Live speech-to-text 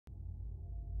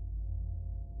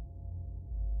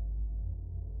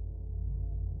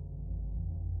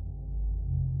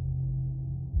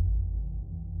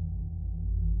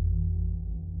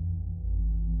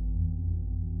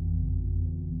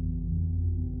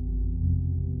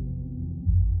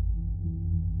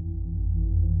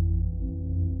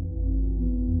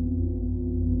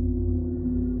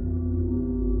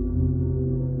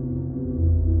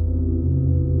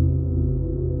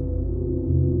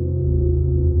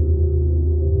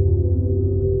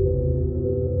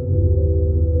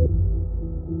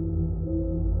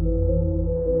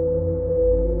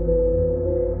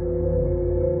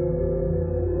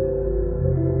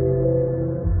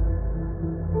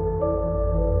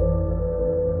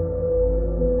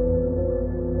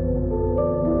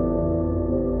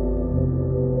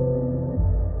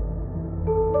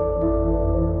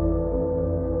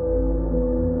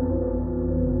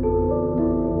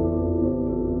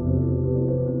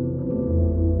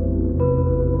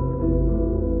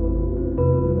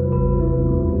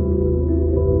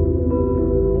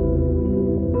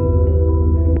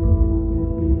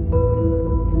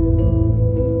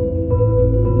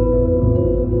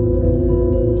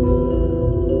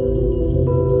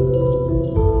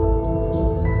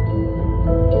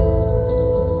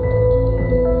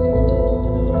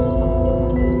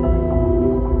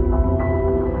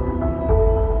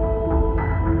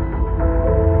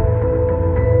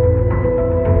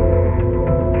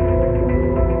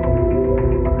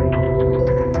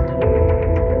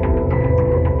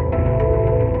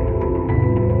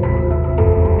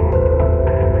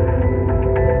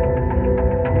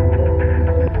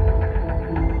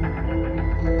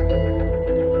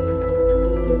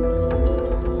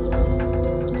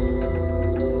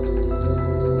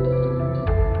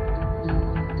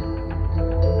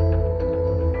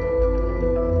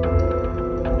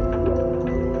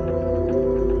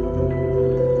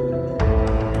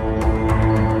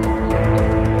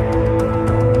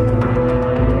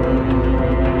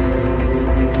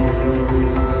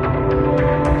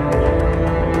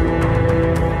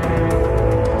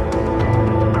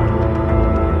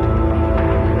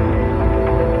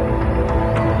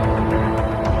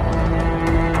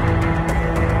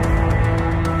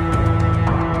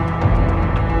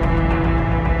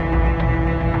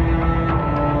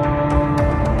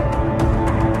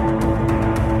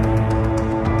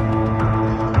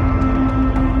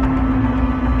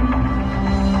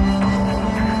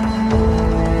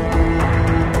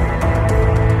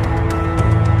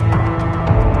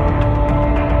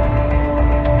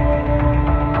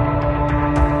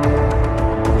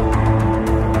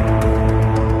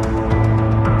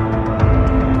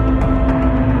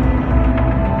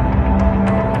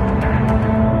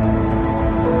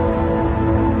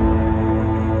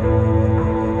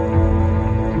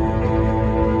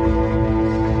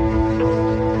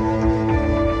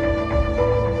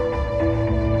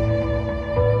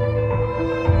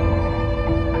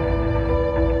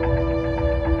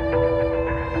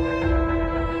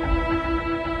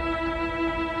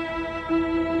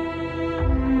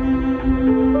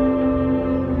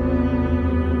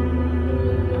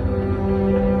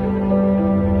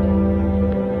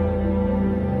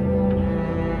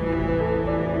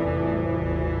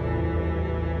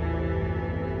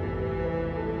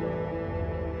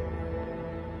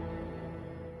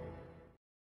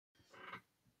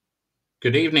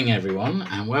Good evening, everyone,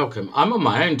 and welcome. I'm on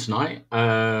my own tonight.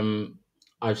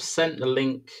 I've sent the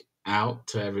link out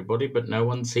to everybody, but no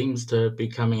one seems to be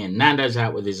coming in. Nando's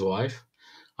out with his wife.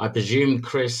 I presume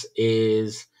Chris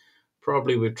is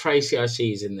probably with Tracy. I see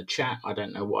he's in the chat. I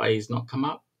don't know why he's not come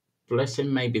up. Bless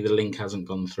him. Maybe the link hasn't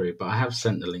gone through, but I have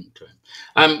sent the link to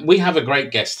him. We have a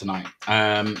great guest tonight,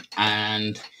 and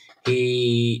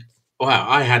I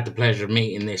had the pleasure of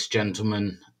meeting this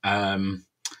gentleman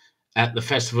at the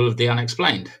Festival of the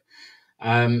Unexplained.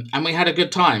 And we had a good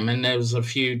time, and there was a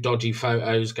few dodgy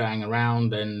photos going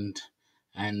around, and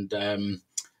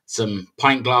some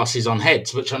pint glasses on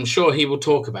heads, which I'm sure he will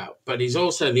talk about. But he's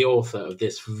also the author of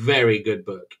this very good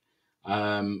book,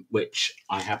 which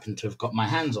I happen to have got my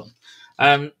hands on.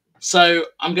 So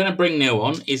I'm going to bring Neil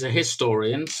on. He's a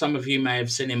historian. Some of you may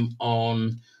have seen him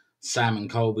on Sam and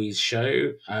Colby's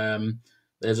show.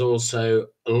 There's also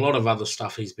a lot of other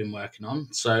stuff he's been working on.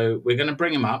 So we're going to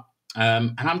bring him up.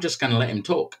 And I'm just going to let him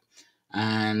talk.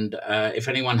 And if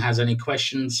anyone has any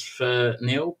questions for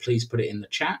Neil, please put it in the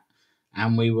chat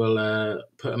and we will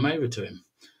put them over to him.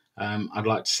 I'd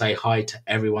like to say hi to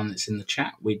everyone that's in the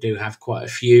chat. We do have quite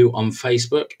a few on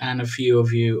Facebook and a few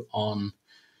of you on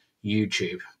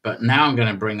YouTube. But now I'm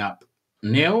going to bring up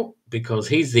Neil because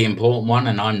he's the important one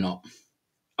and I'm not.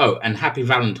 Oh, and happy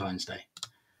Valentine's Day.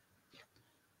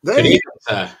 There. Good evening,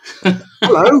 sir.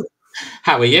 Hello.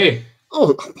 How are you?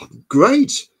 Oh,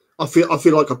 great! I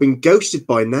feel like I've been ghosted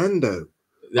by Nando.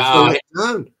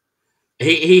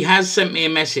 He has sent me a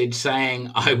message saying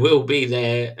I will be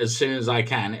there as soon as I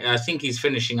can. I think he's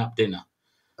finishing up dinner.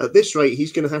 At this rate,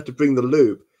 he's going to have to bring the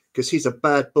lube because he's a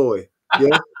bad boy.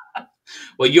 Yeah.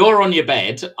 Well, you're on your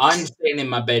bed. I'm sitting in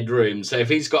my bedroom. So if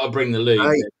he's got to bring the lube,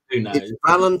 Hey, who knows? It's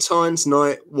Valentine's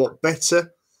night. What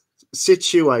better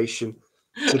situation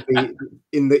to be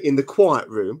in the quiet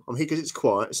room? I'm here because it's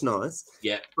quiet. It's nice.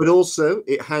 Yeah. But also,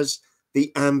 it has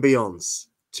the ambience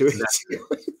to it.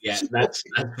 Yeah, that's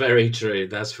very true.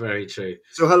 That's very true.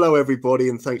 So hello, everybody,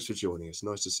 and thanks for joining us.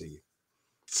 Nice to see you.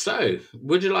 So,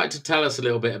 would you like to tell us a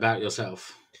little bit about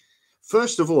yourself?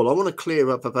 First of all, I want to clear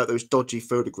up about those dodgy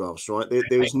photographs, right?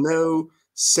 There is no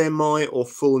semi or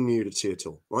full nudity at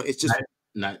all, right? It's just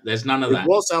no, there's none of that. There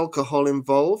was alcohol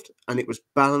involved, and it was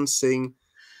balancing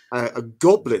a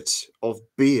goblet of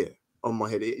beer on my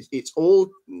head. It's all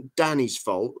Danny's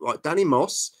fault, right? Danny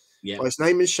Moss. Yeah. His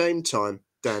name is shame time,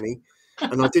 Danny,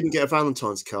 and I didn't get a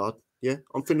Valentine's card. Yeah,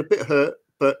 I'm feeling a bit hurt,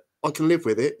 but I can live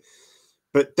with it.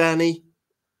 But Danny,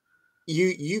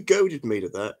 you goaded me to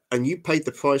that, and you paid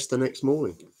the price the next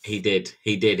morning. He did.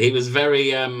 He was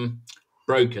very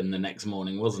broken the next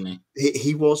morning, wasn't he?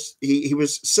 He was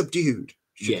subdued,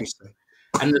 should we say.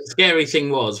 And the scary thing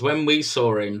was when we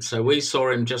saw him, so we saw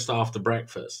him just after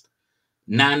breakfast,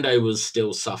 Nando was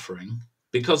still suffering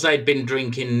because they'd been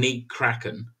drinking neat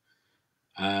Kraken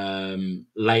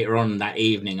later on that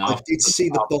evening. I did see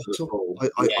the bottle.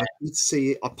 I did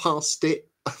see it. I passed it.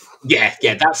 Yeah,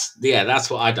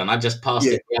 that's what I done. I just passed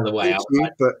it the other way.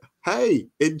 But hey,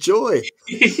 enjoy.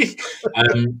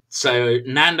 So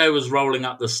Nando was rolling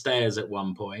up the stairs at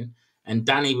one point, and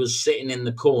Danny was sitting in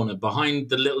the corner behind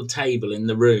the little table in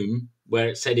the room where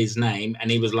it said his name, and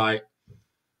he was like,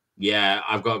 "Yeah,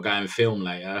 I've got to go and film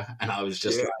later." And I was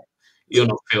just like, "You're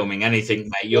not filming anything,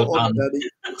 mate. You're done."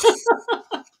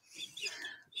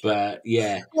 But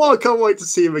yeah. Well, I can't wait to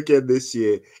see him again this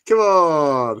year. Come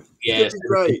on. Yeah, it'll be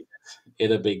great.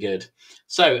 It'll be good.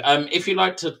 So, if you'd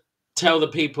like to tell the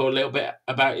people a little bit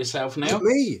about yourself, Neil.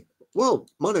 Me? Well,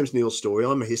 my name's Neil Storey.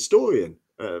 I'm a historian.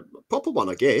 Proper one,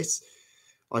 I guess.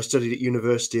 I studied at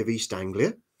University of East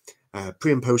Anglia,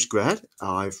 pre and post grad.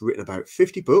 I've written about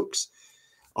 50 books.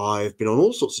 I've been on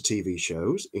all sorts of TV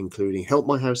shows, including Help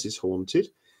My House is Haunted,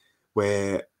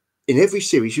 where in every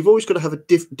series, you've always got to have a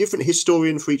different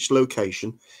historian for each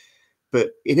location.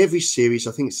 But in every series,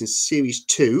 I think it's in series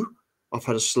 2, I've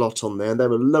had a slot on there. And they're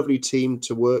a lovely team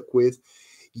to work with.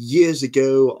 Years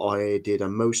ago, I did a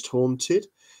Most Haunted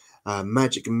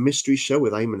magic and mystery show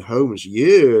with Eamon Holmes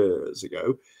years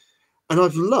ago. And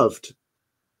I've loved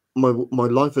my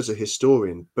life as a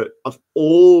historian, but I've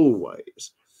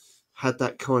always had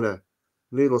that kind of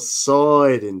little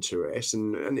side interest,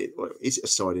 and is it a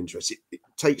side interest? It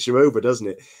takes you over, doesn't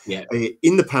it? Yeah.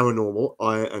 In the paranormal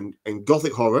and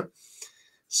gothic horror.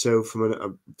 So from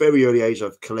a very early age,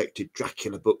 I've collected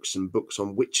Dracula books and books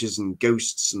on witches and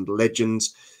ghosts and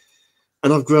legends.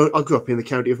 And I grew up in the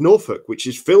county of Norfolk, which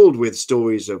is filled with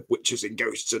stories of witches and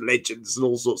ghosts and legends and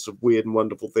all sorts of weird and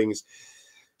wonderful things.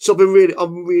 So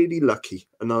I'm really lucky,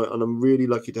 and I'm really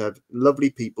lucky to have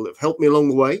lovely people that have helped me along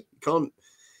the way. You can't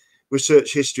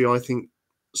research history, I think,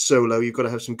 solo. You've got to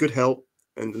have some good help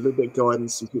and a little bit of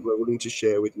guidance some people are willing to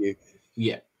share with you.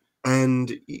 Yeah.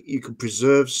 And you can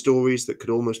preserve stories that could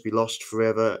almost be lost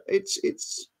forever.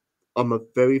 I'm a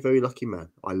very, very lucky man.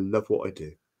 I love what I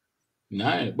do.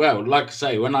 No, well, like I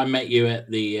say, when I met you at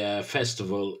the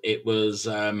festival, it was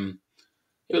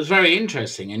very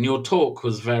interesting, and your talk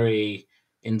was very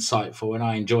insightful, and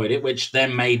I enjoyed it, which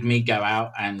then made me go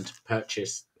out and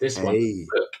purchase this one Hey,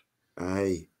 book,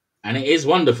 hey, and it is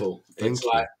wonderful. It's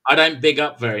thank like you. I don't big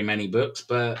up very many books,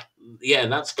 but yeah,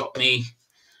 that's got me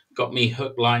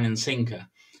hook, line, and sinker.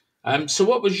 So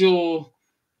what was your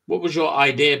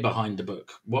idea behind the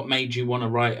book? What made you want to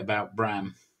write about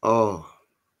Bram? Oh,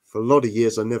 for a lot of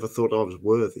years, I never thought I was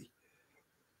worthy.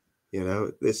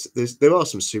 There are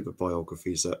some super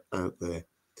biographies out there,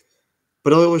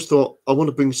 but I always thought I want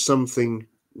to bring something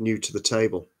new to the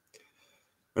table.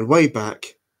 And way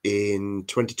back in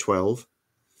 2012,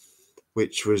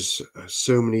 which was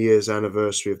so many years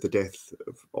anniversary of the death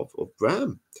of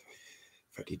Bram.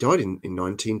 In fact, he died in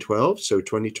 1912, so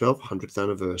 2012, 100th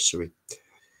anniversary.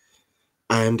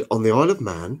 And on the Isle of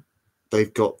Man,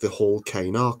 they've got the Hall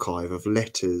Caine archive of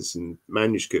letters and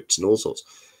manuscripts and all sorts.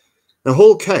 Now,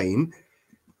 Hall Caine,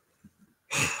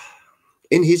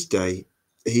 in his day,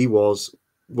 he was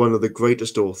one of the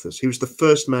greatest authors. He was the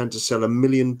first man to sell 1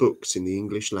 million books in the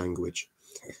English language.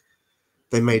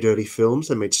 They made early films,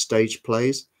 they made stage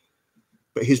plays,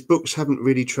 but his books haven't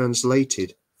really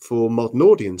translated for modern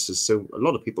audiences, so a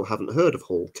lot of people haven't heard of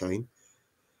Hall Caine.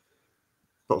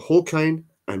 But Hall Caine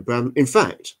and Bram, in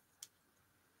fact,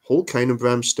 Hall Caine and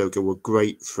Bram Stoker were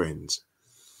great friends.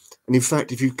 And in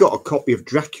fact, if you've got a copy of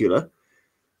Dracula,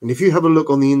 and if you have a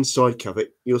look on the inside cover,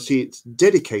 you'll see it's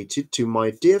dedicated to my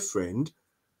dear friend,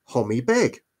 Hommy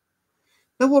Beg.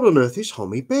 Now, what on earth is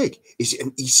Hommy Beg? Is it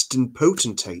an Eastern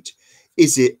potentate?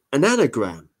 Is it an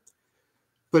anagram?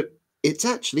 But it's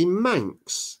actually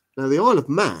Manx. Now, the Isle of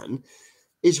Man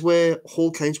is where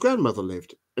Hall Caine's grandmother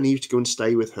lived, and he used to go and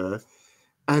stay with her.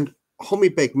 And Hommy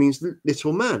Beg means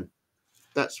little man.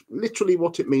 That's literally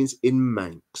what it means in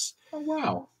Manx. Oh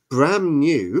wow! Bram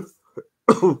knew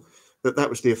that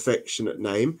was the affectionate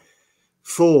name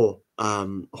for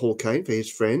Hall Caine, for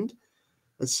his friend,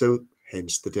 and so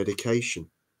hence the dedication.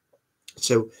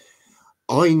 So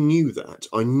I knew that.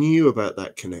 I knew about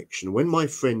that connection when my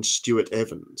friend Stuart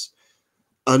Evans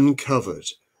uncovered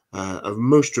a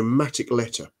most dramatic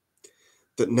letter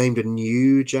that named a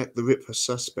new Jack the Ripper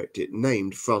suspect. It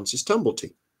named Francis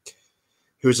Tumblety,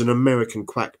 who is an American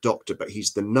quack doctor, but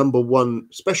he's the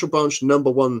special branch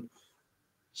number one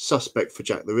suspect for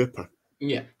Jack the Ripper.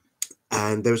 Yeah.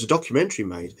 And there was a documentary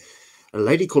made. A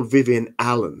lady called Vivian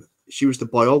Allen, she was the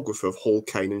biographer of Hall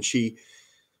Caine, and she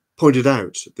pointed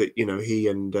out that he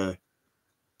and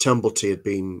Tumblety had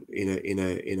been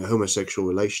in a homosexual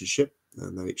relationship,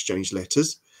 and they exchanged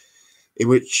letters in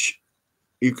which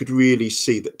you could really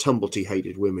see that Tumblety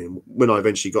hated women. When I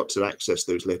eventually got to access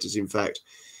those letters, in fact,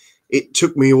 it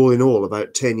took me all in all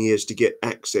about 10 years to get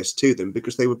access to them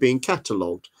because they were being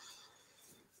catalogued.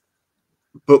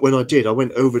 But when I did,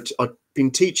 I'd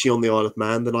been teaching on the Isle of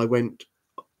Man, then I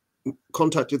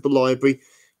contacted the library,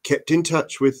 kept in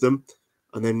touch with them,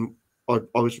 and then I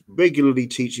was regularly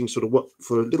teaching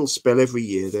for a little spell every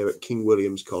year there at King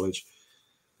William's College.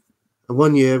 And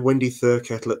one year, Wendy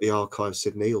Thurkettle at the archive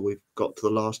said, "Neil, we've got to the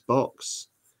last box.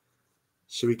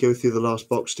 Should we go through the last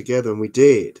box together?" And we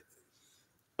did.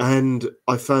 And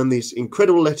I found these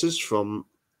incredible letters from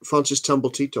Francis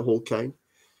Tumblety to Hall Caine.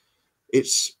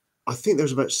 I think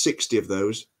there's about 60 of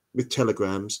those with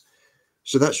telegrams.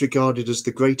 So that's regarded as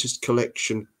the greatest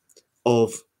collection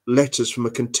of letters from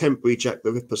a contemporary Jack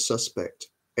the Ripper suspect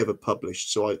ever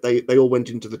published. So they all went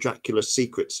into the Dracula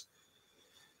Secrets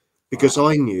because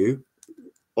I knew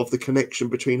of the connection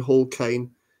between Hall Caine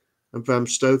and Bram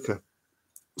Stoker.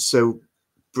 So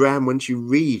Bram, once you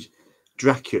read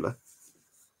Dracula,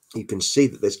 you can see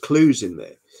that there's clues in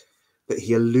there that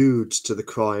he alludes to the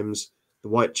crimes, the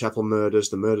Whitechapel murders,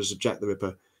 the murders of Jack the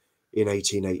Ripper in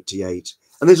 1888.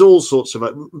 And there's all sorts of...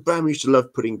 Bram used to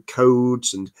love putting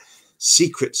codes and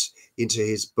secrets into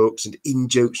his books and in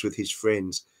jokes with his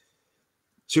friends.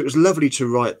 So it was lovely to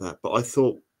write that. But I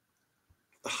thought,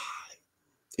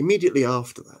 immediately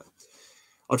after that,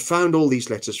 I'd found all these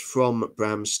letters from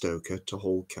Bram Stoker to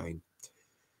Hall Caine.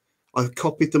 I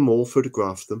copied them all,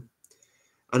 photographed them,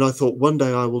 and I thought one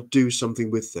day I will do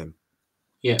something with them.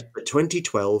 Yeah. But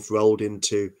 2012 rolled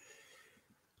into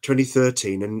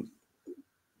 2013, and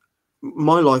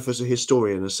my life as a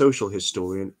historian, a social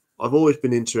historian, I've always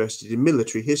been interested in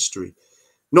military history,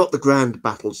 not the grand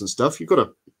battles and stuff. You've got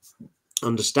to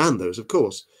understand those, of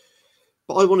course.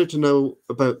 But I wanted to know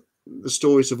about the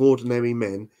stories of ordinary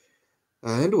men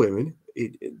and women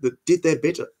that did their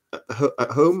bit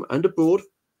at home and abroad,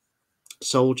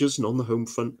 soldiers and on the home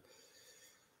front.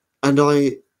 And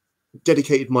I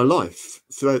dedicated my life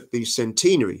throughout the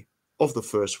centenary of the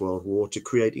First World War to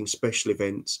creating special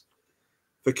events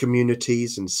for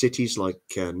communities and cities like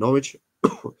Norwich,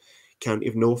 County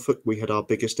of Norfolk. We had our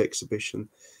biggest exhibition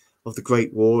of the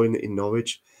Great War in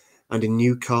Norwich, and in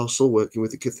Newcastle, working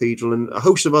with the cathedral and a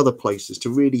host of other places to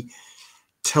really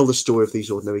tell the story of these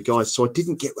ordinary guys. So I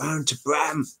didn't get round to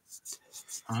Bram.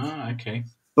 Okay.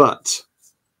 But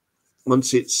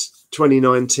once it's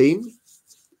 2019,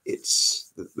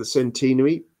 it's the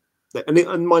centenary,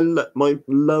 and my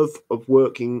love of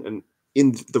working and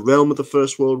in the realm of the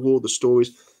First World War, the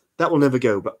stories, that will never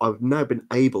go. But I've now been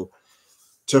able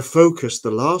to focus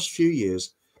the last few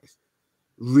years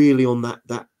really on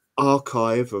that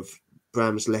archive of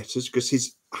Bram's letters, because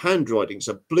his handwriting's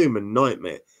a blooming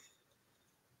nightmare.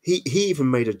 He even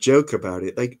made a joke about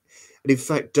it. And in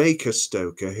fact, Dacre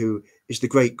Stoker, who is the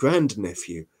great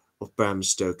grandnephew of Bram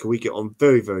Stoker, we get on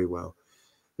very, very well.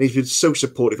 And he's been so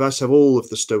supportive, as have all of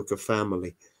the Stoker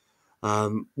family.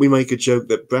 We make a joke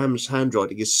that Bram's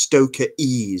handwriting is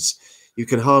Stoker-ese. You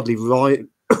can hardly read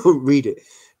it.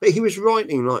 But he was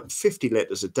writing like 50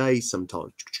 letters a day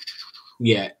sometimes.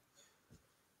 Yeah.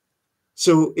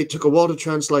 So it took a while to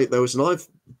translate those, and I've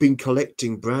been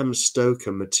collecting Bram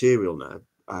Stoker material now.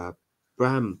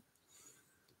 Bram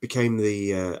became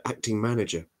the acting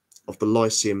manager of the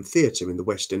Lyceum Theatre in the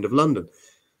West End of London,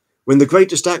 when the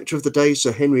greatest actor of the day,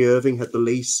 Sir Henry Irving, had the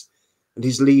lease, and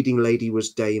his leading lady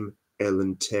was Dame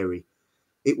Ellen Terry.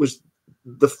 It was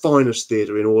the finest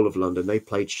theatre in all of London. They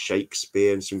played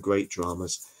Shakespeare and some great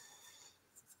dramas.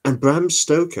 And Bram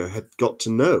Stoker had got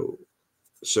to know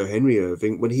Sir Henry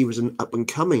Irving when he was an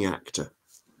up-and-coming actor.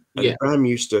 And Bram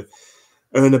used to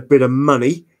earn a bit of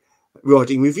money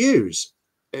writing reviews.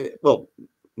 Well,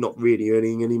 not really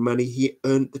earning any money. He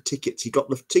earned the tickets. He got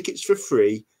the tickets for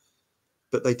free,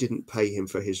 but they didn't pay him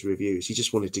for his reviews. He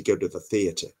just wanted to go to the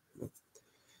theatre.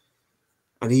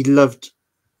 And he loved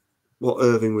what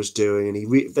Irving was doing,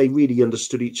 and they really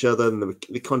understood each other, and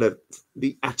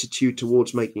the attitude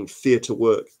towards making theatre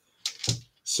work.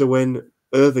 So when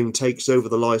Irving takes over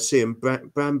the Lyceum,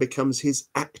 Bram becomes his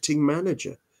acting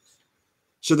manager.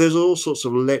 So there's all sorts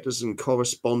of letters and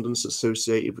correspondence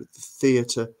associated with the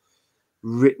theatre,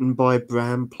 written by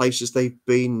Bram, places they've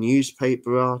been,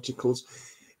 newspaper articles,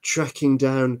 tracking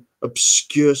down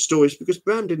obscure stories, because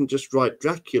Bram didn't just write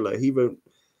Dracula. He wrote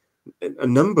a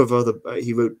number of other,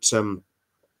 he wrote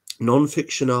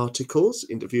non-fiction articles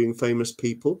interviewing famous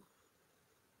people,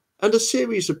 and a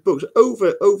series of books,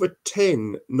 over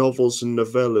 10 novels and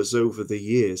novellas over the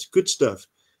years. Good stuff.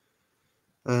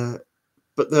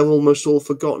 But they're almost all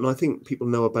forgotten. I think people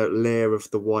know about Lair of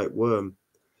the White Worm.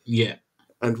 Yeah.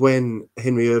 And when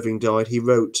Henry Irving died, he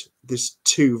wrote this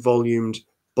 2-volumed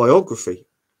biography,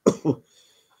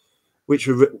 which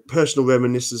were personal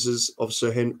reminiscences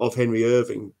of Henry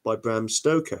Irving by Bram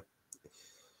Stoker.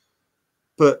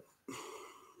 But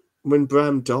when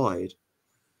Bram died,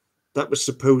 that was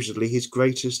supposedly his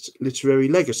greatest literary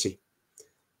legacy.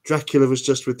 Dracula was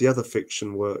just with the other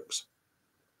fiction works.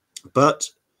 But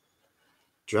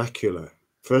Dracula,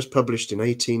 first published in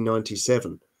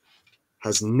 1897,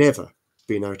 has never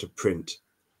been out of print.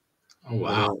 Oh,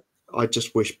 wow. I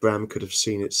just wish Bram could have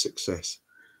seen its success.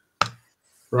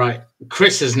 Right.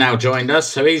 Chris has now joined us,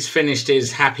 so he's finished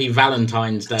his Happy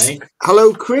Valentine's Day.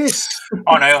 Hello, Chris.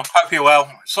 Hi, Neil. Hope you're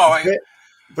well. Sorry.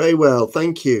 Very well,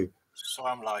 thank you. So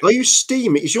I'm late. Are you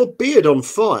steaming? Is your beard on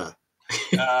fire?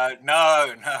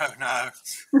 No.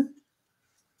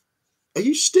 Are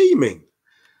you steaming?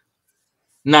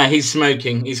 No, he's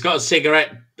smoking. He's got a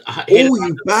cigarette. Oh,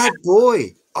 you bad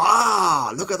boy.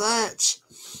 Ah, look at that.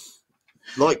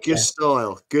 Like your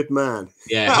style. Good man.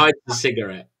 Yeah, hide the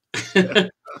cigarette.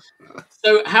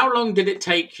 So how long did it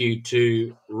take you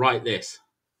to write this?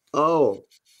 Oh,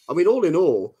 I mean, all in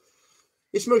all,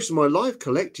 it's most of my life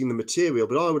collecting the material,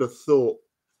 but I would have thought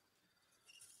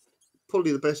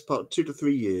probably the best part, 2 to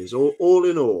 3 years, all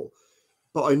in all.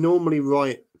 But I normally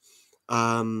write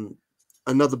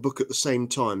another book at the same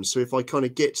time. So if I kind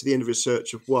of get to the end of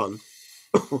research of one,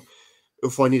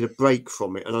 if I need a break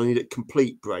from it and I need a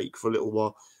complete break for a little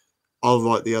while, I'll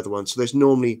write the other one. So there's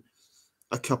normally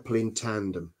a couple in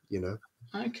tandem, you know.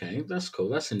 Okay, that's cool.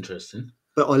 That's interesting.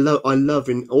 But I love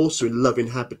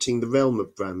inhabiting the realm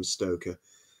of Bram Stoker,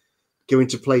 going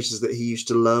to places that he used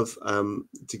to love,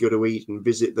 to go to eat and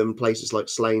visit them, places like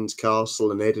Slains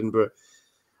Castle and Edinburgh.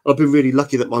 I've been really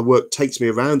lucky that my work takes me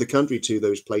around the country to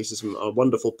those places, and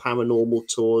wonderful paranormal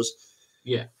tours,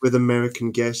 with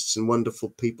American guests and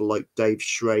wonderful people like Dave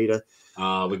Schrader.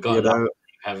 We got that,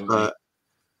 haven't we?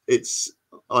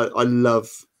 I love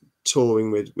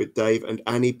touring with Dave and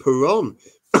Annie Perron,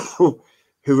 who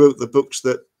wrote the books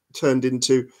that turned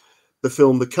into the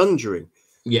film The Conjuring.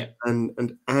 Yeah.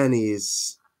 And Annie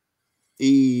is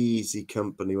easy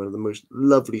company, one of the most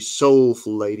lovely,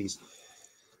 soulful ladies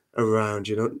around,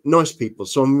 you know, nice people.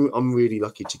 So I'm really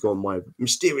lucky to go on my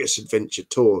mysterious adventure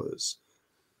tours.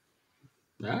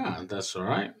 Ah, that's all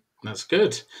right. That's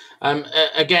good.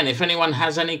 Again, if anyone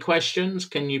has any questions,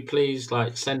 can you please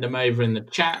like send them over in the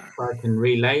chat so I can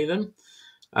relay them?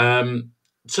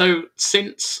 So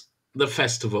since the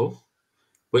festival,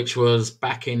 which was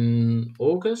back in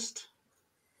August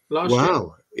last year.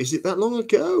 Wow, is it that long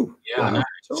ago? Yeah, I know.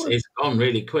 Wow, It's gone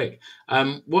really quick.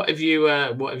 What have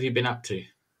you been up to?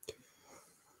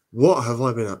 what have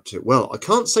I been up to? Well, I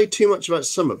can't say too much about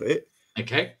some of it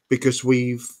Okay. because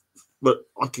but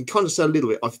I can kind of say a little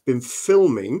bit. I've been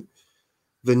filming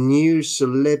the new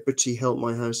Celebrity Help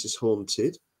My House is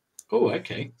Haunted. Oh,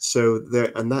 okay. So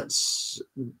there's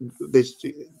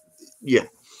yeah.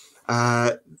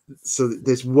 So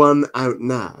there's one out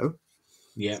now.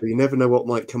 Yeah. So you never know what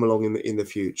might come along in the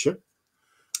future.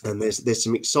 And there's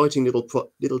some exciting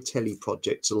little telly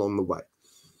projects along the way.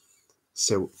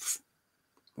 So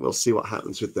we'll see what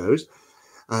happens with those.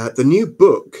 The new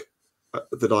book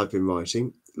that I've been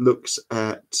writing looks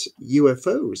at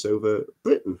UFOs over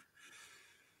Britain.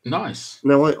 Nice.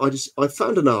 Now I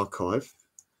found an archive.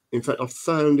 In fact, I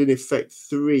found in effect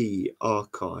 3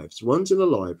 archives. One's in a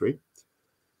library.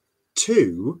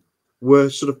 2 were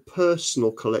sort of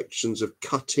personal collections of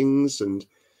cuttings, and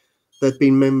there'd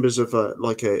been members of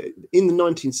in the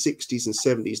 1960s and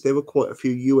 70s, there were quite a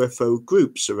few UFO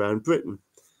groups around Britain.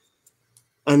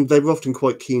 And they were often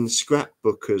quite keen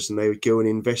scrapbookers, and they would go and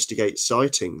investigate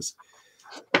sightings.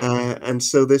 And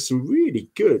so there's some really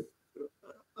good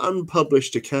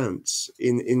unpublished accounts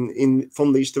in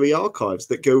from these 3 archives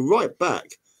that go right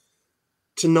back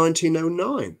to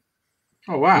 1909.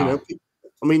 Oh, wow. You know,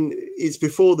 I mean, it's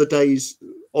before the days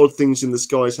odd things in the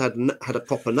skies had a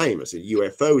proper name, as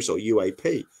UFOs or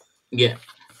UAP. Yeah.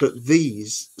 But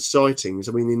these sightings,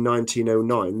 I mean, in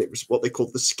 1909, it was what they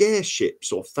called the scare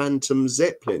ships or phantom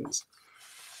zeppelins.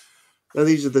 Now,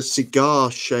 these are the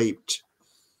cigar-shaped.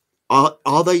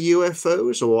 Are they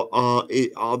UFOs, or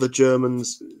are the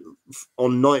Germans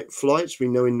on night flights? We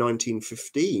know in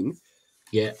 1915,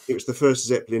 Yeah, it was the first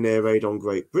Zeppelin air raid on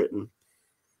Great Britain.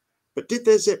 But did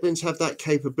their Zeppelins have that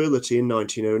capability in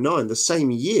 1909, the same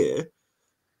year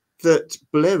that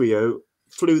Blériot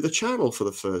flew the Channel for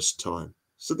the first time?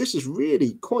 So this is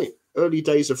really quite early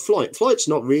days of flight. Flight's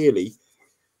not really,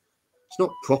 it's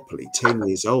not properly 10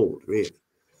 years old, really.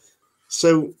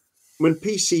 So when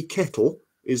PC Kettle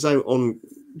is out on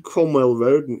Cromwell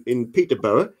Road in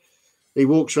Peterborough, he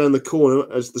walks around the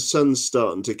corner as the sun's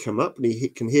starting to come up, and he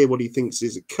can hear what he thinks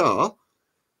is a car,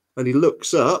 and he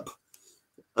looks up,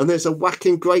 and there's a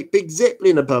whacking great big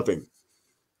Zeppelin above him,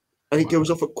 and he goes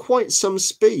off at quite some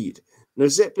speed. Now,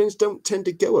 Zeppelins don't tend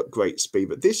to go at great speed,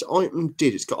 but this item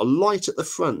did. It's got a light at the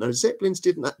front. Now, Zeppelins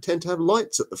didn't tend to have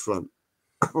lights at the front.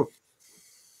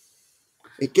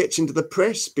 It gets into the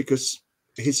press because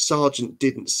his sergeant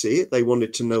didn't see it. They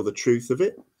wanted to know the truth of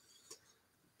it.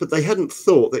 But they hadn't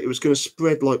thought that it was going to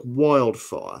spread like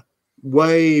wildfire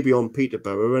way beyond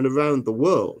Peterborough and around the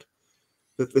world,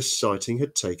 that this sighting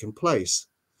had taken place.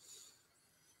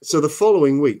 So the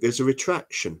following week, there's a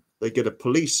retraction. They get a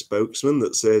police spokesman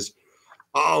that says,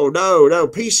 "Oh, no,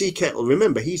 PC Kettle,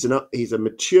 remember, he's a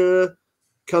mature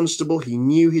constable. He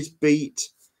knew his beat.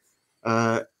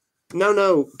 No,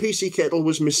 PC Kettle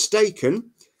was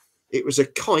mistaken. It was a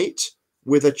kite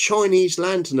with a Chinese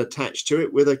lantern attached to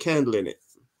it with a candle in it."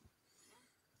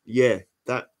 Yeah,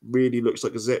 that really looks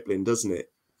like a Zeppelin, doesn't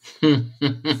it?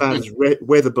 Bad as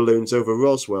weather balloons over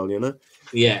Roswell, you know?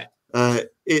 Yeah.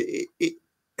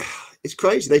 It's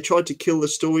crazy. They tried to kill the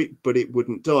story, but it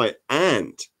wouldn't die.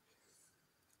 And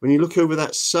when you look over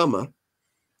that summer,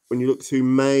 when you look through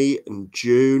May and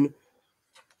June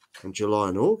and July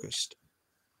and August,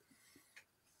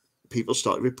 people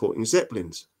started reporting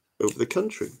Zeppelins over the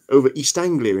country, over East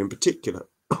Anglia in particular.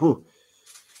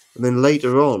 And then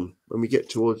later on, when we get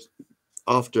towards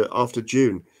after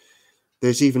June,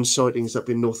 there's even sightings up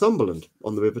in Northumberland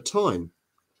on the River Tyne.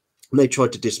 And they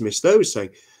tried to dismiss those, saying,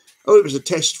 "Oh, it was a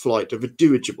test flight of a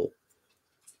dirigible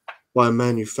by a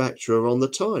manufacturer on the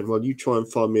Tyne." Well, you try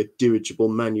and find me a dirigible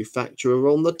manufacturer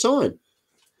on the Tyne.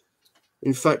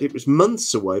 In fact, it was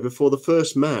months away before the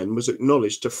first man was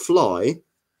acknowledged to fly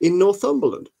in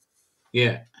Northumberland.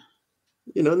 Yeah.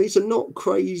 You know, these are not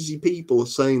crazy people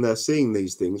saying they're seeing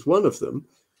these things. One of them,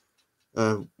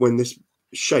 when this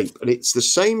shape, and it's the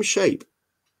same shape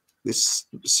this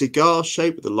cigar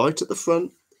shape with the light at the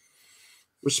front,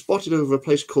 was spotted over a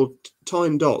place called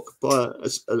Tyne Dock by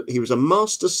he was a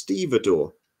master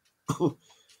stevedore.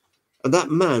 And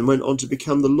that man went on to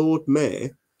become the Lord Mayor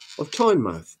of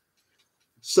Tynemouth.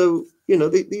 So, you know,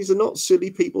 these are not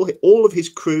silly people. All of his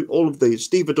crew, all of the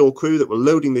stevedore crew that were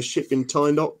loading the ship in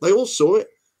Tyne Dock, they all saw it.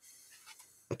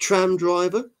 A tram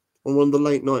driver on one of the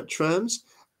late night trams,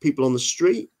 people on the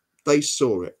street, they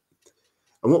saw it.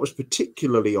 And what was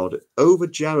particularly odd, over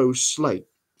Jarrow Slate,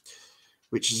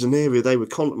 which is an area they were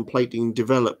contemplating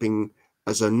developing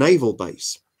as a naval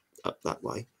base up that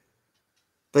way,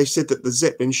 they said that the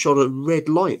Zeppelin shot a red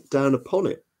light down upon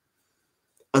it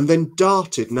and then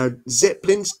darted. Now,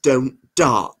 Zeppelins don't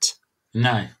dart.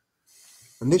 No.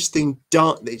 And this thing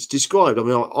it's described. I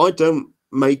mean, I don't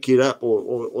make it up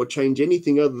or change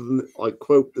anything other than I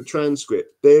quote the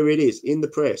transcript. There it is in the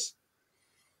press.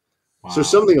 Wow. So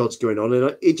something odd's going on.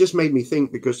 And it just made me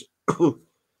think, because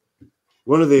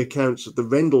one of the accounts of the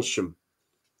Rendlesham,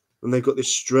 and they've got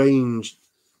this strange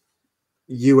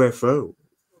UFO,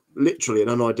 literally an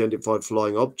unidentified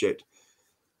flying object,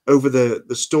 over the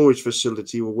storage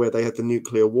facility where they had the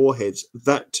nuclear warheads,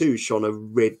 that too shone a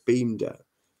red beam down.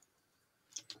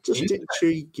 Just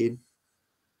intriguing.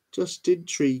 Just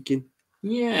intriguing.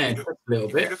 Yeah, a little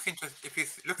bit. If you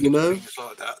look into things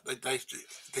like that,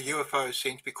 the UFOs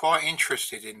seem to be quite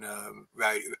interested in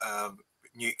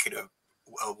nuclear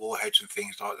warheads and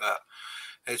things like that.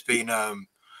 There's been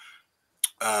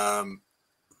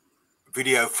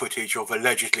video footage of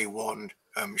allegedly one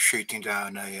shooting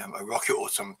down a rocket or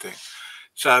something.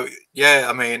 So yeah,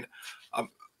 I mean,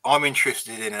 I'm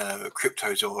interested in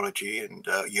cryptozoology and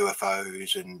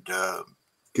UFOs and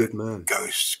good man,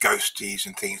 ghosties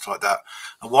and things like that.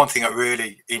 And one thing that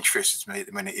really interests me at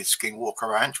the minute is Skinwalker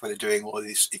Ranch, where they're doing all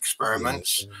these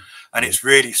experiments, and it's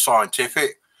really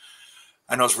scientific.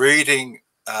 And I was reading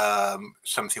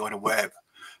something on the web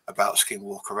about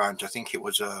Skinwalker Ranch. I think it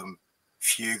was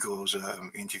Fugel's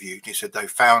interview. He said they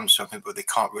found something, but they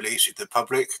can't release it to the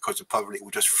public because the public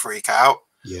will just freak out.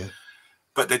 Yeah.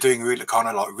 But they're doing really kind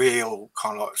of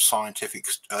like scientific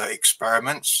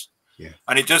experiments. Yeah.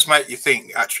 And it does make you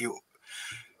think, actually,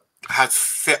 had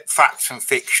facts and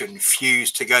fiction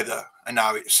fused together, and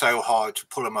now it's so hard to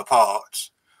pull them apart.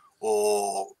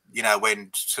 Or, you know,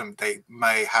 when they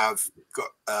may have got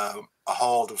a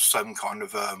hold of some kind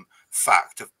of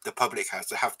fact the public has,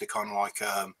 they have to kind of like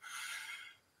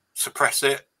suppress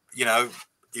it, you know,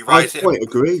 erase it. I quite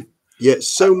agree. Yeah,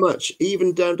 so much,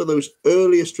 even down to those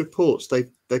earliest reports,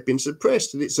 they've been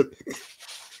suppressed, and it's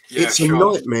a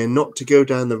nightmare not to go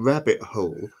down the rabbit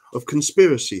hole of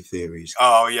conspiracy theories.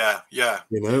 Oh yeah, yeah.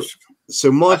 You know,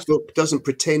 so my book doesn't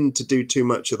pretend to do too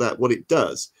much of that. What it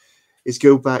does is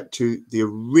go back to the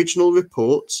original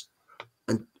reports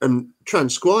and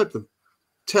transcribe them,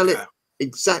 tell it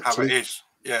exactly how it is,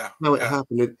 how it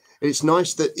happened. And it's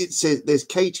nice that it says there's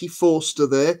Katie Forster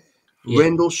there.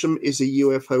 Rendlesham is a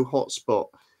UFO hotspot,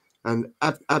 and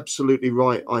absolutely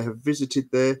right. I have visited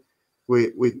there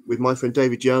with my friend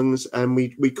David Youngs, and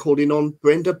we called in on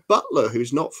Brenda Butler,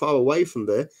 who's not far away from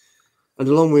there, and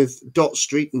along with Dot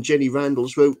Street and Jenny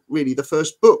Randalls wrote really the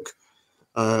first book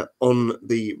on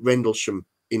the Rendlesham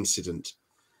incident.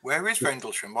 Where is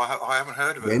Rendlesham? I haven't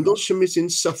heard of it. Rendlesham is in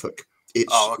Suffolk.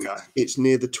 It's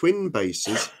near the twin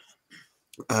bases,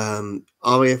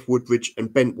 RAF Woodbridge and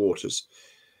Bentwaters.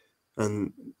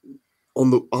 And on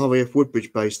the RAF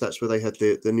Woodbridge base, that's where they had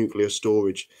the nuclear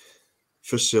storage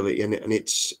facility, and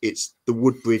it's the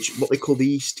Woodbridge, what they call the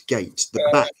East Gate, the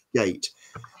back gate.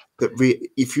 That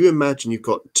if you imagine, you've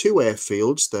got two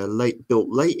airfields. They're built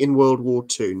late in World War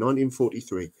II,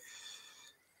 1943.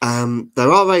 They're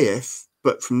RAF,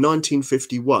 but from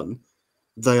 1951,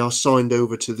 they are signed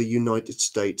over to the United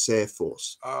States Air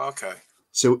Force. Oh, okay.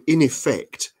 So in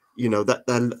effect, you know, that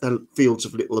they're fields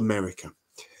of Little America.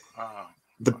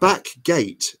 The back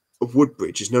gate of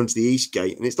Woodbridge is known as the East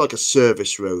Gate, and it's like a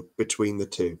service road between the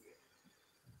two.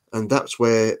 And that's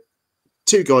where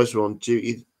two guys were on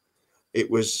duty.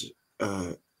 It was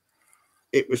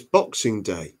Boxing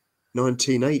Day,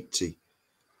 1980,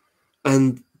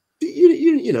 and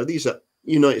you know, these are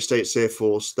United States Air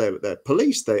Force. They're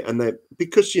police there, and they're,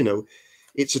 because, you know,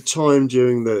 it's a time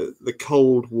during the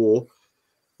Cold War.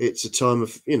 It's a time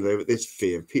of, you know, there's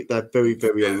fear. They're very,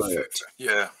 very alert.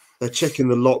 Yeah. They're checking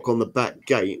the lock on the back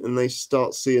gate, and they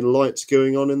start seeing lights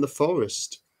going on in the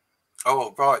forest.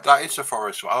 Oh, right. That is the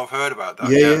forest. I've heard about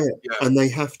that. Yeah. And they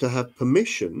have to have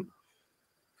permission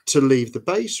to leave the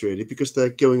base, really, because they're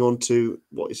going on to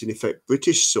what is in effect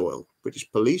British soil,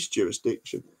 British police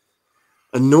jurisdiction.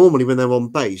 And normally when they're on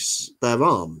base, they're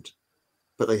armed,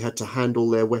 but they had to hand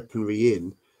all their weaponry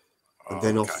in and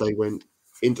then off they went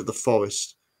into the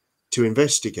forest to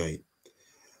investigate.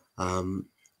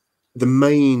 The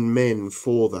main men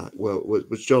for that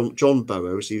was John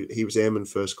Burroughs. He was airman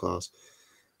first class,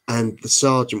 and the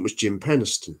sergeant was Jim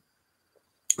Penniston.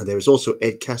 And there was also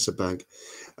Ed Cassabag.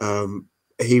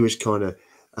 He was kind of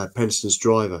Penniston's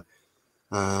driver.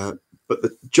 But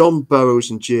John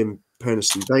Burroughs and Jim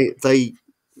Penniston,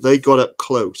 they got up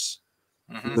close.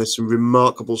 Mm-hmm. There's some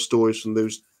remarkable stories from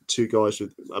those two guys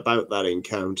about that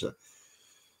encounter.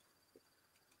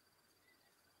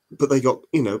 But they got,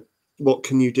 what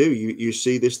can you do? You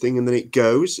see this thing and then it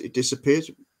goes, it disappears.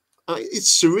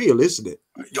 It's surreal, isn't it?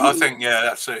 I think,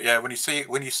 that's it. Yeah, when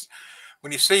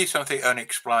you see something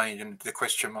unexplained and the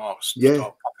question marks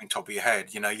start popping top of your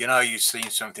head, you've seen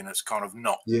something that's kind of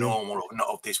not normal or not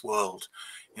of this world.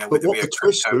 But what the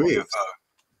twister is,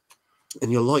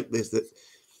 and you're like this, that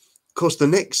of course the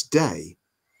next day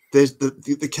there's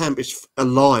the camp is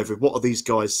alive with what are these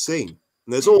guys seeing, and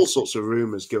there's all sorts of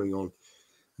rumours going on,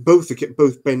 both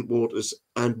Bentwaters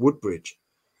and Woodbridge.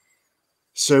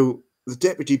 So the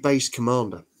deputy base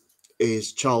commander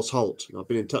is Charles Holt, and I've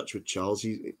been in touch with Charles.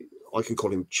 I can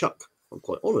call him Chuck. I'm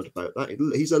quite honoured about that.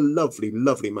 He's a lovely,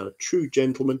 lovely man, a true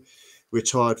gentleman,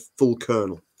 retired full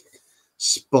colonel,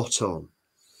 spot on.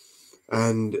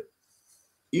 And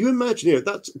you imagine,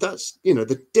 that's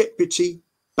the deputy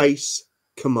base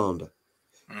commander.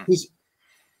 He's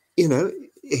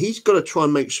got to try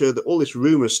and make sure that all this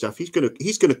rumour stuff, he's going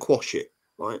to quash it,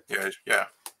 right? Yeah.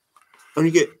 And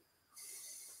you get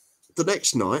the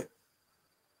next night,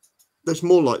 there's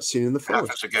more lights seen in the forest.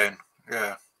 Happens again,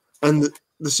 yeah. And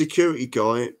the security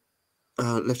guy,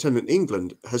 Lieutenant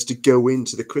England, has to go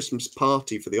into the Christmas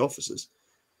party for the officers.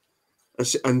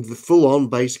 And the full-on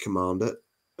base commander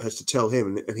has to tell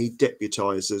him, and he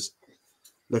deputises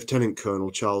Lieutenant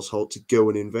Colonel Charles Holt to go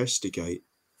and investigate.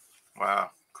 Wow.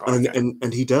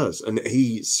 And he does. And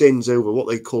he sends over what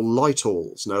they call light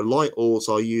alls. Now, light alls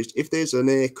are used, if there's an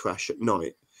air crash at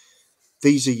night,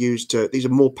 these are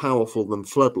more powerful than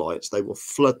floodlights. They will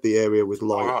flood the area with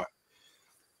light. Right.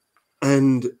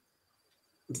 And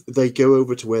they go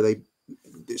over to where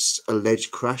this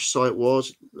alleged crash site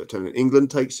was. Lieutenant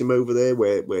England takes him over there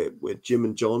where Jim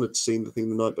and John had seen the thing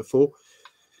the night before.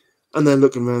 And they're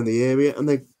looking around the area and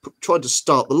they tried to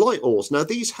start the light alls. Now,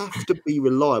 these have to be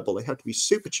reliable. They have to be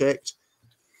super checked.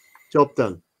 Job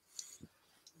done.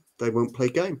 They won't play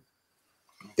game.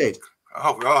 Dead.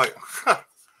 Oh, right.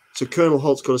 So Colonel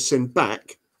Holt's got to send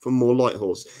back for more light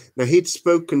alls. Now, he'd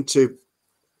spoken to,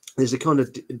 there's a kind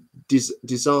of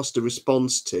disaster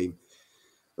response team.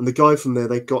 And the guy from there,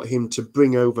 they got him to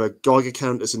bring over Geiger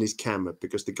counters and his camera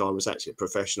because the guy was actually a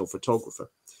professional photographer.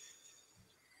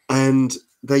 And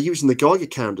they're using the Geiger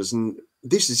counters, and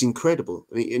this is incredible.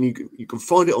 And you can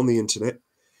find it on the internet.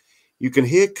 You can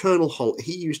hear Colonel Holt.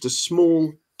 He used a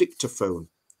small dictaphone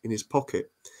in his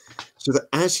pocket so that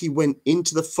as he went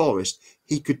into the forest,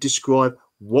 he could describe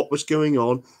what was going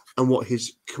on and what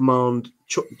his command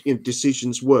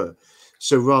decisions were.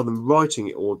 So rather than writing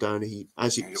it all down,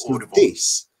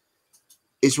 this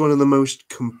is one of the most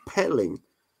compelling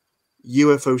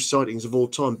UFO sightings of all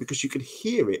time because you could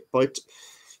hear it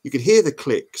you could hear the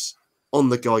clicks on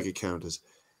the Geiger counters.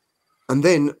 And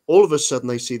then all of a sudden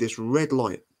they see this red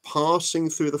light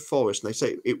passing through the forest, and they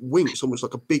say it winks almost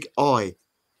like a big eye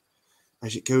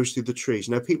as it goes through the trees.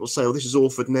 Now, people say, oh, this is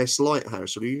Orford Ness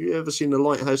Lighthouse. Have you ever seen a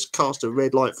lighthouse cast a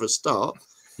red light for a start?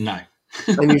 No.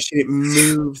 And you've seen it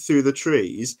move through the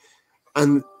trees.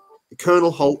 And Colonel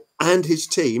Holt and his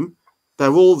team,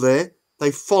 they're all there.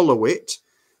 They follow it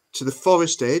to the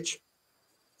forest edge,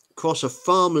 across a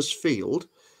farmer's field.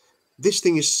 This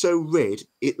thing is so red,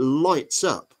 it lights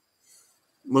up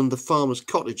one of the farmers'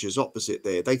 cottages opposite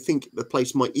there. They think the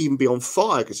place might even be on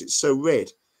fire because it's so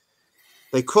red.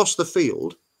 They cross the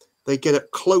field. They get up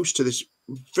close to this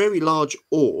very large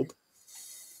orb.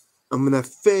 And when they're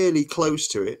fairly close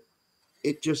to it,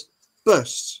 it just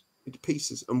bursts into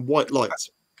pieces and white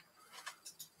lights.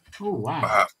 Oh,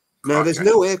 wow. Now, there's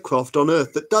no aircraft on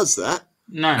Earth that does that.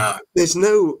 No. There's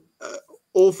no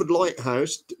Orford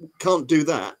Lighthouse. Can't do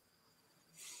that.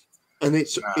 And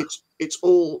it's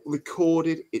all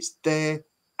recorded. It's there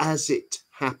as it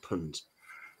happened.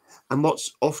 And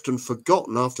what's often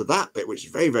forgotten after that bit, which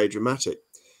is very, very dramatic,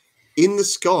 in the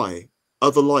sky,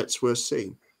 other lights were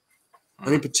seen.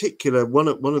 And in particular, one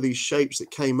of these shapes that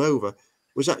came over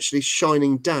was actually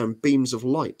shining down beams of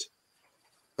light.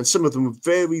 And some of them were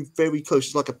very, very close.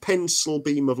 It's like a pencil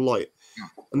beam of light.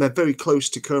 And they're very close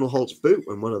to Colonel Holt's boot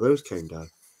when one of those came down.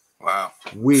 Wow.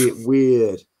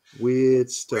 Weird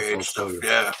stuff. Weird stuff,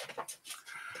 yeah.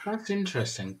 That's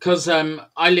interesting because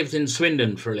I lived in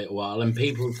Swindon for a little while, and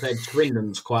people said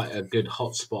Swindon's quite a good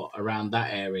hotspot around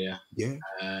that area, Yeah,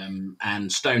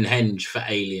 and Stonehenge for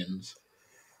aliens.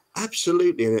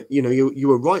 absolutely. And you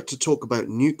were right to talk about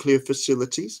nuclear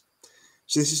facilities.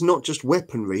 So this is not just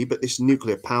weaponry, but this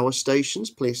nuclear power stations,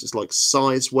 places like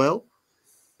Sizewell.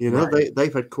 Right.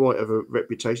 They've had quite a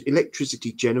reputation.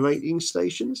 Electricity generating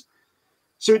stations.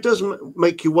 So it does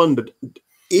make you wonder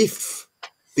if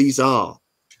these are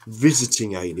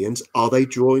visiting aliens, are they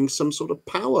drawing some sort of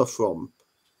power from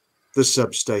the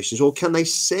substations, or can they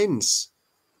sense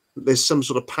that there's some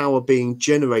sort of power being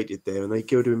generated there and they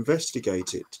go to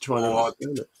investigate it to try and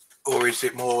understand it? Or is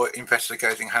it more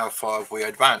investigating how far have we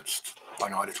advanced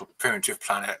on our little primitive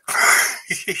planet?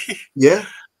 Yeah,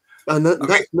 and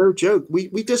that's no joke.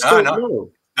 We just don't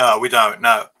know. No, we don't.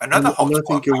 No. Another And I hotspot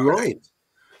think you're apparently. right.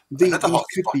 Another These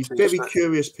could hotspot be is very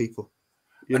curious people.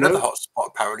 another hotspot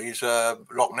apparently is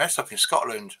Loch Ness up in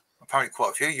Scotland. Apparently,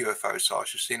 quite a few UFO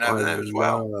sites you've seen over there as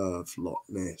well. I love Loch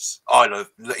Ness.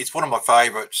 It's one of my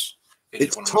favourites.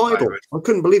 It's tidal. I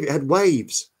couldn't believe it had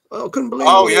waves. I couldn't believe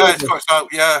it. Oh yeah, it's got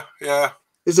yeah.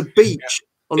 There's a beach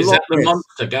on Is Loch that the Ness.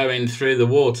 monster going through the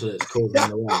water that's causing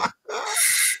the wave?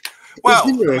 Well,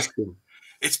 it's interesting.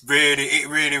 It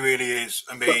really is.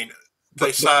 I mean,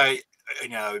 they say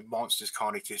monsters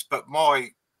can't exist, but my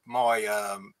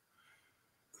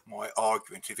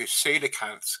argument, if you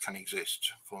coelacanths can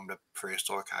exist from the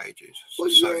prehistoric ages, so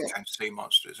you can see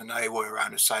monsters, and they were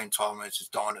around the same time as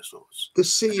dinosaurs. The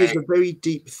sea is a very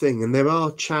deep thing, and there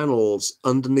are channels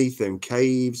underneath them,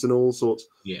 caves and all sorts.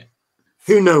 Yeah.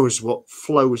 Who knows what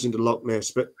flows into Loch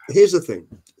Ness? But here's the thing: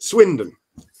 Swindon,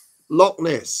 Loch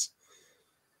Ness,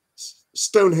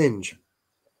 Stonehenge.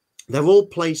 They're all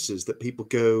places that people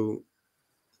go.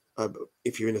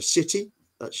 If you're in a city,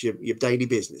 that's your daily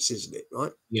business, isn't it?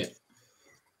 Right? Yeah.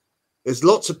 There's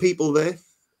lots of people there,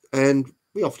 and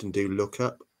we often do look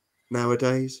up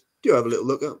nowadays. Do have a little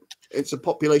look up. It's a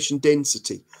population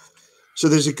density, so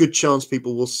there's a good chance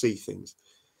people will see things.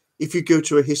 If you go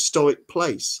to a historic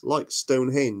place like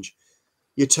Stonehenge,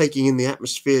 you're taking in the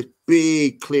atmosphere,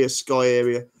 big clear sky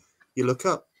area. You look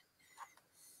up.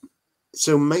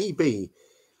 So maybe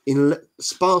in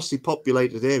sparsely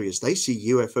populated areas, they see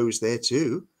UFOs there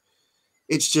too.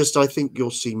 It's just, I think you'll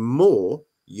see more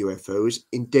UFOs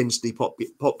in densely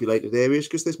populated areas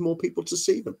because there's more people to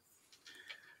see them.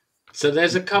 So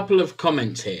there's a couple of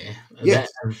comments here that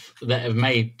have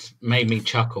made me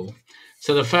chuckle.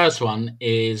 So the first one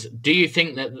is, do you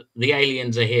think that the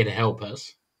aliens are here to help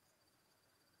us?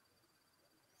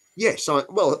 Yes,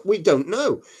 well, we don't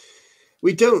know.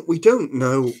 We don't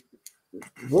know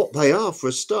what they are for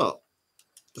a start.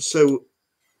 So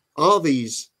are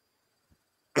these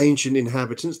ancient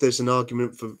inhabitants? There's an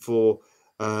argument for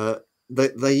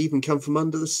they even come from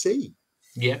under the sea.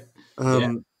 Yeah.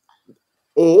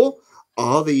 Or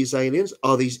are these aliens?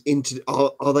 Are these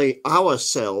are they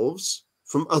ourselves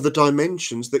from other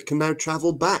dimensions that can now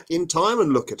travel back in time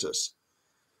and look at us?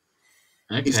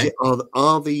 Okay.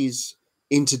 Are these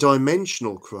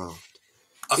interdimensional craft?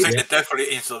 I think they're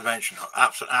definitely interdimensional.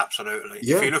 Absolutely.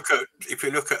 Yeah. If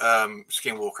you look at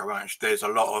Skinwalker Ranch, there's a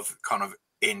lot of kind of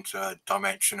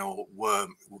interdimensional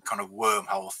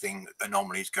wormhole thing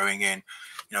anomalies going in.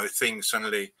 Things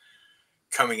suddenly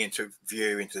coming into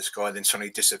view into the sky, then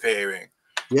suddenly disappearing.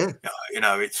 Yeah.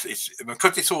 It's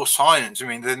because it's all science. I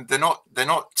mean, they're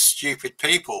not stupid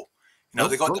people.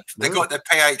 They got their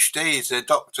PhDs, they're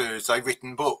doctors, they've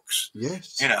written books.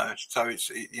 Yes. So it's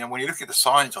when you look at the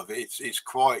science of it, it's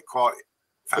quite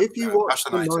if you watch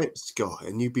the night sky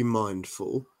and you be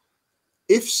mindful,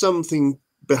 if something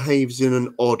behaves in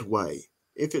an odd way,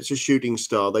 if it's a shooting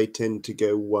star, they tend to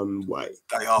go one way.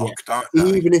 They are, don't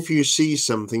they? Even if you see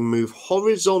something move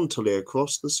horizontally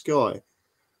across the sky,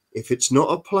 if it's not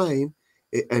a plane,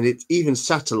 and it's even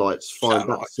satellites find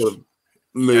that sort of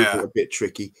movement a bit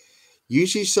tricky. You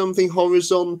see something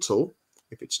horizontal,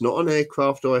 if it's not an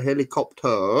aircraft or a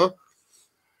helicopter,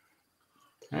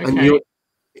 and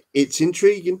it's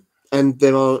intriguing. And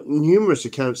there are numerous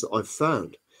accounts that I've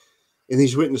found in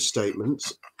these witness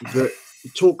statements that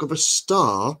talk of a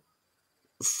star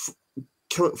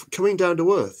coming down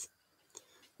to Earth,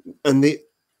 and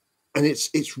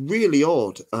it's really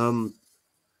odd.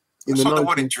 It's not the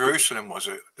one in Jerusalem, was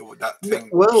it? That thing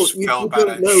fell back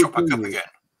and shot back up again.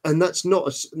 And that's not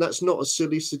a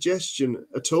silly suggestion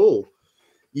at all.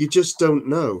 You just don't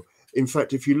know. In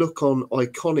fact, if you look on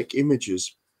iconic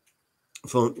images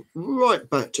from right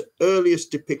back to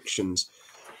earliest depictions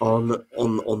on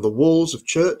the walls of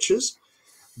churches,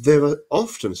 there are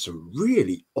often some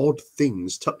really odd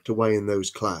things tucked away in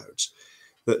those clouds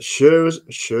that sure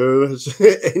as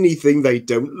anything, they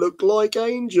don't look like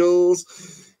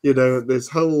angels. You know, there's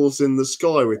holes in the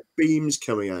sky with beams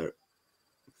coming out.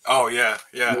 Oh yeah,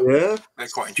 yeah. Yeah, They're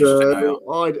quite interesting. They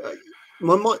are.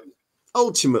 my mind,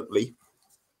 ultimately,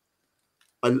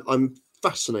 I'm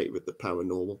fascinated with the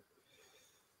paranormal,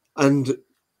 and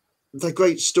they're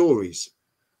great stories.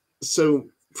 So,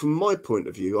 from my point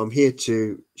of view, I'm here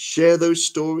to share those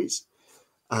stories.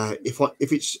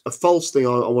 If it's a false thing, I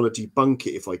want to debunk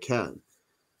it if I can.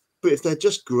 But if they're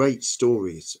just great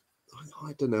stories,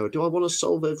 I don't know. Do I want to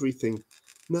solve everything?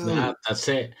 No. No, that's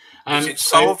it. Is it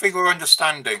So, solving or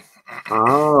understanding?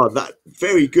 That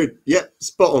very good. Yeah,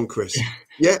 spot on, Chris.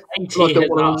 Yeah, and I Katie don't has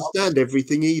want to asked, understand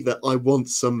everything either. I want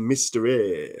some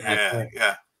mystery. Yeah,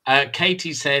 yeah.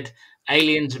 Katie said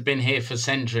aliens have been here for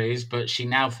centuries, but she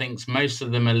now thinks most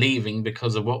of them are leaving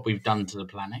because of what we've done to the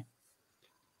planet.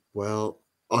 Well,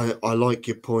 I like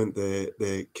your point there,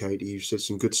 Katie. You said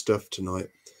some good stuff tonight.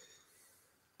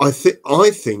 I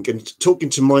think, and talking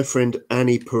to my friend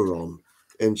Annie Perron,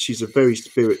 and she's a very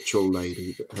spiritual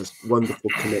lady that has wonderful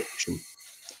connection.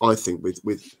 I think with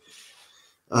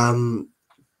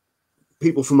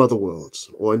people from other worlds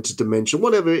or interdimension,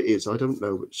 whatever it is, I don't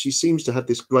know. But she seems to have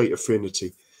this great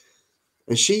affinity,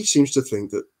 and she seems to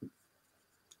think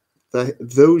that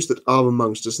those that are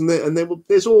amongst us, and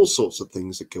there's all sorts of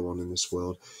things that go on in this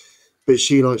world, but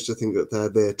she likes to think that they're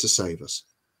there to save us,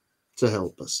 to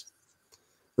help us.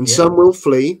 And some will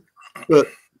flee, but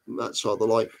that's rather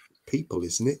like people,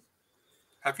 isn't it?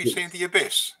 Have you seen The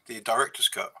Abyss, the director's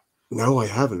cut? No, I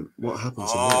haven't. What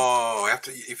happens in that? Oh,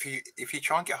 if you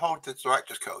try and get hold of the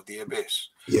director's cut of The Abyss,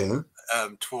 Yeah.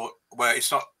 Where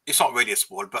it's not really a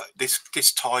spoiler, but this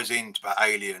ties into about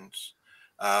aliens.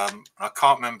 I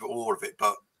can't remember all of it,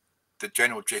 but the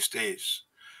general gist is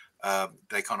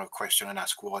they kind of question and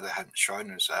ask why they hadn't shown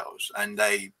themselves, and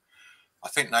I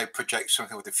think they project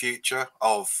something with the future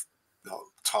of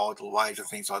tidal waves and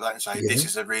things like that, and say this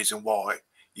is the reason why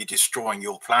you're destroying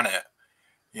your planet.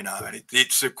 You know, and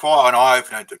it's quite an eye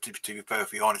opener. To be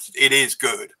perfectly honest, it is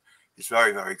good. It's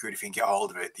very, very good if you can get hold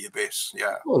of it. The Abyss,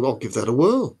 yeah. Well, I'll give that a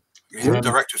whirl. The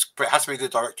director's, but it has to be the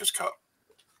director's cut.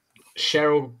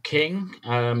 Cheryl King,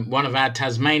 one of our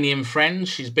Tasmanian friends,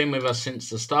 she's been with us since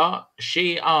the start.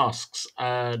 She asks,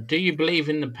 do you believe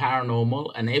in the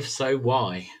paranormal? And if so,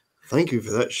 why? Thank you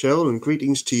for that, Cheryl, and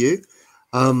greetings to you.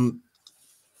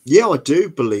 Yeah, I do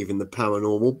believe in the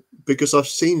paranormal because I've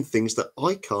seen things that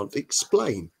I can't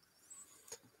explain.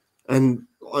 And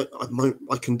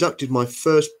I conducted my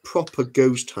first proper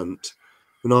ghost hunt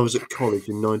when I was at college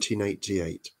in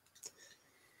 1988.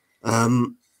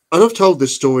 And I've told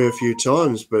this story a few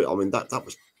times, but I mean, that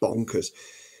was bonkers.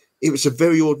 It was a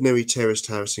very ordinary terraced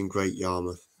house in Great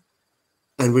Yarmouth.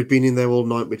 And we'd been in there all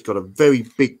night. We'd got a very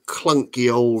big,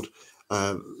 clunky old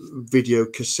video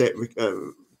cassette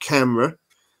camera.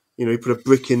 You know, you put a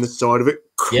brick in the side of it,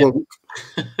 clunk.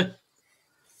 Yep.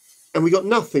 And we got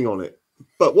nothing on it.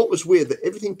 But what was weird, that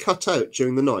everything cut out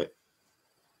during the night.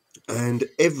 And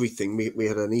everything, we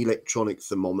had an electronic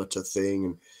thermometer thing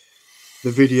and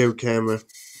the video camera.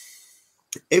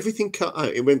 Everything cut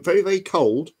out. It went very, very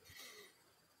cold.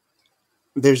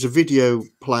 There's a video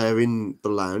player in the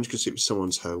lounge because it was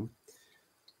someone's home.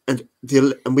 And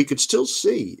we could still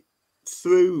see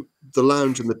through the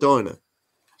lounge and the diner,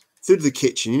 through the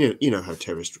kitchen. You know how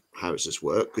terraced houses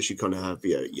work, because you kind of have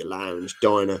your lounge,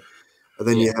 diner, and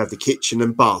then you have the kitchen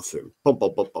and bathroom, bum,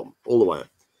 bum, bum, bum, all the way up.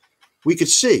 We could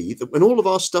see that when all of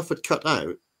our stuff had cut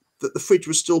out, that the fridge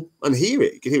was still, and you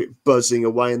could hear it buzzing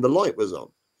away, and the light was on.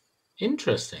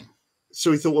 Interesting. So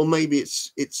we thought, well, maybe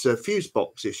it's a fuse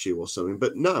box issue or something,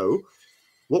 but no.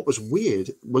 What was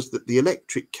weird was that the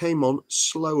electric came on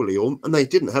slowly, and they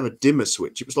didn't have a dimmer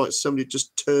switch. It was like somebody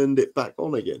just turned it back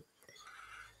on again.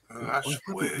 That's I haven't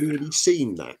weird. really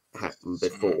seen that happen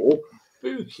before.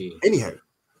 Spooky. Anyhow,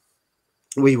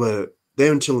 we were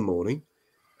there until the morning,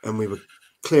 and we were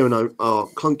clearing out our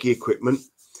clunky equipment.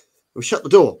 We shut the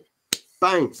door,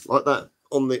 bang, like that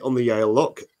on the Yale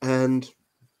lock, and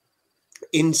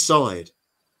inside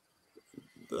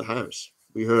the house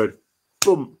we heard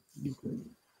boom.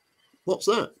 What's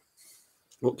that?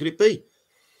 What could it be?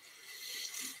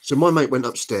 So my mate went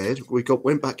upstairs.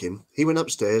 Went back in. He went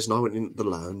upstairs, and I went into the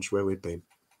lounge where we'd been.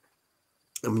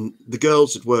 And the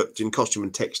girls had worked in costume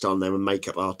and textile, and they were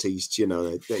makeup artists. You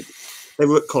know, they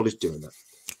were at college doing that.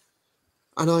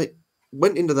 And I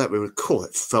went into that room, and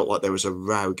it felt like there was a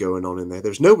row going on in there.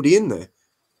 There was nobody in there,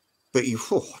 but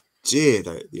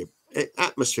the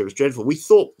atmosphere was dreadful. We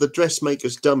thought the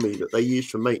dressmaker's dummy that they used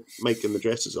for making the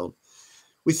dresses on,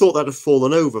 we thought that had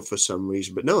fallen over for some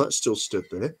reason, but no, that still stood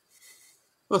there.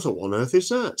 I thought, what on earth is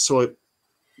that? So I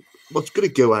was going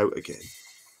to go out again.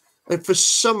 And for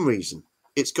some reason,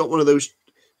 it's got one of those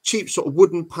cheap sort of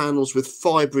wooden panels with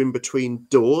fibre in between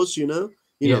doors, you know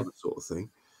the sort of thing.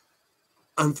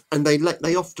 And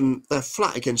they're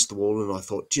flat against the wall. And I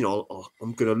thought,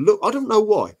 I'm going to look. I don't know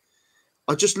why.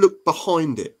 I just looked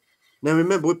behind it. Now,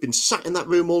 remember, we've been sat in that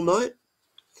room all night.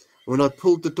 When I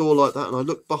pulled the door like that and I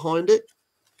looked behind it,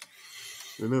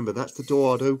 remember, that's the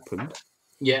door I'd opened.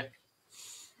 Yeah.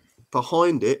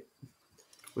 Behind it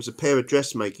was a pair of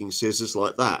dressmaking scissors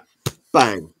like that.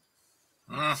 Bang.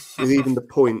 With even the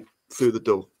point through the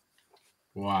door.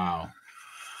 Wow.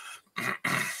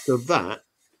 So that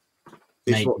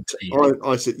is what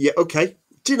I said. Yeah, okay.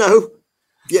 Do you know?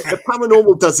 Yeah, the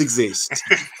paranormal does exist.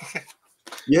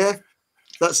 Yeah,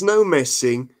 that's no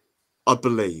messing, I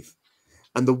believe.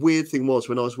 And the weird thing was,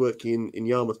 when I was working in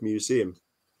Yarmouth Museum,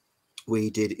 we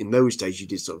did, in those days, you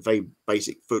did sort of very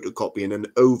basic photocopying and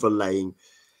overlaying.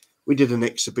 We did an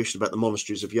exhibition about the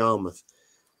monasteries of Yarmouth.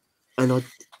 And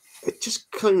it just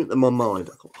came into my mind.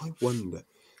 I thought, I wonder.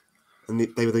 And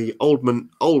they were the old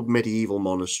medieval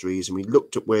monasteries. And we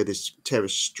looked at where this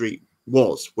terrace street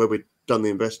was, where we'd done the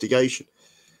investigation.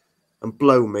 And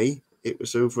blow me, it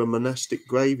was over a monastic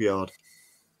graveyard.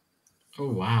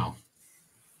 Oh, wow.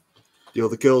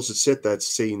 The girls had said they'd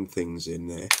seen things in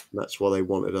there. And that's why they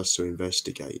wanted us to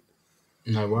investigate.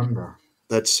 No wonder.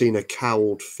 They'd seen a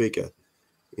cowled figure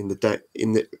I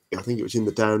think it was in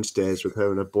the downstairs with her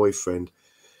and her boyfriend,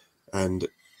 and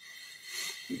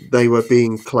they were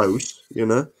being close,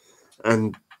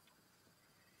 and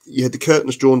you had the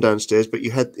curtains drawn downstairs, but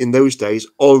you had, in those days,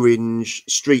 orange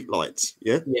street lights.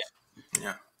 Yeah.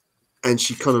 And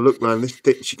she kind of looked around.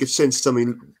 She could sense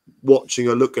something watching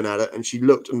her, looking at it, and she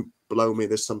looked, and below me,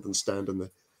 there's something standing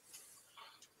there.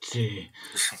 Gee.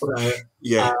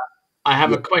 I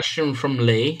have a question from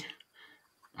Lee.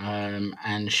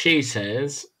 And she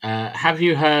says, have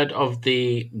you heard of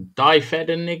the Dyfed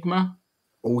Enigma?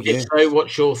 Oh, yeah. If so,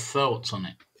 what's your thoughts on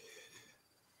it?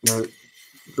 Now,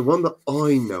 the one that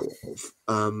I know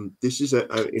of, this is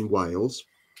out in Wales,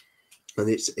 and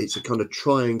it's a kind of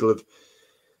triangle of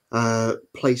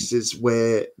places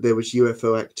where there was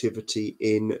UFO activity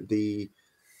in the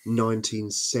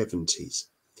 1970s.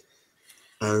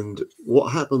 And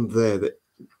what happened there, that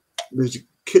there's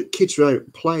kids were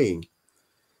out playing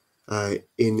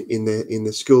in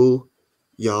the school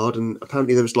yard, and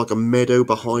apparently there was like a meadow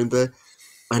behind there,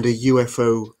 and a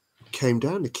UFO came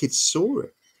down. The kids saw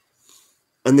it,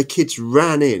 and the kids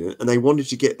ran in, and they wanted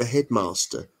to get the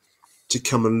headmaster to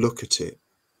come and look at it,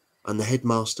 and the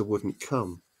headmaster wouldn't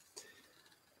come.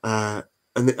 And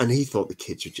he thought the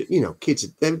kids were just, kids,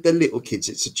 they're little kids.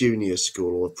 It's a junior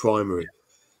school or a primary,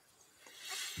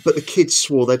 but the kids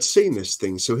swore they'd seen this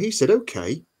thing. So he said,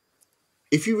 okay,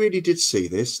 if you really did see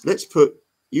this, let's put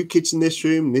you kids in this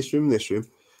room, this room, this room.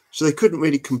 So they couldn't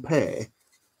really compare.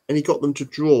 And he got them to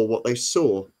draw what they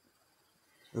saw.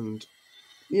 And,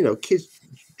 kids'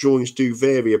 drawings do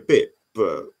vary a bit,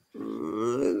 but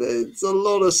there's a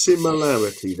lot of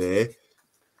similarity there.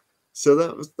 So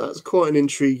that's quite an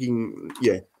intriguing,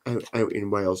 out in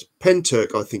Wales.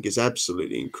 Penturk, I think, is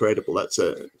absolutely incredible. That's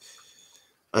a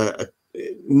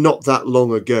not that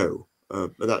long ago.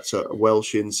 That's a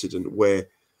Welsh incident where,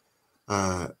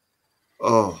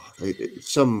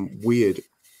 some weird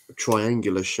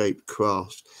triangular shaped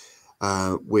craft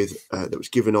with that was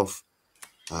given off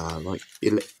like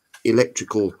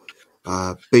electrical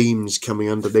beams coming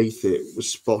underneath it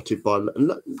was spotted by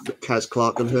Kaz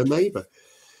Clark and her neighbour.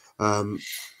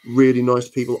 Really nice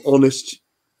people, honest,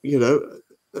 and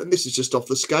this is just off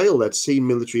the scale. They'd seen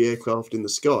military aircraft in the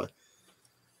sky,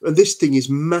 and this thing is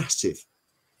massive.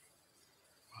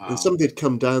 Wow. And somebody had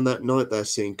come down that night. They're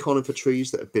seeing conifer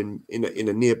trees that have been in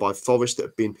a nearby forest that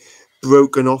have been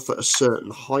broken off at a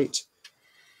certain height.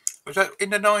 Was that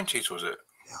in the 90s? Was it?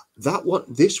 That one,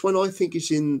 this one, I think, is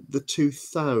in the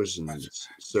 2000s.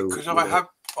 So because I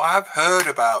have heard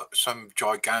about some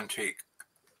gigantic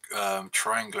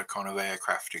triangular kind of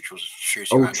aircraft which was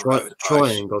shooting around all over the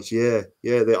place. Triangles, yeah.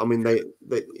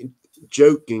 They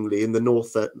jokingly in the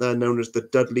north they're known as the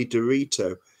Dudley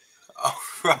Dorito. Oh,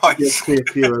 right. You'll see a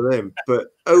few of them, but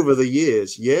over the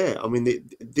years,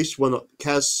 this one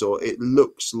Kaz saw, it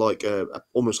looks like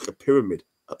almost like a pyramid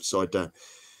upside down.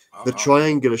 The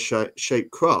triangular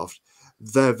shaped craft,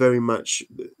 they're very much,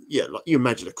 like you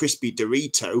imagine a crispy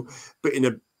Dorito, but in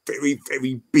a very,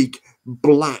 very big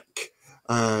black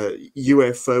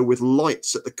UFO with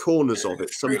lights at the corners of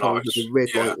it, sometimes with a red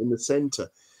light in the centre.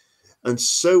 And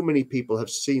so many people have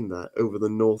seen that over the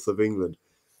north of England.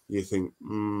 You think,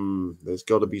 there's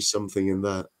got to be something in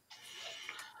that.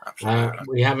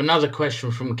 We have another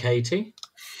question from Katie.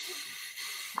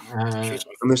 She's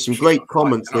And there's some great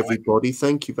comments, everybody.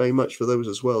 Thank you very much for those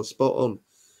as well. Spot on.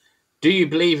 Do you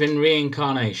believe in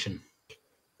reincarnation?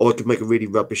 Or I could make a really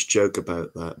rubbish joke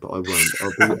about that, but I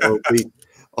won't.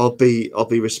 I'll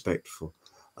be respectful.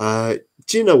 Do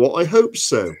you know what? I hope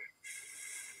so.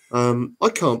 I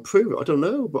can't prove it. I don't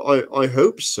know, but I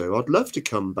hope so. I'd love to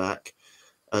come back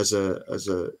as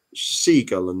a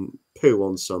seagull and poo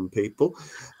on some people.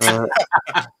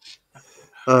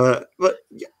 But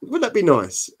yeah, would that be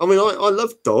nice? I mean, I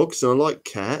love dogs and I like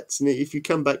cats, and if you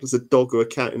come back as a dog or a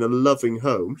cat in a loving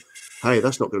home, hey,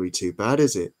 that's not going to be too bad,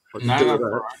 is it? I can do that.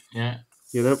 Right. Yeah.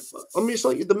 You know, I mean, it's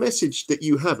like the message that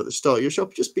you have at the start of your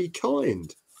shop: just be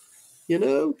kind. You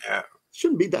know, yeah,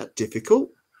 shouldn't be that difficult.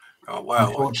 Oh well,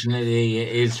 unfortunately, it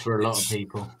is for a lot of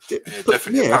people.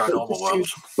 Definitely a paranormal world.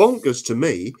 It's bonkers to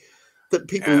me that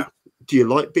people. Do you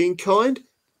like being kind?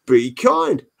 Be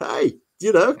kind. Hey,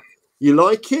 you know. You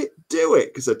like it? Do it.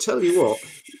 Because I tell you what,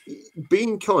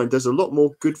 being kind does a lot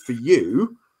more good for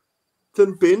you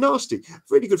than being nasty. A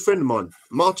really good friend of mine,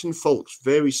 Martin Folks,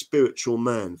 very spiritual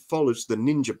man, follows the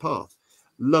ninja path.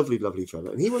 Lovely, lovely fellow.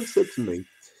 And he once said to me,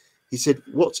 he said,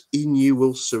 what's in you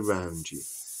will surround you.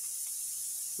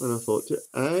 And I thought,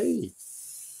 hey,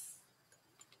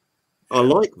 I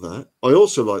like that. I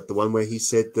also like the one where he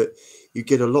said that you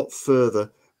get a lot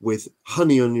further with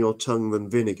honey on your tongue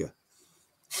than vinegar.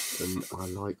 And I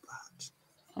like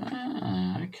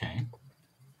that. Okay.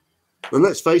 And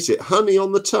let's face it, honey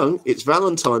on the tongue. It's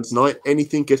Valentine's night.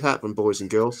 Anything could happen, boys and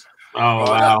girls. Oh,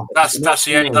 wow. That's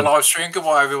the end of the live stream.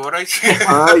 Goodbye, everybody.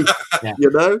 Yeah. You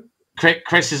know?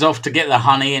 Chris is off to get the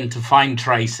honey and to find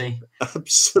Tracy.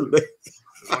 Absolutely.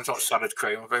 I've got salad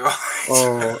cream. Well.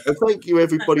 Oh, and thank you,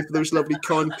 everybody, for those lovely,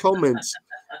 kind comments.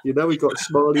 You know, we've got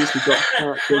smileys, we've got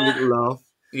cats, a little laugh.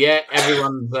 Yeah,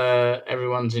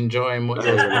 everyone's enjoying what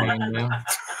you're saying now.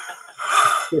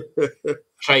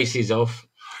 Tracy's off.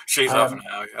 She's off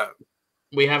now. Yeah.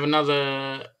 We have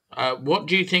another. What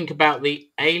do you think about the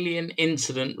alien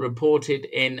incident reported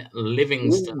in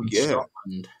Livingston,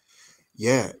 Scotland?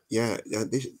 Yeah.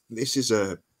 This is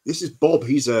Bob.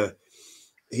 He's a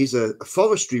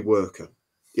forestry worker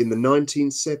in the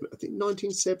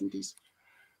 1970s.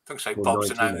 I think so. Bob's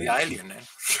the name of the alien then.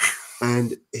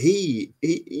 And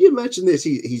you imagine this?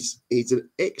 He's an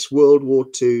ex-World War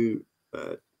II.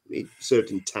 He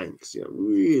served in tanks. You know,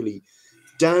 really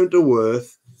down to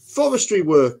earth forestry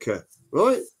worker,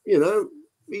 right? You know,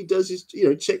 he does his. You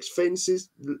know, checks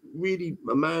fences. Really,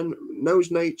 a man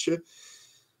knows nature.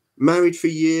 Married for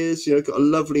years. You know, got a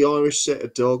lovely Irish setter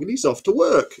dog, and he's off to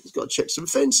work. He's got to check some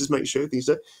fences, make sure everything's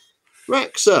there.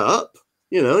 Racks up.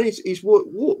 You know, he's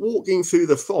walking through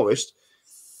the forest.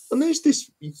 And there's this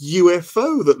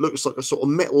UFO that looks like a sort of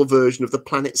metal version of the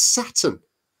planet Saturn.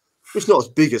 It's not as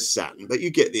big as Saturn, but you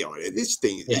get the idea. This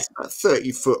thing is about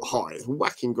 30 foot high. It's a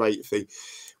whacking great thing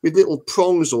with little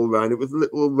prongs all around it with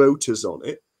little rotors on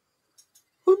it.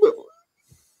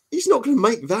 He's not going to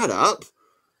make that up.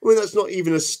 I mean, that's not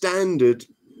even a standard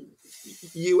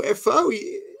UFO.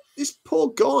 This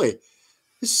poor guy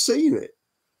has seen it.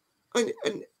 And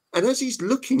as he's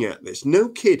looking at this, no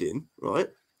kidding, right?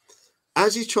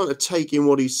 As he's trying to take in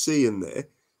what he's seeing there,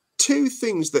 two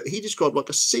things that he described like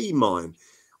a sea mine,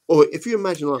 or if you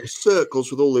imagine like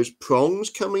circles with all those prongs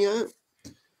coming out,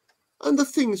 and the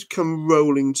things come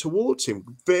rolling towards him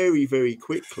very, very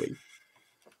quickly.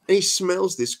 And he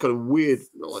smells this kind of weird,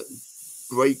 like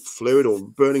brake fluid or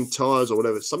burning tires or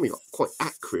whatever, something like quite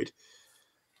acrid.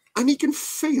 And he can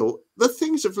feel the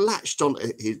things have latched on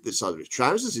the side of his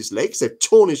trousers, his legs, they've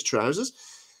torn his trousers.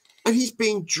 And he's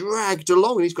being dragged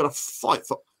along and he's got to fight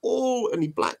for all, and he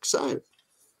blacks out.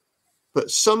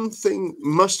 But something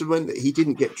must have meant that he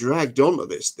didn't get dragged onto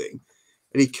this thing.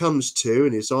 And he comes to,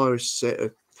 and his Irish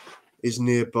setter is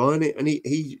nearby, and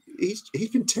he's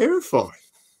been terrified.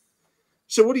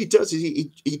 So what he does is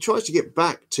he tries to get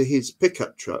back to his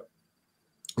pickup truck.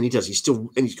 And he does. He's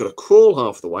got to crawl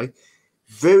half the way,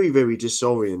 very, very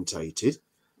disorientated.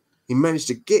 He managed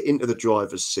to get into the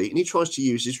driver's seat and he tries to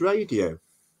use his radio.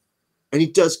 And he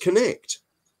does connect,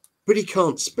 but he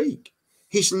can't speak.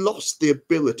 He's lost the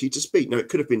ability to speak. Now, it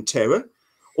could have been terror,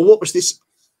 or what was this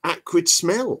acrid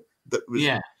smell that was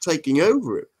taking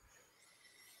over him?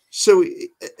 So,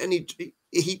 and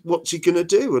he what's he going to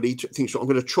do? And he thinks, well, I'm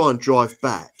going to try and drive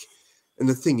back. And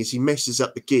the thing is, he messes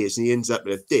up the gears and he ends up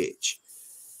in a ditch.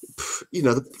 You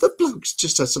know, the bloke's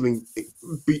just had something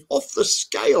be off the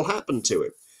scale happen to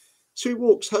him. So he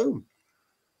walks home.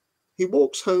 He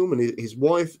walks home and his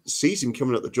wife sees him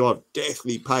coming up the drive,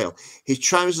 deathly pale. His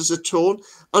trousers are torn.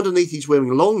 Underneath, he's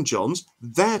wearing long johns.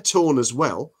 They're torn as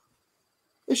well.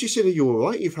 And she said, "Are you all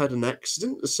right? You've had an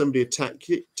accident? Has somebody attacked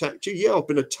you? Yeah, I've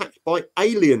been attacked by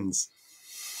aliens."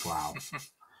 Wow.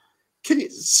 Can you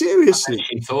seriously?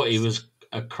 She thought he was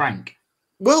a crank.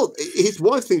 Well, his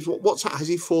wife thinks, has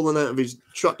he fallen out of his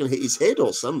truck and hit his head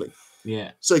or something?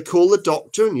 Yeah. So they call the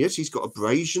doctor, and yes, he's got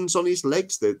abrasions on his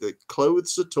legs. The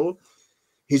clothes are torn.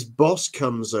 His boss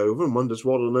comes over and wonders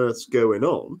what on earth's going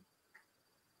on.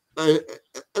 And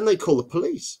they call the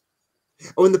police.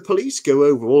 Oh, when the police go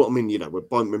over,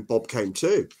 when Bob came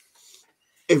to,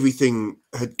 everything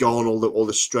had gone. All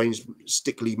the strange,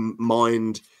 stickly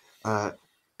mind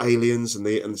aliens and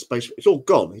the space. It's all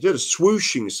gone. He heard a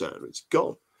swooshing sound. It's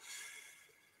gone.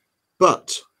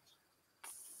 But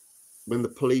when the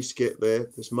police get there,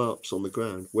 there's marks on the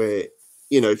ground where,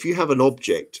 if you have an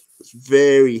object that's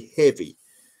very heavy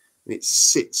and it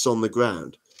sits on the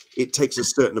ground, it takes a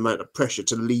certain amount of pressure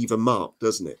to leave a mark,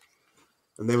 doesn't it?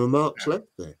 And there were marks left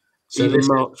there. So even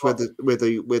marks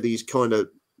where these kind of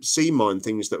sea mine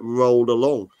things that rolled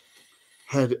along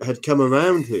had come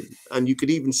around him, and you could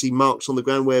even see marks on the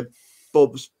ground where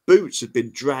Bob's boots had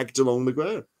been dragged along the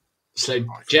ground. So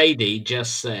JD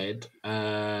just said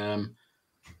that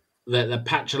the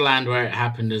patch of land where it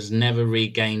happened has never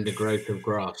regained a growth of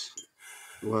grass.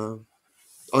 Wow.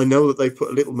 I know that they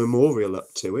put a little memorial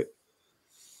up to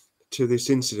this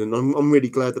incident. I'm really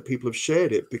glad that people have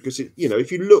shared it, because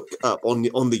if you look up on the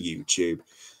YouTube,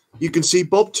 you can see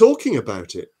Bob talking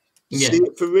about it. See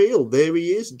it for real. There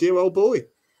he is, dear old boy.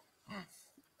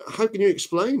 How can you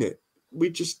explain it?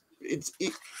 It's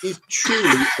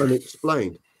truly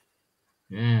unexplained.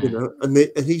 Yeah. And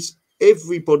he's,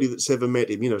 everybody that's ever met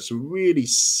him, some really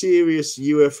serious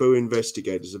UFO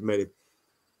investigators have met him.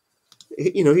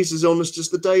 He's as honest as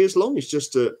the day is long. It's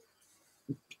just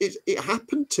it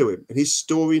happened to him, and his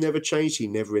story never changed. He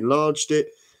never enlarged it.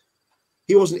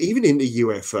 He wasn't even into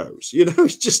UFOs.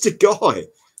 He's just a guy.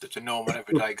 Just a normal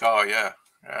everyday guy.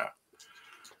 Yeah.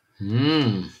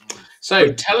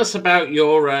 So tell us about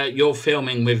your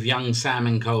filming with young Sam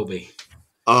and Colby.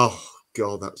 Oh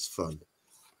God, that's fun.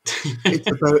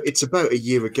 It's about a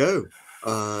year ago.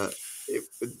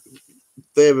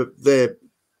 They're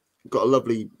got a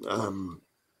lovely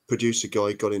producer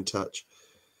guy got in touch,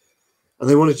 and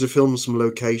they wanted to film some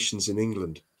locations in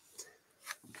England.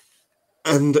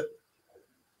 And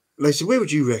they said, "Where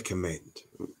would you recommend?"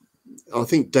 I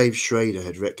think Dave Schrader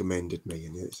had recommended me,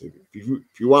 and he said,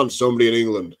 if you want somebody in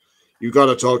England, you got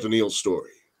to talk to Neil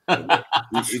Storey.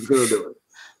 He's going to do it.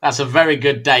 That's a very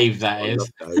good Dave, that is.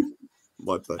 Dave,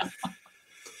 my buddy.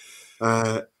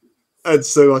 And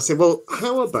so I said, well,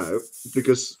 how about,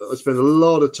 because I spend a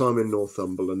lot of time in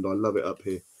Northumberland, I love it up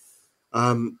here.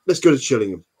 Let's go to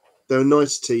Chillingham. They're a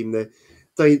nice team there.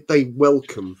 They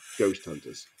welcome ghost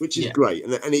hunters, which is great.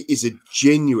 And it is a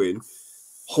genuine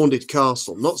haunted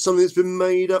castle, not something that's been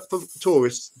made up for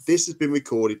tourists. This has been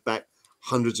recorded back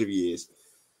hundreds of years.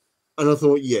 And I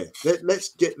thought,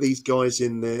 let's get these guys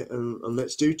in there and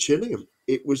let's do Chillingham.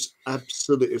 It was a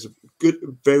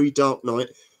good, very dark night.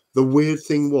 The weird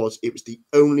thing was, it was the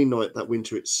only night that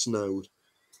winter it snowed.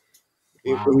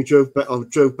 Wow. When we drove back, I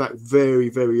drove back very,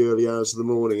 very early hours of the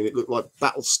morning, and it looked like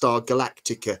Battlestar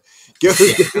Galactica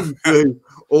going through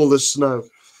all the snow.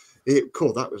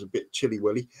 Cool, that was a bit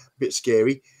chilly-willy, a bit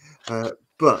scary.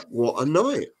 But what a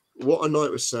night. What a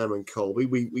night with Sam and Colby.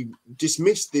 We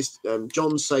dismissed this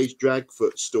John Sage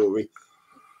Dragfoot story,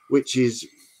 which is,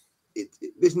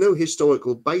 there's no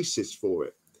historical basis for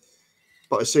it.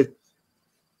 But I said,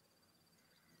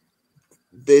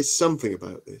 there's something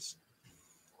about this,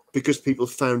 because people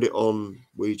found it on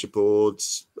Ouija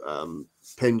boards,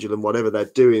 pendulum, whatever they're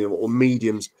doing, or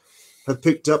mediums have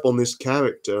picked up on this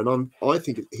character, and I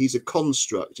think he's a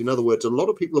construct. In other words, a lot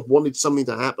of people have wanted something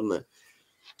to happen there,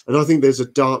 and I think there's a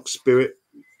dark spirit.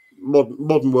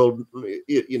 Modern world,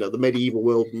 the medieval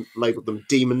world labeled them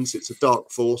demons. It's a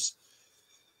dark force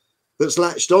that's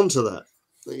latched onto that.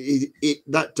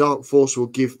 That dark force will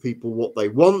give people what they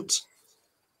want,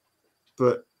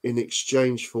 but in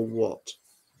exchange for what?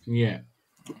 Yeah.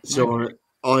 So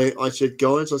I said,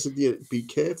 guys, be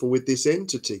careful with this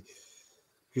entity,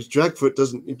 because Dragfoot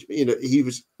doesn't, he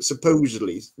was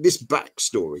supposedly, this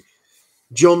backstory,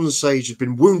 John Sage had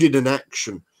been wounded in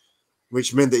action,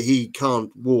 which meant that he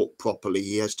can't walk properly.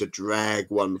 He has to drag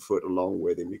one foot along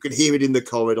with him. You could hear it in the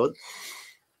corridor.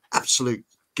 Absolute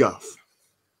guff.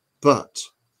 But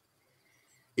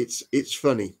it's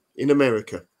funny. In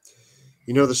America,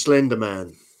 the Slender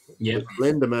Man. Yeah. The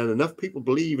Slender Man, enough people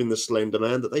believe in the Slender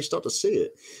Man that they start to see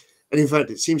it. And in fact,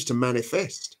 it seems to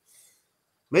manifest.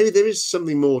 Maybe there is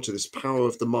something more to this power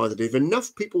of the mind, that if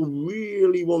enough people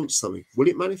really want something, will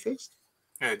it manifest?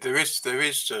 Yeah, there is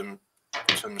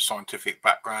some scientific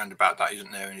background about that,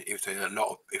 isn't there? And if there's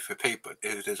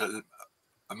if there's a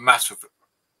mass of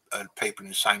people in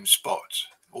the same spot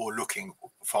or trying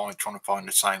to find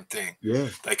the same thing,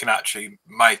 they can actually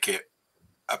make it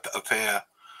appear.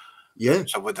 Yeah.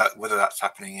 So whether that's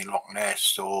happening in Loch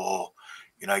Ness or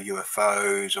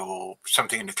UFOs or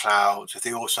something in the clouds, if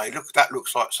they all say, "Look, that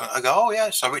looks like something," I go, "Oh yeah,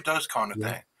 so it does," kind of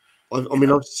thing. I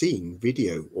mean, I've seen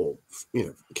video or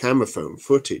camera phone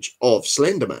footage of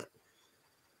Slenderman,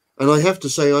 and I have to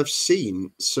say I've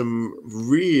seen some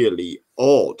really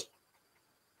odd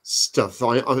stuff.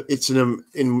 It's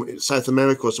in South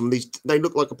America or some of these. They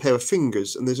look like a pair of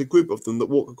fingers, and there's a group of them that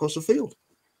walk across a field.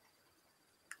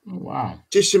 Oh, wow!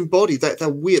 Disembodied. They're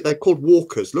weird. They're called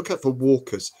walkers. Look out for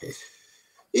walkers.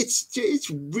 It's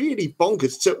really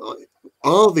bonkers. So,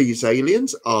 are these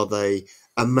aliens? Are they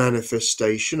a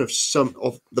manifestation of some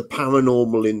of the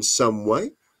paranormal in some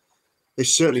way? They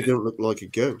certainly don't look like a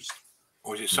ghost.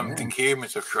 Or is it something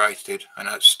humans have created, and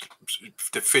that's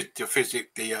the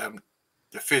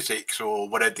physics or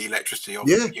whatever, the electricity of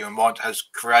the human mind has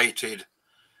created?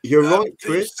 You're right,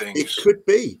 Chris. It could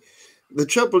be. The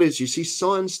trouble is, you see,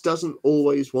 science doesn't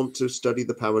always want to study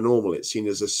the paranormal. It's seen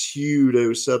as a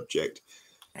pseudo subject.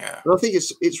 Yeah. And I think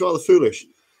it's rather foolish.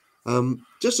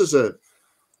 Just as there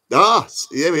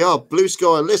we are. Blue Sky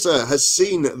Alyssa has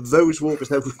seen those walkers.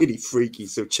 They're really freaky,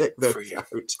 so check those out.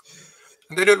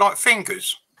 And they look like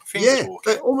fingers. Walking.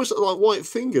 They almost look like white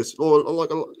fingers, or like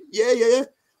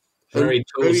very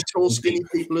tall, skinny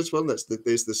people as well. There's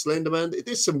the Slender Man.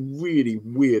 There's some really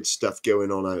weird stuff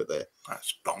going on out there.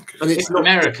 That's bonkers. And it's not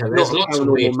America. There's lots of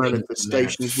weird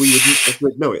manifestations. We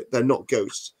would know it. They're not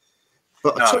ghosts.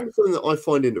 But I'll tell you something that I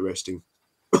find interesting.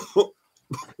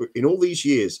 In all these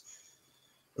years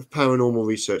of paranormal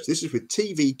research, this is with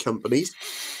TV companies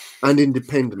and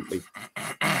independently,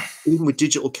 even with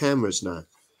digital cameras now.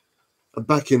 And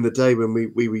back in the day when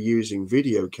we were using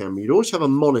video camera, you'd always have a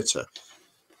monitor.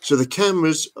 So the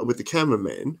cameras are with the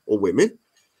cameramen or women,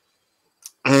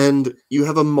 and you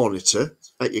have a monitor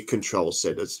at your control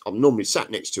center. I'm normally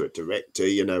sat next to a director,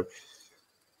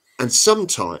 and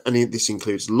sometimes, and this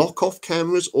includes lock-off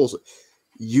cameras also,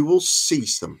 you will see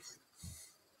them.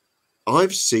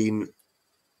 I've seen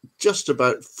just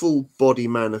about full body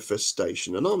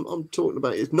manifestation, and I'm talking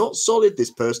about it's not solid.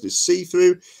 This person is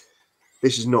see-through.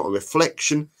 This is not a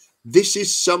reflection. This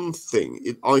is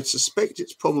something. I suspect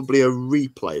it's probably a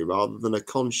replay rather than a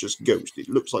conscious ghost. It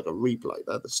looks like a replay.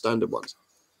 They're the standard ones,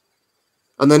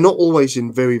 and they're not always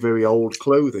in very, very old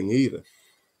clothing either.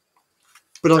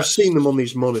 But I've seen them on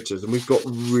these monitors, and we've got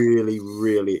really,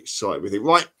 really excited with it.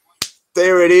 Right,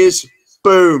 there it is.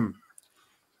 Boom.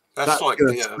 That's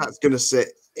going to set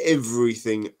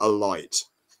everything alight.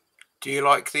 Do you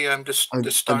like the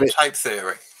stone tape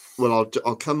theory? Well,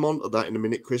 I'll come on to that in a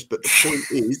minute, Chris. But the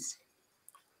point is,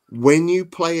 when you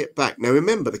play it back, now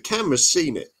remember the camera's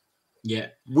seen it. Yeah,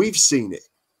 we've seen it.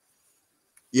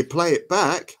 You play it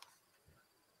back,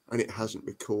 and it hasn't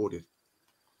recorded.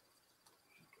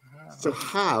 So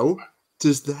how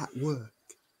does that work?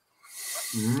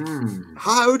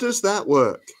 How does that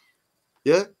work?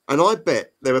 Yeah, and I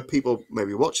bet there are people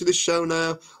maybe watching this show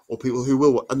now, or people who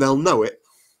will, and they'll know it,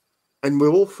 and we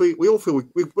all feel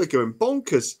we're going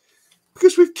bonkers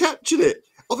because we've captured it.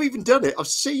 I've even done it. I've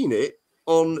seen it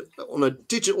on a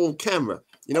digital camera.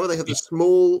 Where they have the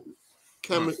small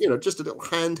camera, just a little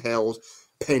handheld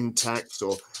Pentax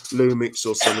or Lumix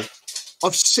or something.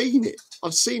 I've seen it.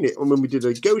 And when we did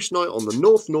a ghost night on the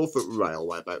North Norfolk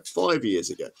Railway about 5 years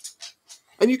ago.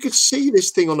 And you could see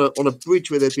this thing on a bridge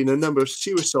where there'd been a number of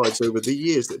suicides over the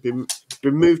years that had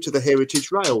been moved to the Heritage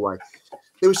Railway.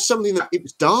 There was something it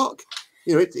was dark.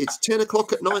 It's 10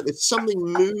 o'clock at night. There's something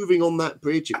moving on that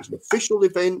bridge. It was an official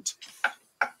event,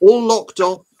 all locked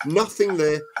off, nothing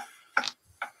there.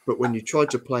 But when you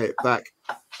tried to play it back,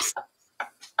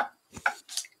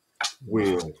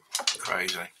 weird.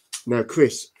 Crazy. Now,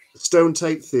 Chris, stone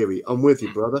tape theory. I'm with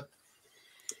you, brother.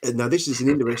 And now, this is an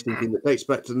interesting thing that dates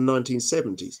back to the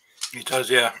 1970s. It does,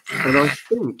 yeah. And I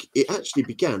think it actually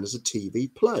began as a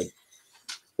TV play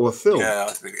or a film. Yeah,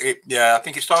 I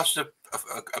think it started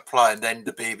a play, and then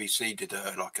the BBC did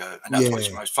and that's what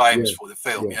it's most famous for, the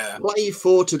film. Yeah. Play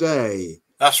for Today.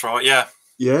 That's right. Yeah.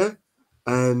 Yeah,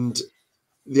 and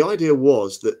the idea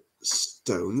was that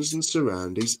stones and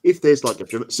surroundings, if there's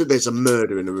there's a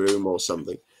murder in a room or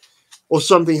something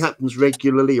happens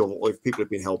regularly, or if people have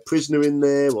been held prisoner in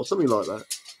there or something like that,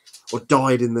 or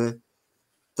died in there,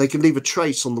 they can leave a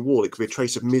trace on the wall. It could be a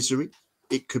trace of misery.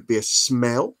 It could be a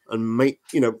smell, and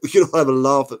you'll have a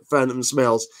laugh at phantom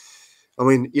smells. I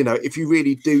mean, you know, if you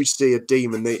really do see a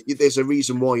demon, there's a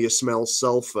reason why you smell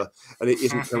sulfur, and it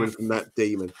isn't coming from that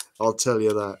demon. I'll tell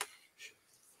you that.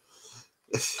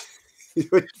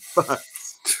 But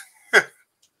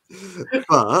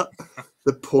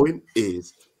the point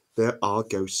is, there are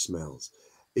ghost smells.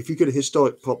 If you go to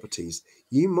historic properties,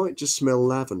 you might just smell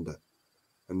lavender.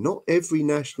 And not every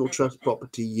National Trust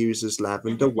property uses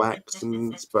lavender wax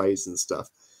and sprays and stuff.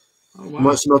 Oh, You wow.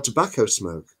 might smell tobacco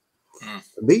smoke.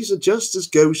 And these are just as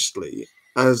ghostly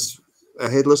as a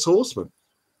headless horseman.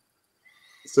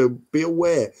 So be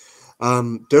aware.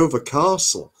 Dover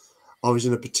Castle, I was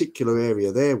in a particular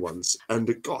area there once,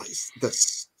 and guys, the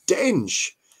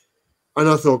stench. And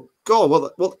I thought,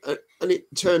 God, what? And it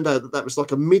turned out that was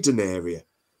like a midden area,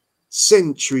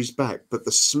 centuries back. But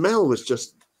the smell was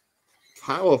just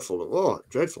powerful. Oh,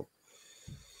 dreadful.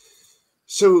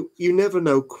 So you never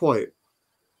know quite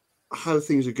how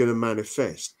things are going to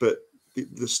manifest. But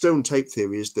the stone tape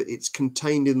theory is that it's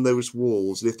contained in those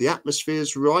walls. And if the atmosphere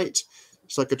is right,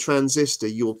 it's like a transistor.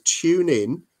 You'll tune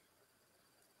in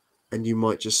and you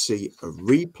might just see a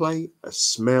replay, a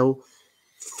smell,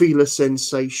 feel a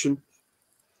sensation,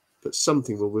 but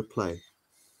something will replay.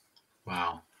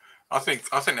 Wow. I think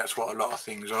that's what a lot of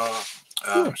things are,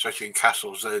 especially in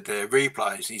castles. They're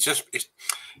replays.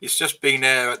 It's just being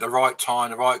there at the right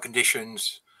time, the right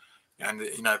conditions, and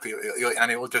you know, and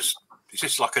it will just, it's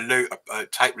just like a loop, a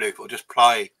tape loop. It'll just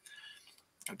play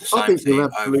the same thing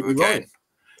over again. Right.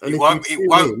 And it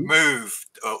won't move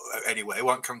anywhere. It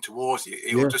won't come towards you.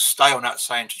 It will just stay on that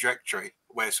same trajectory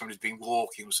where somebody's been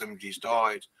walking or somebody's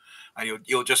died, and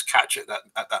you'll just catch it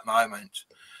at that moment.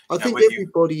 I think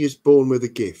everybody is born with a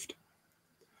gift.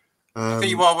 I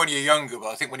think you are when you're younger, but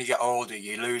I think when you get older,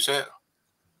 you lose it.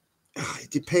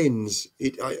 It depends.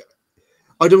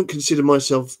 I don't consider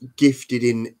myself gifted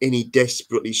in any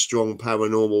desperately strong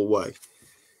paranormal way.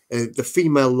 The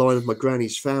female line of my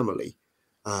granny's family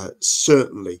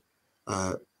certainly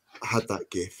had that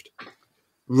gift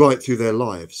right through their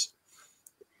lives.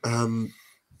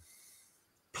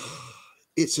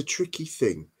 It's a tricky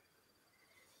thing.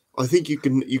 I think you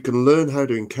can learn how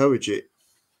to encourage it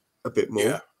a bit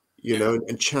more, you know,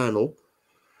 and channel.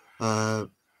 I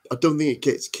don't think it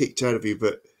gets kicked out of you,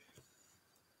 but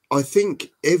I think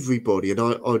everybody, and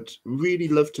I'd really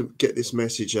love to get this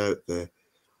message out there,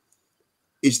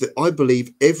 is that I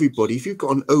believe everybody, if you've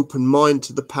got an open mind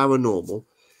to the paranormal,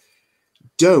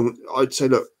 I'd say,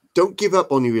 look, don't give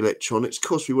up on your electronics. Of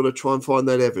course, we want to try and find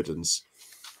that evidence,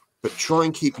 but try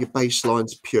and keep your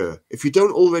baselines pure. If you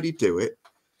don't already do it,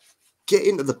 get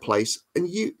into the place and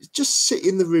you just sit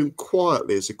in the room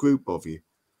quietly as a group of you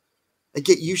and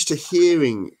get used to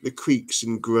hearing the creaks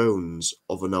and groans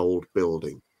of an old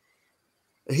building.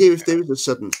 And hear if there is a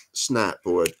sudden snap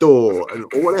or a door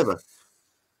or whatever.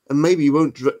 And maybe you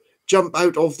won't jump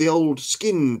out of the old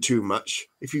skin too much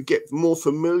if you get more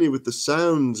familiar with the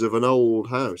sounds of an old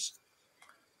house.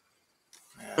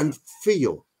 And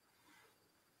feel.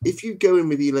 If you go in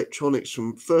with the electronics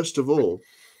from, first of all,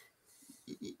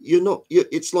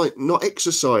 it's like not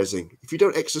exercising. If you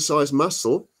don't exercise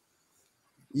muscle,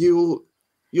 you'll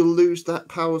lose that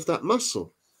power of that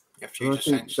muscle. And I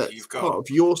think that's part of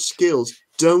your skills.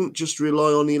 Don't just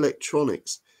rely on the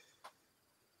electronics.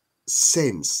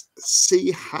 Sense,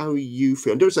 see how you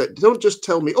feel. And don't just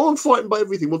tell me, oh, I'm frightened by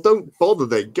everything. Well, don't bother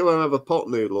then. Go and have a pot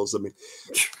noodle or something.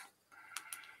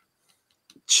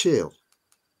 Chill.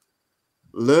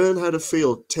 Learn how to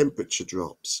feel temperature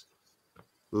drops.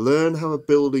 Learn how a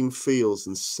building feels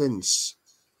and sense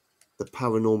the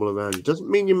paranormal around you. Doesn't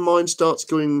mean your mind starts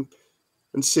going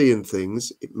and seeing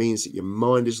things. It means that your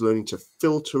mind is learning to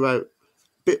filter out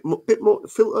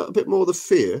filter out a bit more of the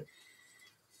fear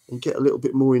and get a little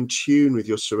bit more in tune with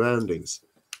your surroundings.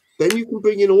 Then you can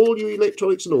bring in all your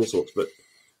electronics and all sorts, but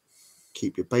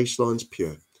keep your baselines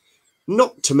pure.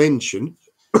 Not to mention,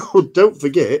 don't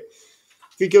forget,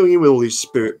 if you're going in with all these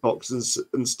spirit boxes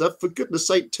and stuff, for goodness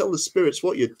sake, tell the spirits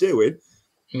what you're doing.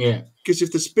 Yeah. Because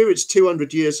if the spirit's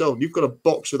 200 years old, you've got a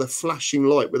box with a flashing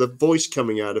light with a voice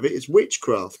coming out of it, it's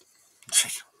witchcraft.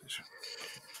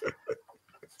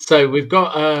 So we've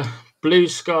got Blue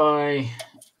Sky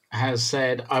has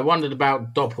said, I wondered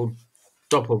about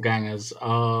doppelgangers.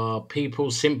 Are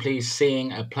people simply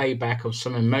seeing a playback of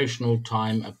some emotional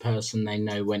time a person they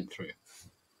know went through?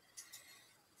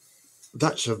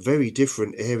 That's a very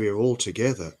different area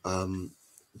altogether.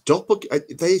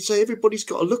 They say everybody's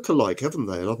got a look-alike, haven't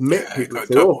they? And I've met people that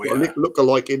say, I've got a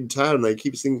look-alike in town. They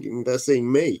keep thinking they're seeing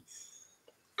me.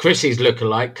 Chrissy's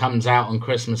look-alike comes out on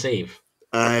Christmas Eve.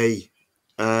 Aye.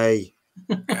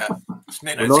 Yeah.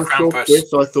 When I saw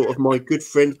Chris, I thought of my good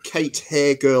friend Kate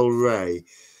Hairgirl Ray.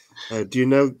 Do you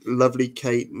know lovely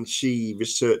Kate? And she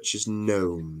researches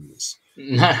gnomes.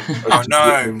 No. Oh, She's written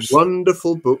a gnomes.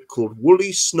 wonderful book called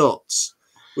Woolly Snots,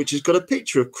 which has got a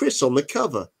picture of Chris on the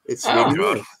cover. It's Oh, really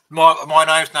God. nice. My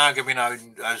name's now going to be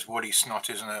known as Woody Snot,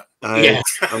 isn't it? Yeah.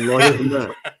 I'm liking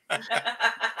that.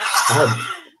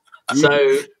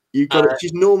 So You've got it.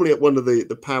 She's normally at one of the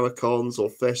Paracons or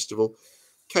festival.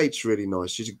 Kate's really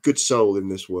nice. She's a good soul in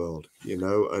this world, you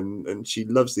know, and she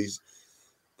loves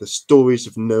the stories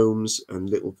of gnomes and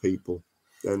little people.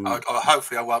 And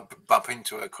hopefully I won't bump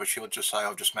into her because she'll just say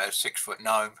I've just met a 6-foot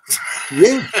gnome.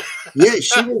 yeah,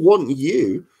 she will want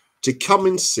you to come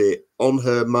and sit on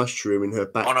her mushroom in her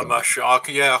back On a garden. mushroom. I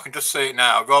can just see it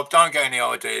now. Rob, don't get any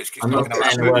ideas. I'm not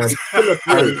saying a word.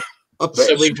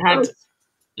 So we've had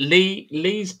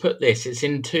Lee's put this. It's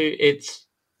in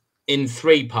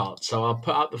 3 parts. So I'll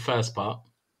put up the first part.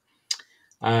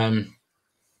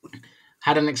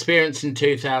 Had an experience in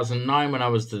 2009 when I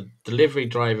was the delivery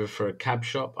driver for a cab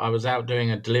shop. I was out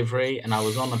doing a delivery and I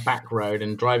was on a back road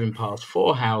and driving past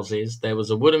 4 houses. There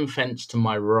was a wooden fence to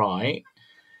my right.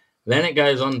 Then it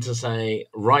goes on to say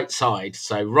right side.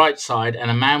 So right side,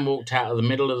 and a man walked out of the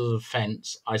middle of the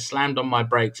fence. I slammed on my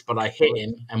brakes, but I hit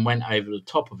him and went over the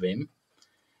top of him.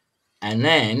 And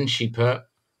then she put,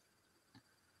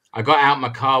 I got out my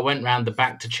car, went round the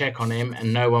back to check on him,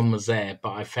 and no one was there,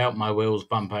 but I felt my wheels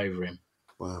bump over him.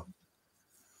 Wow.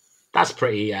 That's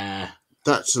pretty...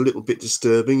 That's a little bit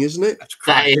disturbing, isn't it?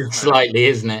 That is slightly,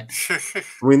 isn't it? I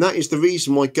mean, that is the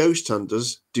reason why ghost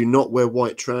hunters do not wear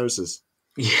white trousers.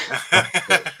 Yeah.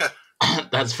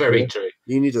 That's very true.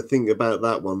 You need to think about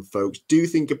that one, folks. Do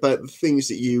think about the things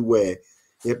that you wear.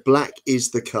 Yeah, black is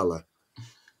the colour.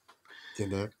 You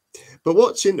know. But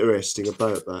what's interesting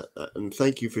about that, and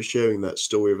thank you for sharing that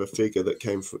story of a figure that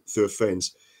came through a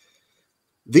fence.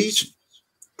 These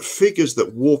figures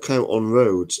that walk out on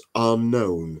roads are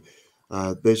known.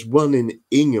 There's one in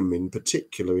Ingham in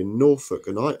particular in Norfolk,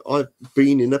 and I've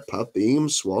been in a pub, the Ingham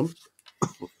Swan,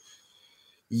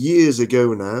 years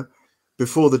ago now,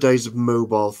 before the days of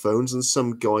mobile phones, and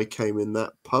some guy came in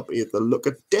that pub. He had the look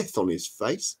of death on his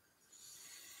face.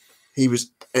 He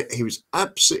was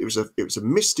absolutely. It was a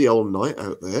misty old night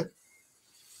out there.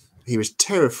 He was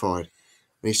terrified,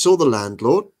 and he saw the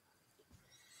landlord,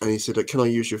 and he said, "Can I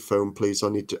use your phone, please? I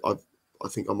need to. I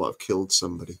think I might have killed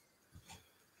somebody."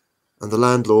 And the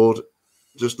landlord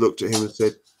just looked at him and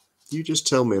said, "You just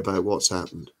tell me about what's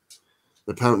happened."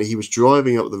 And apparently he was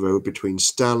driving up the road between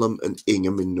Stalham and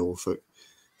Ingham in Norfolk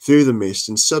through the mist,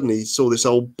 and suddenly he saw this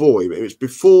old boy. It was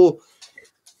before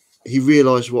he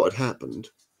realised what had happened.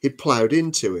 He'd ploughed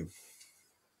into him.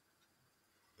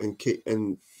 And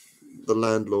the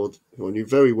landlord, who I knew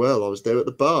very well, I was there at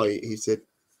the bar, he said,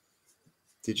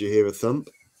 "Did you hear a thump?"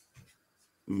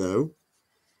 "No."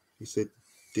 He said,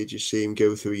 "Did you see him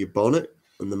go through your bonnet?"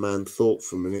 And the man thought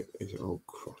for a minute. He said, "Oh,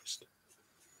 Christ."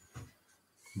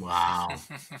 Wow.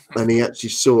 And he actually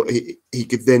saw, he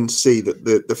could then see that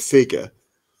the figure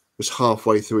was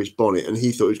halfway through his bonnet, and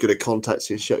he thought he was going to contact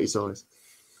him and shut his eyes.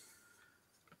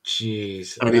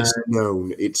 Jeez. And it's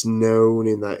known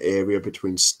in that area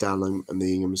between Stalham and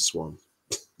the Ingham Swan.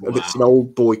 And it's an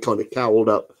old boy kind of cowled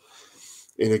up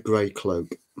in a grey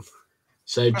cloak.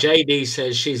 So JD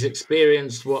says she's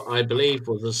experienced what I believe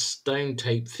was a stone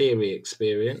tape theory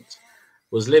experience.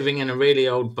 Was living in a really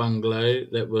old bungalow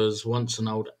that was once an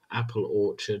old apple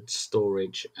orchard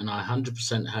storage, and I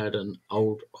 100% heard an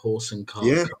old horse and cart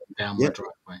coming down my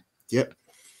driveway. Yep.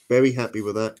 Very happy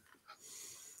with that.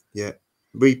 Yeah.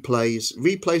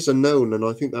 Replays are known, and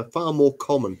I think they're far more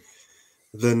common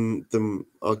than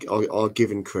are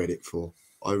given credit for.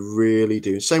 I really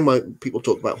do. Same way people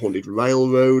talk about haunted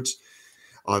railroads.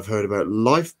 I've heard about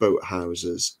lifeboat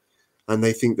houses, and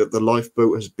they think that the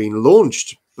lifeboat has been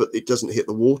launched, but it doesn't hit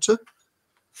the water.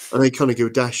 And they kind of go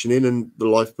dashing in, and the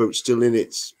lifeboat's still in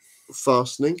its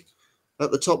fastening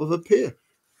at the top of a pier.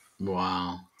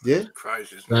 Wow. Yeah.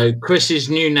 Crazy, so Chris's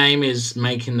new name is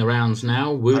making the rounds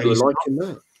now. Woolly liking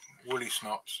that. Woolly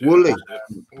Snots. Yeah, Woolly.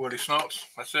 Woolly Snots.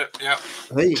 That's it. Yeah.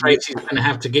 Hey, Tracy's going to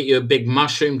have to get you a big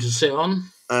mushroom to sit on.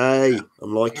 Hey,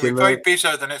 I'm liking that. We're very busy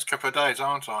the next couple of days,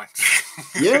 aren't I?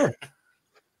 Yeah.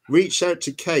 Reach out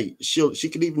to Kate. She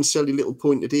can even sell you little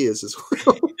pointed ears as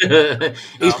well.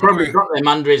 He's probably got them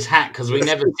under his hat because we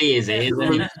never see his ears.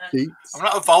 I'm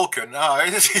not a Vulcan, no.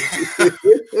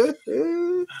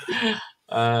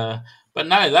 But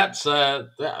no, that's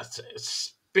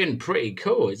it's been pretty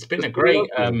cool. It's been a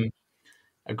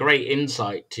great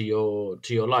insight to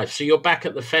your life. So you're back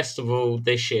at the festival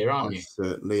this year, aren't you? I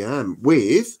certainly am.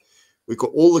 We've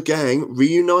got all the gang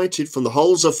reunited from the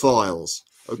Holzer files.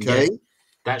 Okay. Yeah,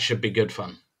 that should be good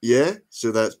fun. Yeah,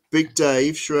 so that's Big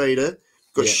Dave Schrader.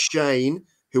 Got Yeah. Shane,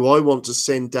 who I want to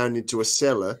send down into a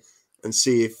cellar and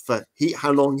see if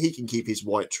how long he can keep his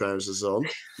white trousers on.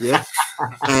 Yeah,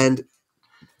 and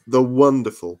the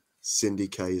wonderful Cindy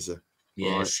Kaiser.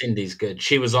 Yeah, Right, Cindy's good.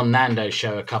 She was on Nando's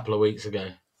show a couple of weeks ago.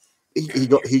 he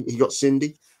got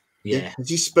Cindy. Yeah. Has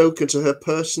he spoken to her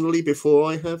personally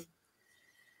before I have?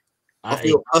 I He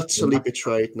feel must utterly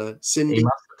betrayed now. Cindy,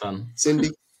 have done.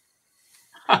 Cindy.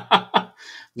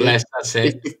 Bless, that's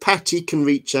it. If Patty can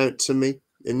reach out to me,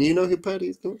 and you know who Patty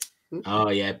is. Oh,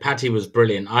 yeah. Patty was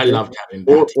brilliant. I Yeah. loved having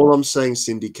Patty. All I'm saying,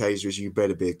 Cindy Kaiser, is you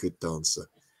better be a good dancer.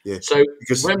 Yeah. So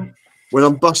Because when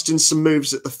I'm busting some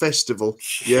moves at the festival,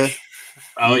 yeah.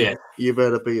 Oh, yeah. You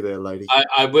better be there, lady.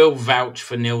 I will vouch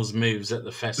for Neil's moves at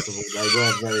the festival. They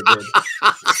were very good.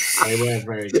 They were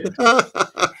very good.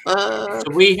 So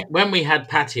when we had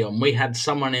Patty on, we had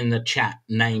someone in the chat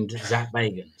named Zach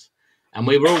Bagans. And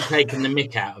we were all taking the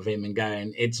mick out of him and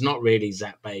going, it's not really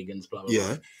Zach Bagans, blah, blah, Yeah.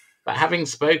 blah. But having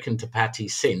spoken to Patty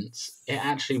since, it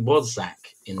actually was Zach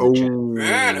in the chat.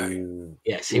 Really?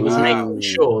 Yes, he was making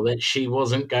sure that she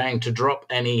wasn't going to drop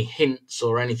any hints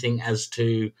or anything as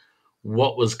to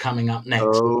what was coming up next.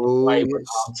 Would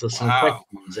answer some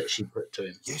questions that she put to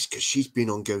him. Yes, because she's been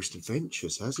on Ghost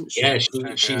Adventures, hasn't she? Yeah,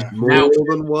 she's more now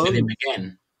than one with him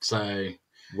again. So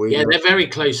yeah, they're very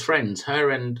close friends.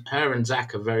 Her and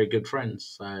Zach are very good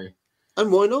friends. So,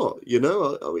 and why not? You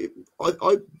know,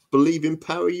 I believe in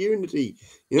power unity.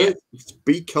 You know,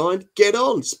 be kind, get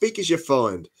on, speak as you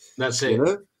find. That's it. You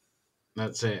know?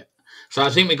 That's it. So I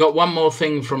think we got one more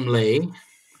thing from Lee.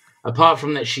 Apart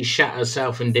from that, she shat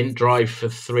herself and didn't drive for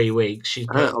 3 weeks. She's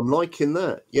I'm liking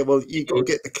that. Yeah, well, you've got to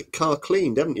get the car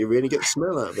cleaned, haven't you? Really get the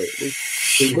smell out of it.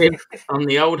 She lived on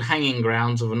the old hanging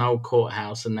grounds of an old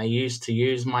courthouse, and they used to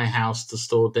use my house to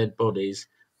store dead bodies.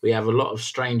 We have a lot of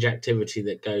strange activity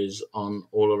that goes on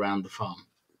all around the farm.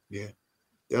 Yeah,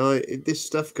 this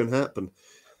stuff can happen.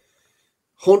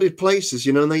 Haunted places,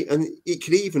 you know, and it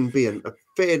could even be a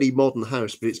fairly modern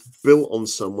house, but it's built on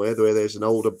somewhere where there's an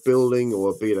older building or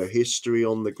a bit of history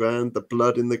on the ground, the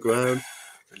blood in the ground,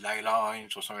 the ley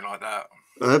lines or something like that.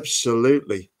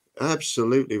 Absolutely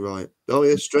right. Oh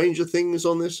yeah, stranger things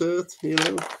on this earth, you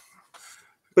know.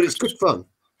 But it's good fun.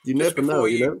 You never know,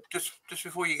 you know. Just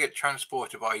before you get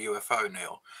transported by a UFO,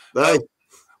 Neil. Hey.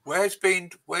 Where you've been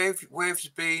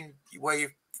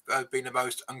the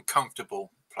most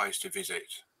uncomfortable place to visit?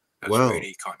 That's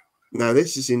really kind of. Now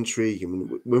this is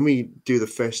intriguing. When we do the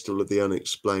Festival of the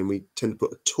Unexplained, we tend to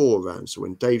put a tour around. So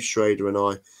when Dave Schrader and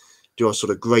I do our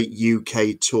sort of great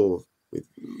UK tour with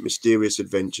mysterious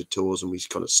adventure tours, and we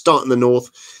kind of start in the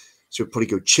north, so we'll probably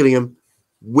go Chillingham,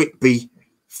 Whitby,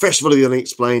 Festival of the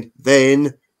Unexplained,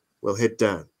 then we'll head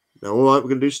down. Now, all right, we're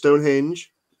going to do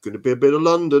Stonehenge, going to be a bit of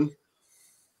London,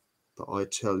 but I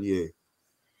tell you,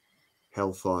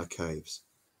 Hellfire Caves.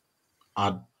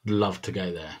 I'd love to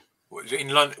go there. Is it in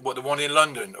London? What, the one in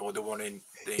London or the one in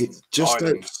It's just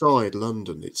Ireland? outside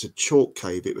London. It's a chalk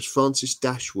cave. It was Francis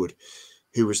Dashwood,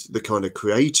 who was the kind of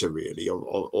creator, really,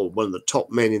 or one of the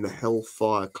top men in the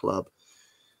Hellfire Club.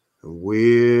 And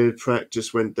weird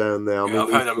practice went down there. Yeah,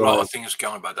 I've heard a lot of things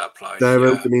going about that place. They're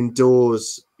opening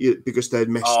doors because they'd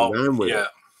messed around with it.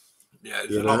 Yeah,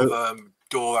 there's a lot of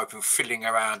door open, fiddling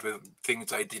around with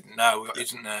things they didn't know,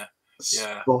 isn't there?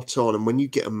 Yeah. Spot on. And when you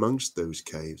get amongst those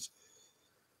caves,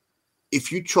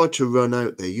 if you tried to run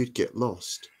out there, you'd get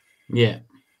lost. Yeah.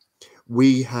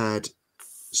 We had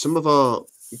some of our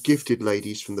gifted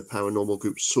ladies from the paranormal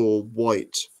group saw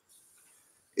white.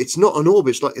 It's not an orb,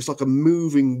 it's like a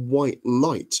moving white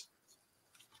light.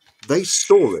 They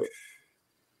saw it.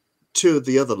 2 of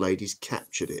the other ladies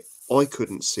captured it. I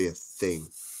couldn't see a thing.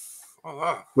 Oh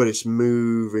wow. But it's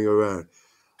moving around.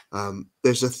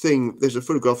 There's a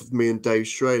photograph of me and Dave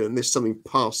Schrader, and there's something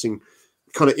passing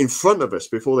kind of in front of us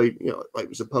before they, it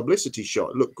was a publicity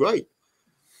shot. It looked great.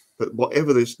 But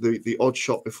whatever the odd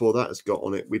shot before that has got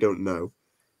on it, we don't know.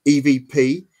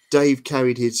 EVP, Dave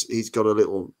carried he's got a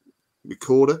little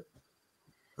recorder,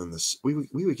 and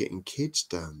we were getting kids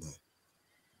down there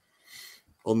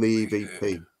on the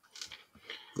EVP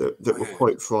that were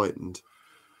quite frightened.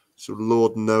 So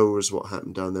Lord knows what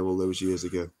happened down there all those years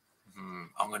ago.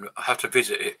 I'm going to have to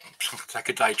visit it. Take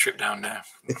a day trip down there.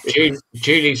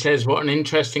 Julie says, what an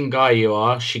interesting guy you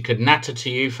are. She could natter to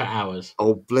you for hours.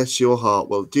 Oh, bless your heart.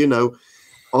 Well, do you know,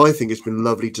 I think it's been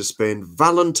lovely to spend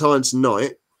Valentine's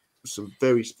night with some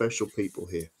very special people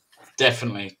here.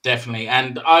 Definitely.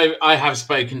 And I have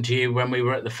spoken to you when we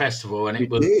were at the festival, and it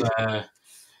was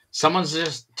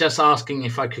someone's just asking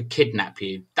if I could kidnap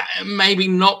you. Maybe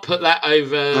not put that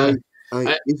over.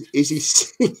 Is he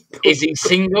single? Is he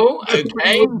single?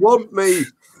 Okay. He would want me.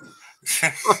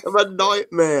 I'm a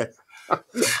nightmare.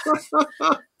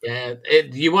 Yeah,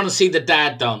 you want to see the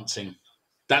dad dancing.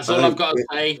 That's all I've got to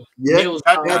say. Yeah, Neil's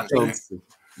dad dancing.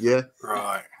 Yeah.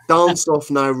 Right. Dance off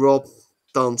now, Rob.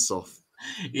 Dance off.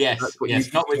 Yes, what you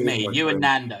yes, not with should me. call You and my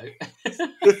Nando.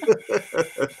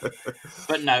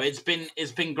 But no,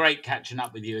 it's been great catching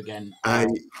up with you again.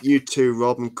 You too,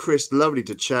 Rob and Chris. Lovely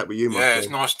to chat with you, my Yeah, friend.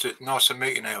 it's nice to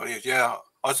meet you now. Yeah,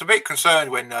 I was a bit concerned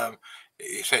when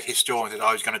he said historian that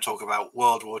I was going to talk about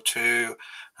World War II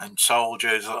and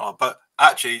soldiers, but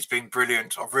actually it's been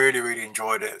brilliant. I've really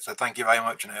enjoyed it. So thank you very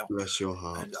much, Neil. Bless your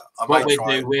heart. And I What may we'll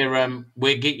try do,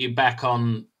 we'll get you back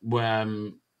on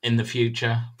in the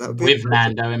future That would be with a pleasure.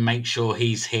 Nando and make sure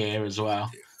he's here as well.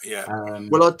 Yeah.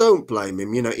 Well, I don't blame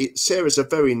him. You know, Sarah's a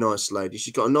very nice lady.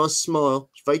 She's got a nice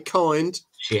smile. She's very kind.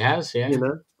 She has, yeah. You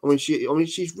know, I mean,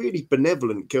 she's really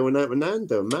benevolent going out with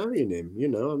Nando and marrying him. You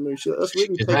know, I mean, that's really She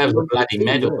taking deserves a on to the bloody team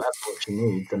medal. there. That's what she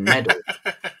needs, a medal.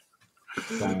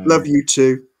 Love you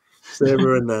too,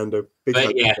 Sarah and Nando. Big But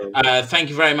hug. yeah, thank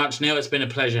you very much, Neil. It's been a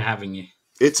pleasure having you.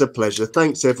 It's a pleasure.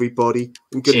 Thanks, everybody,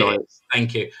 and good night.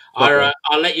 Thank you. Bye-bye.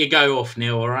 I'll let you go off,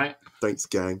 Neil. All right. Thanks,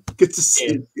 gang. Good to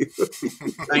see you.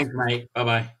 Thanks, mate. Bye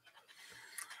bye.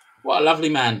 What a lovely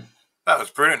man. That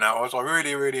was brilliant. That was. I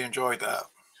really enjoyed that.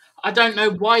 I don't know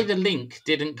why the link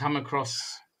didn't come across.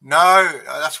 No,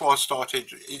 that's why I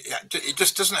started. It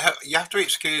just doesn't help. You have to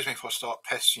excuse me if I start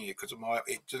pestering you because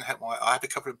it doesn't help I had a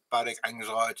couple of bad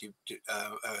anxiety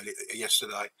early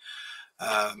yesterday,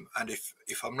 and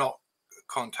if I'm not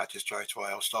contacted straight away,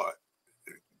 I'll start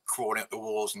crawling up the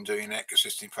walls and doing an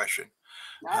exorcist impression.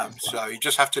 So you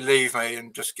just have to leave me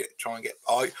and just try and get.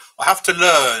 I have to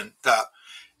learn that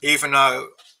even though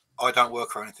I don't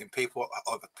work or anything, people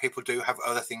do have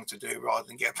other things to do rather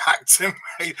than get back to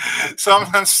me. So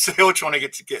I'm still trying to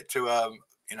get to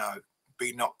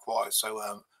be not quite so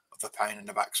of a pain in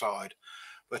the backside.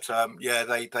 But yeah,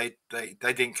 they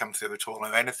didn't come through at all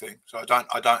or anything. So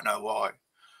I don't know why.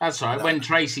 That's right. When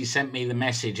Tracy sent me the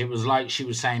message, it was like she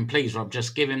was saying, "Please, Rob,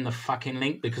 just give him the fucking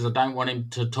link because I don't want him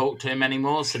to talk to him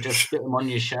anymore. So just get him on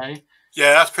your show."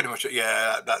 Yeah, that's pretty much it.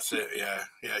 Yeah, that's it. Yeah.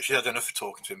 She had enough of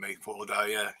talking to me for all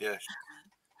day. Yeah.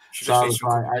 So I was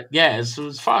like, so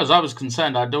as far as I was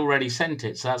concerned, I'd already sent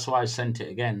it. So that's why I sent it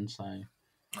again. So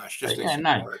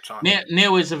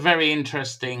Neil is a very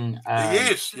interesting. He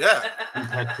is, yeah.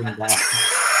 Interesting guy.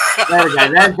 There we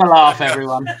go. There's the laugh,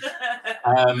 everyone.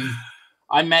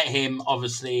 I met him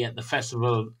obviously at the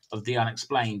Festival of the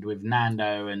Unexplained with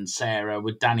Nando and Sarah,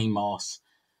 with Danny Moss.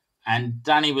 And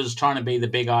Danny was trying to be the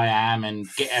big I am and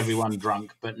get everyone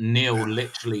drunk, but Neil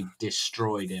literally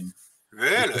destroyed him.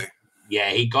 Really? Yeah,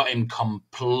 he got him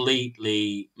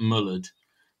completely mullered.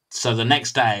 So the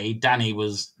next day, Danny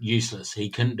was useless. He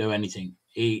couldn't do anything.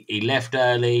 He left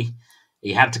early.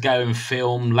 He had to go and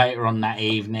film later on that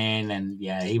evening. And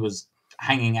yeah, he was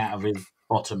hanging out of his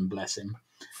bottom, bless him.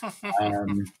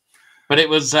 But it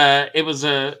was a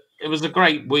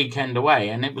great weekend away,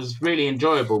 and it was really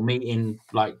enjoyable meeting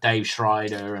like Dave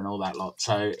Schreider and all that lot.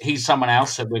 So he's someone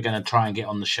else that we're going to try and get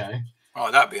on the show.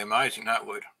 Oh, that'd be amazing. That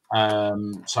would.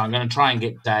 So I'm going to try and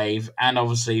get Dave and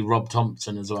obviously Rob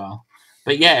Thompson as well.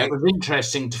 But yeah, it was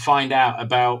interesting to find out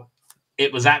about.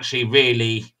 It was actually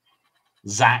really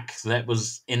Zach that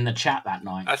was in the chat that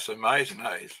night. That's amazing.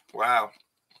 That is. Wow.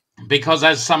 Because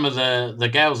as some of the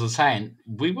girls were saying,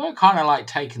 we were kind of like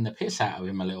taking the piss out of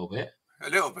him a little bit. A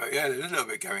little bit, yeah. There's a little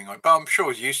bit going on, but I'm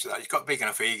sure he's used to that. He's got a big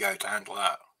enough ego to handle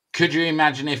that. Could you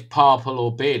imagine if Parple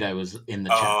or Beardo was in the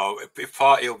chat? Oh,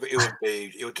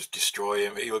 he'll just destroy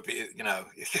him. It would be,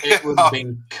 it would have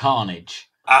been carnage.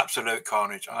 Absolute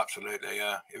carnage. Absolutely,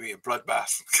 yeah. It'd be a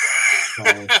bloodbath.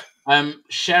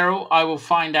 Cheryl, I will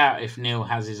find out if Neil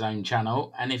has his own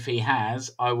channel, and if he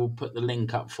has, I will put the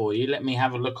link up for you. Let me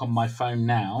have a look on my phone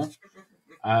now.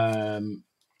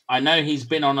 I know he's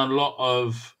been on a lot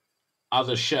of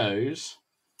other shows,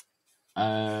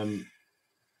 so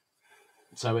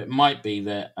it might be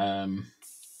that I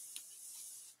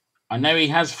know he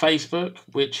has Facebook,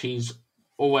 which he's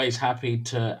always happy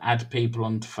to add people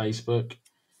onto Facebook.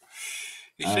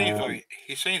 He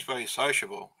seems very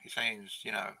sociable. He seems,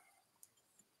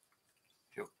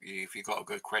 if you got a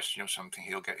good question or something,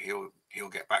 he'll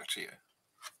get back to you.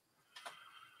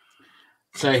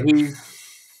 So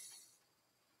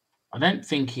I don't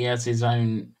think he has his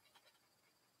own.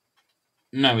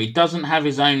 No, he doesn't have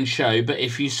his own show. But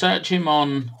if you search him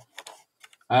on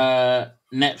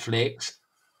Netflix,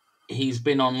 he's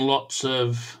been on lots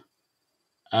of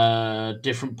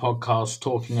different podcasts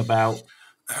talking about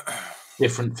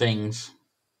different things.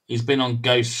 He's been on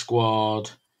Ghost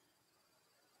Squad.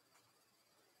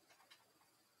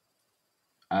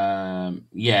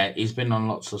 Yeah, he's been on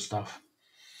lots of stuff.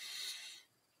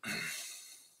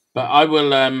 But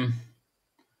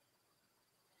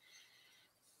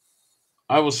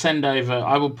I will send over.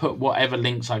 I will put whatever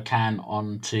links I can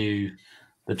onto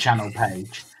the channel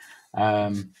page.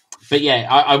 But yeah,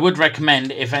 I would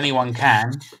recommend, if anyone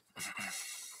can,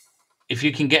 if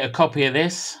you can get a copy of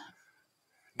this.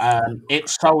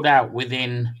 It's sold out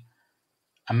within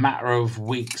a matter of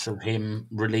weeks of him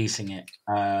releasing it.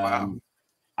 Wow.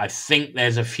 I think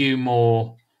there's a few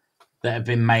more that have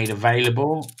been made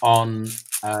available on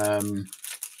Amazon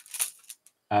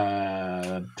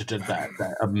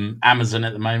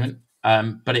at the moment.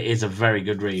 But it is a very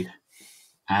good read.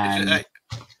 And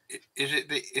is it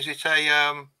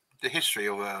the history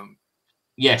of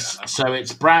yes, so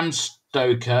it's Bram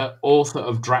Stoker, author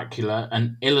of Dracula,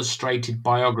 an illustrated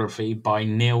biography by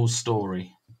Neil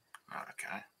Storey.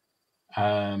 Okay.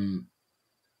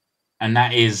 And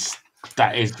that is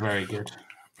very good.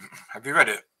 Have you read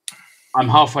it? I'm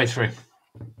halfway through.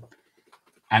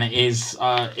 And it is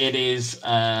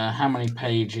how many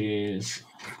pages?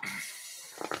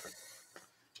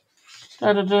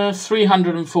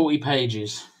 340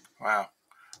 pages. Wow.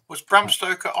 Was Bram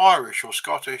Stoker Irish or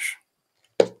Scottish?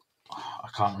 I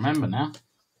can't remember now.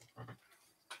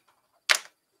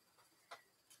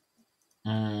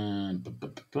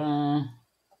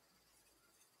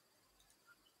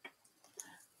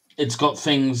 It's got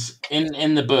things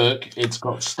in the book. It's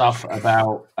got stuff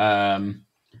about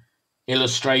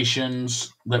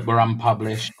illustrations that were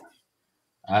unpublished.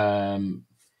 Some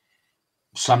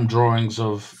drawings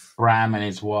of Bram and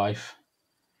his wife.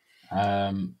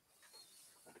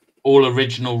 All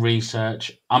original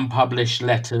research, unpublished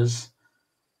letters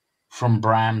from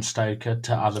Bram Stoker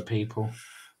to other people.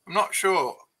 I'm not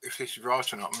sure if this is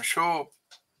right or not. I'm sure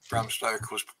Bram Stoker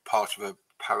was part of a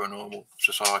paranormal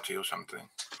society or something.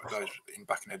 Those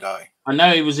back in the day. I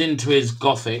know he was into his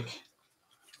gothic.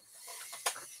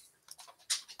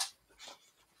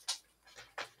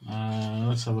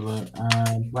 Let's have a look.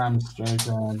 Bram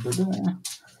Stoker.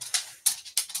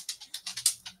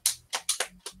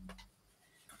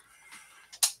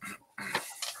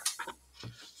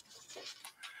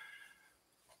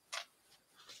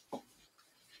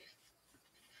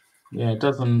 Yeah, it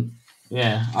doesn't.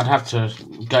 Yeah, I'd have to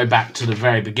go back to the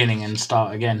very beginning and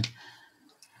start again.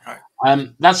 Right.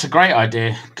 That's a great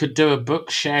idea. Could do a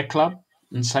book share club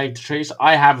and save the trees.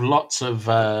 I have lots of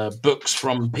books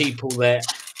from people that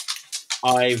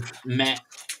I've met.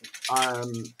 I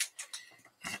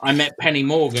met Penny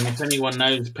Morgan. If anyone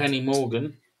knows Penny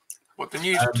Morgan. What,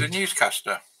 the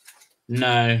newscaster?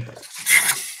 No.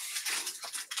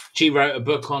 She wrote a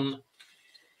book on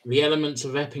the elements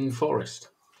of Epping Forest.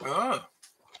 Oh.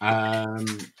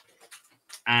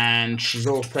 And she's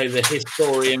also the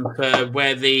historian for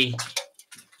where the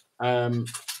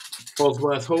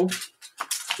Bosworth Hall,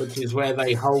 which is where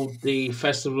they hold the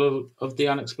Festival of the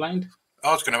Unexplained.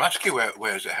 I was going to ask you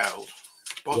where is it held?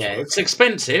 Bosworth. Yeah, it's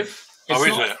expensive. It's is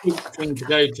not it? a cheap thing to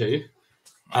go to.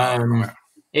 Right.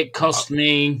 It cost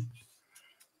me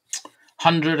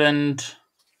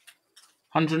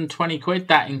 120 quid.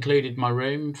 That included my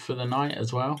room for the night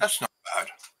as well. That's not bad.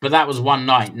 But that was one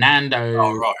night.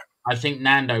 Nando, right. I think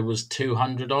Nando was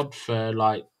 200 odd for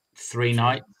like 3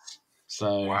 nights.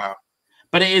 So, wow.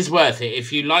 But it is worth it.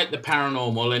 If you like the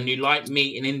paranormal and you like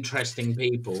meeting interesting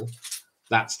people,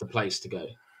 that's the place to go.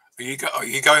 Are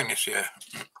you going this year?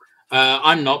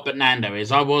 I'm not, but Nando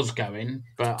is. I was going,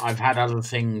 but I've had other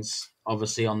things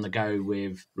obviously on the go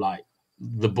with like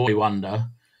the Boy Wonder.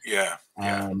 Yeah.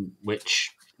 Which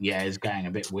is going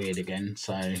a bit weird again.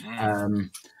 So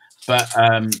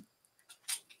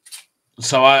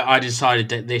so I decided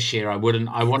that this year I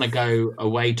want to go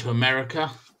away to America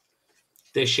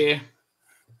this year.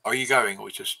 Are you going, or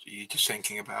are you just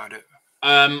thinking about it?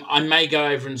 I may go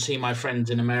over and see my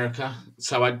friends in America,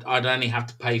 so I'd only have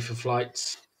to pay for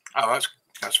flights. Oh,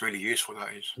 that's really useful.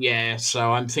 That is. Yeah,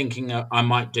 so I'm thinking I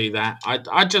might do that.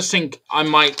 I just think I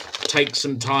might take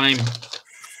some time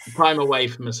away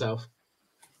from myself.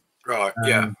 Right.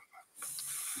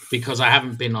 Because I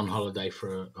haven't been on holiday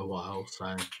for a while.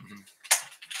 So,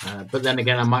 but then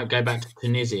again, I might go back to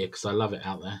Tunisia because I love it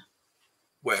out there.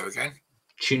 Where again?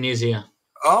 Tunisia.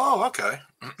 Oh, okay.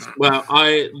 Well,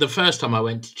 the first time I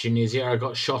went to Tunisia, I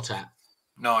got shot at.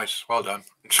 Nice, well done.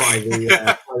 By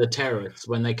the terrorists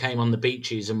when they came on the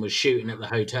beaches and was shooting at the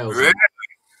hotels. Really?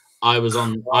 I was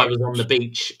on the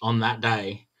beach on that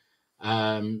day.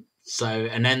 So,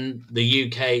 and then the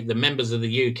UK, the members of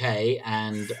the UK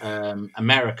and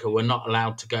America were not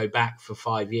allowed to go back for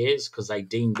 5 years because they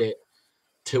deemed it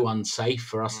too unsafe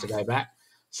for us to go back.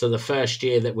 So the first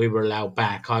year that we were allowed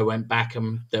back, I went back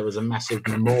and there was a massive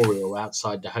memorial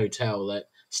outside the hotel that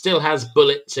still has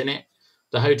bullets in it.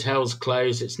 The hotel's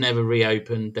closed. It's never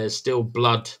reopened. There's still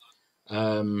blood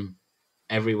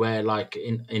everywhere, like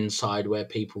inside where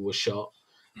people were shot,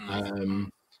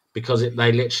 because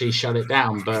they literally shut it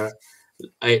down. But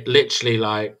it literally,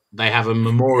 like, they have a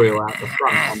memorial out the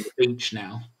front on the beach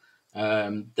now,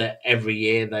 that every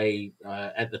year they,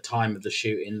 at the time of the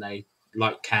shooting, they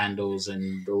light candles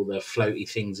and all the floaty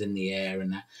things in the air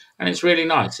and that. And it's really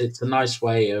nice. It's a nice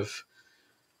way of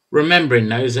remembering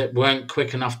those that weren't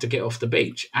quick enough to get off the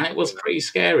beach. And it was pretty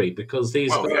scary because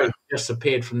these guys just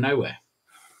appeared from nowhere.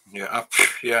 Yeah,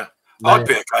 yeah. They, I'd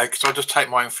be okay because I'd just take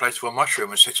my inflatable mushroom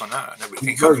and sit on that and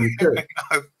everything. well, you should.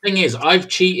 Thing is, I've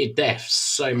cheated death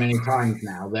so many times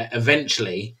now that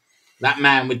eventually that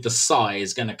man with the sigh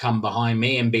is going to come behind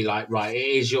me and be like, right, it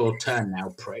is your turn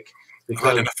now, prick. I've Because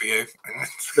had enough for you.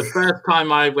 the first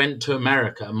time I went to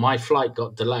America, my flight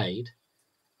got delayed,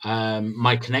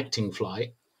 my connecting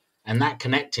flight, and that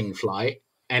connecting flight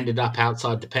ended up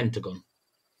outside the Pentagon.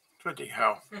 Bloody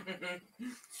hell.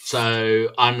 So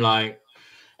I'm like,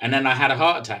 and then I had a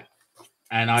heart attack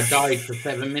and I died for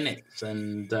 7 minutes.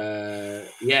 And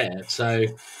yeah, so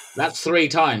that's 3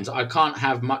 times. I can't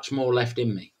have much more left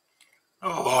in me.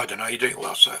 Oh, I don't know. You're doing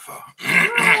well so far.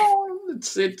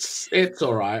 It's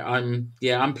all right.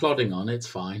 I'm plodding on. It's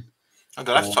fine. And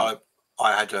the last time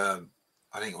I had,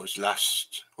 I think it was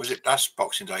last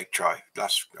Boxing Day,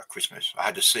 last Christmas. I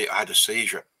had a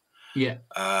seizure. Yeah.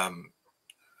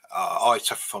 I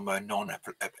suffer from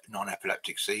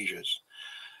non-epileptic seizures,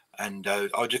 and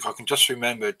I can just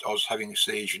remember I was having a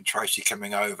seizure and Tracy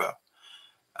coming over,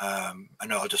 and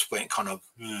I just went kind of,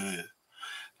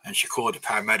 and she called the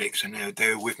paramedics, and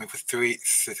they were with me for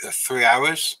 3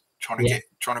 hours trying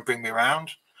to bring me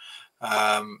around,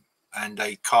 and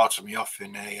they carted me off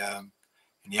in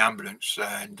the ambulance,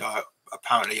 and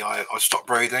apparently I stopped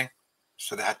breathing,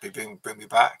 so they had to bring me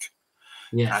back.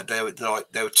 Yeah, there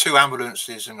were 2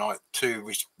 ambulances and like 2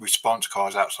 response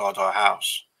cars outside our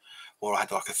house. Well, I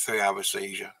had like a 3-hour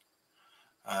seizure,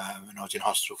 and I was in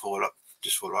hospital for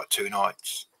like 2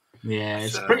 nights. Yeah,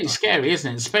 it's pretty scary, isn't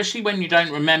it? Especially when you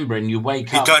don't remember and you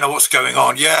wake up. You don't know what's going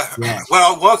on. Yeah.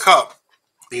 Well, I woke up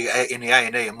in the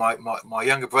A&E, and my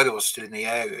younger brother was still in the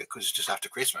area because it's just after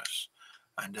Christmas,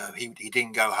 and he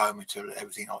didn't go home until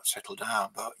everything settled down.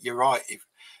 But you're right.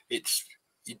 If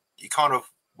you kind of,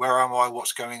 where am I?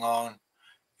 What's going on?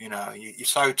 You know, you're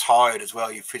so tired as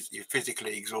well. You're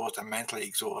physically exhausted and mentally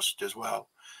exhausted as well.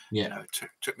 Yeah. You know, it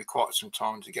took me quite some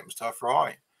time to get myself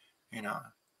right. You know.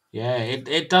 Yeah,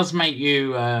 it does make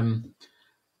you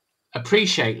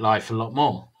appreciate life a lot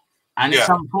more, and it's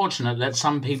unfortunate that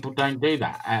some people don't do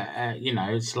that. You know,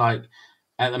 it's like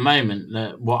at the moment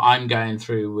that what I'm going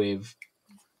through with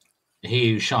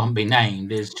He Who Shan't Be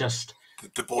Named is just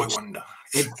the boy wonder.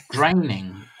 It's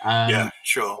draining. Yeah,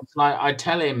 sure. It's like I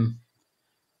tell him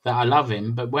that I love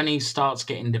him, but when he starts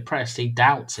getting depressed, he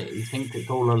doubts it. He thinks it's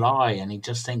all a lie, and he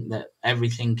just thinks that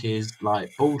everything is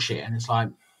like bullshit. And it's like,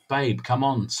 babe, come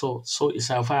on, sort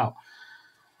yourself out.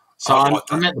 So I'm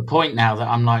at the point now that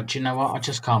I'm like, do you know what? I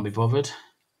just can't be bothered.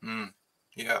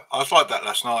 Yeah, I was like that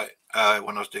last night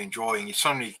when I was doing drawing. You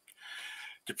suddenly,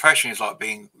 depression is like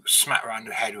being smacked around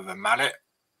the head with a mallet.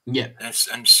 Yeah,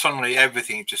 and suddenly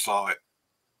everything just like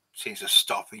seems to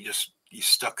stop, and you're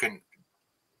stuck in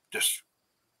just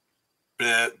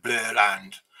blur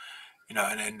land, you know.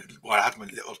 And then I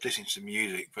was listening to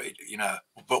music, but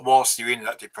but whilst you're in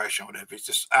that depression or whatever, it's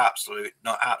just absolute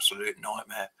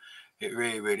nightmare. It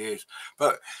really, really is.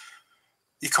 But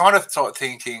you kind of start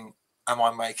thinking, am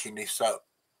I making this up,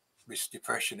 this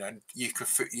depression? And you could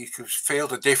feel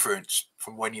the difference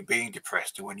from when you're being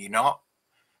depressed to when you're not,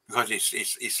 because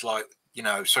it's like, you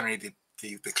know, suddenly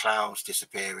the clouds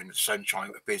disappear and the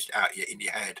sunshine appears out in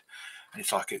your head, and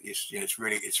it's like it's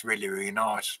really, really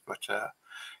nice. But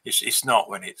it's not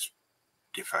when it's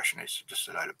depression. It's just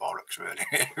a load of bollocks, really.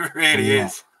 It really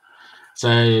is.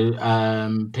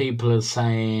 So people are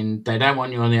saying they don't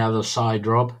want you on the other side,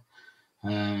 Rob.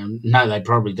 No, they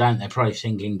probably don't. They're probably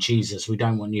thinking, Jesus, we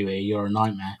don't want you here. You're a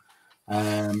nightmare.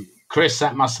 Chris,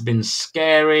 that must have been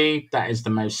scary. That is the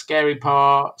most scary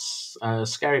part.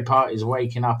 Scary part is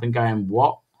waking up and going,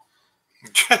 what?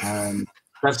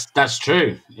 That's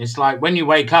true. It's like when you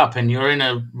wake up and you're in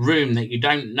a room that you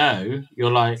don't know, you're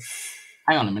like,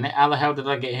 hang on a minute, how the hell did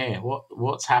I get here?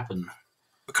 What's happened?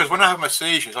 Because when I have my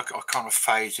seizures, I kind of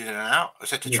phase in and out. I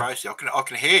said to Tracy, I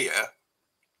can hear you,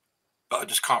 but I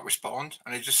just can't respond,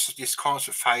 and it's just this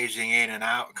constant phasing in and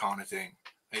out kind of thing.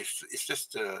 It's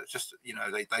just you know,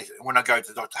 they when I go to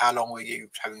the doctor, how long were you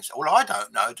having? Well, I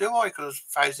don't know, do I? Because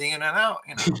phasing in and out,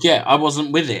 you know. Yeah, I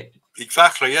wasn't with it.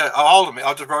 Exactly. Yeah.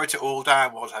 I just wrote it all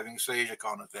down while I was having seizure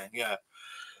kind of thing. Yeah.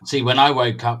 See, when I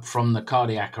woke up from the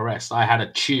cardiac arrest, I had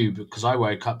a tube because I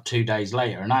woke up 2 days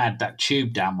later and I had that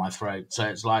tube down my throat. So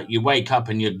it's like you wake up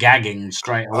and you're gagging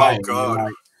straight away. Oh And you're God.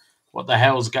 like, what the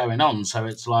hell's going on? So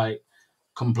it's like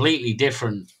completely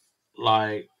different,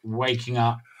 like waking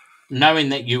up, knowing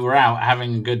that you were out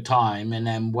having a good time and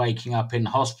then waking up in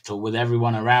hospital with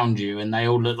everyone around you and they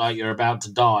all look like you're about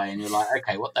to die. And you're like,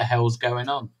 okay, what the hell's going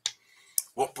on?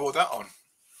 What brought that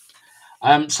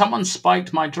on? Someone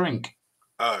spiked my drink.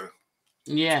 Oh.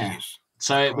 Yeah. Geez.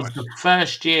 So it was the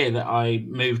first year that I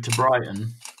moved to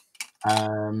Brighton,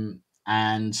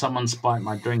 and someone spiked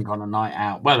my drink on a night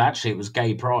out. Well, actually, it was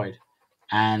Gay Pride,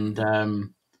 and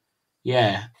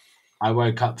yeah, I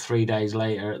woke up 3 days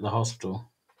later at the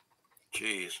hospital.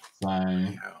 Jeez. So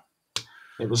Yeah.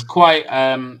 it was quite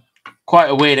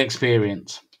a weird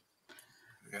experience.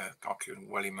 Yeah, I can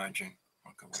well imagine.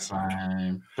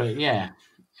 But yeah,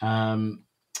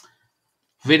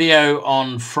 video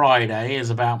on Friday is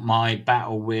about my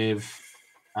battle with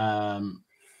the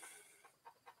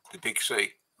Big C.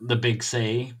 The Big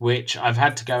C, which I've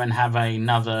had to go and have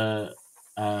another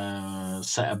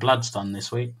set of bloods done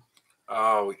this week.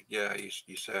 Oh yeah,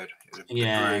 you said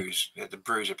Yeah. The bruise. Yeah, the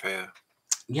bruise appear.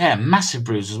 Yeah, massive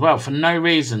bruise as well for no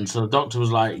reason. So the doctor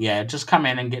was like, "Yeah, just come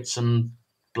in and get some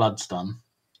bloods done."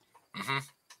 Mm-hmm.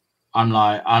 I'm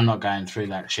like, I'm not going through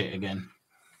that shit again.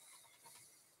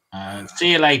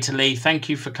 See you later, Lee. Thank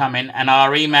you for coming, and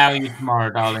I'll email you tomorrow,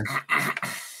 darling.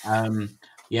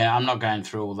 Yeah, I'm not going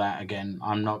through all that again.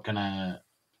 I'm not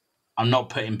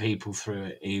putting people through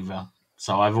it either.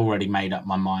 So I've already made up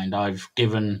my mind. I've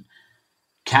given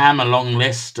Cam a long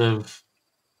list of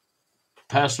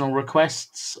personal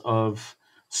requests of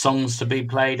songs to be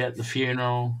played at the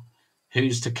funeral,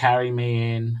 who's to carry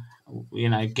me in, you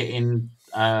know, getting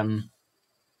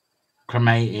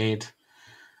cremated.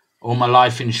 All my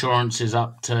life insurance is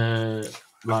up to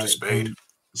speed.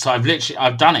 So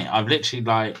I've done it. I've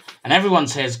literally and everyone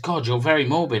says, God, you're very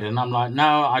morbid. And I'm like,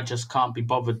 no, I just can't be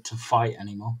bothered to fight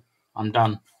anymore. I'm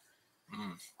done.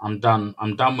 I'm done.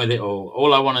 I'm done with it all.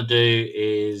 All I want to do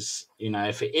is, you know,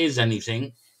 if it is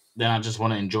anything, then I just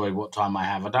want to enjoy what time I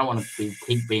have. I don't want to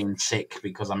keep being sick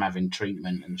because I'm having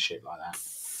treatment and shit like that.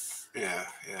 Yeah.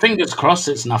 Fingers crossed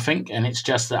it's nothing, and it's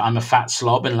just that I'm a fat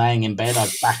slob and laying in bed.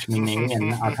 I've bashed my knee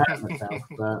and I've hurt myself,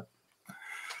 but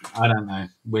I don't know.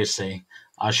 We'll see.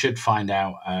 I should find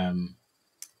out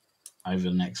over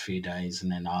the next few days,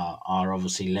 and then I'll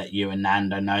obviously let you and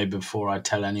Nando know before I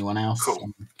tell anyone else.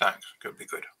 Cool. Thanks. Could be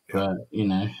good. Yeah. But you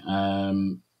know,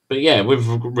 but yeah, with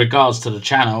regards to the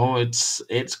channel,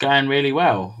 it's going really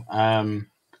well.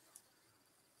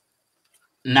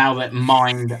 Now that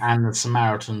Mind and the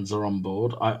Samaritans are on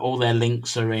board, all their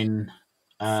links are in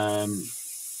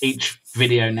each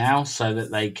video now, so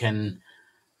that they can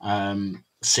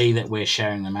see that we're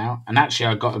sharing them out. And actually,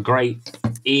 I got a great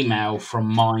email from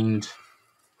Mind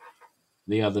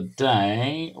the other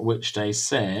day, which they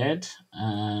said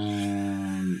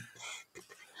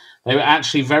they were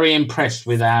actually very impressed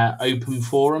with our Open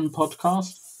Forum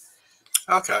podcast.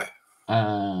 Okay.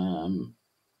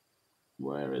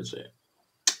 Where is it?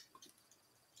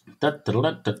 Da, da,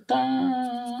 da, da,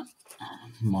 da.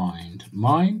 Mind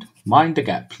the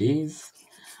gap, please.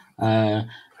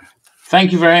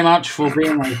 Thank you very much for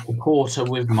being a supporter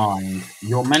with Mind.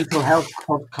 Your mental health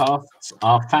podcasts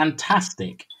are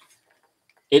fantastic.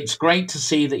 It's great to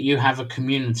see that you have a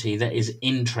community that is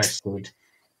interested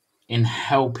in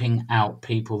helping out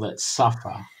people that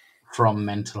suffer from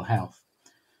mental health.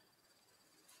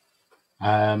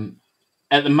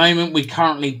 At the moment, we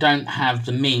currently don't have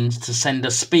the means to send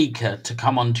a speaker to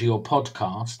come onto your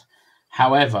podcast.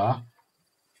 However,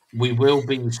 we will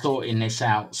be sorting this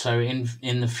out. So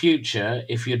in the future,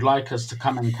 if you'd like us to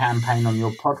come and campaign on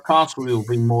your podcast, we will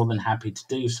be more than happy to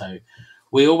do so.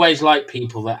 We always like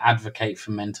people that advocate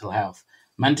for mental health.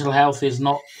 Mental health is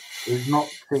not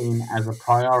seen as a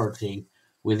priority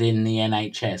within the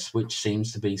NHS, which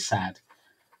seems to be sad.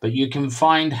 But you can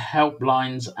find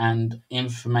helplines and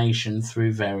information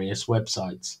through various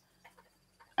websites.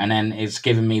 And then it's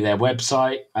given me their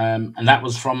website, and that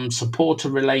was from Supporter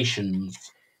Relations.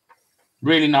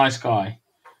 Really nice guy.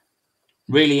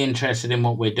 Really interested in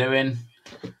what we're doing.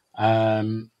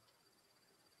 And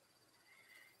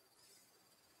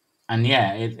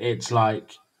yeah, it's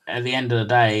like at the end of the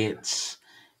day, it's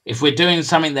if we're doing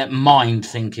something that Mind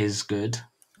think is good,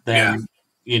 then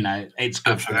you know it's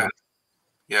good. Absolutely.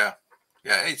 Yeah.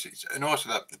 Yeah, it's and also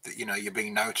that you're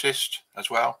being noticed as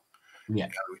well. Yeah,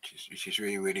 Which is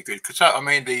really really good. Because I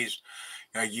mean these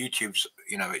YouTube's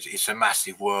it's a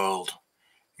massive world.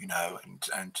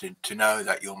 And to know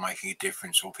that you're making a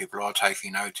difference or people are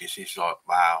taking notice is like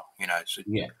wow. So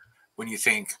yeah. when you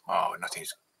think oh nothing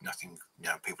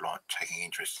people aren't taking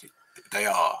interest, they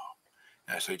are.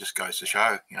 So it just goes to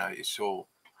show it's all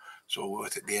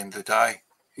worth it at the end of the day.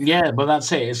 Yeah, but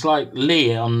that's it. It's like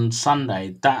Lee on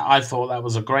Sunday. That I thought that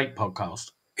was a great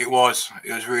podcast. It was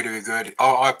really, really good.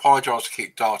 I apologise to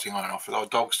keep darting on and off. Our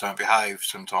dogs don't behave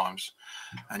sometimes,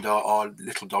 and our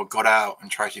little dog got out,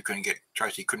 and Tracy couldn't get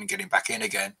him back in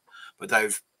again. But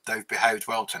they've behaved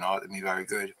well tonight. They've been very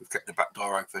good. We've kept the back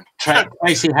door open.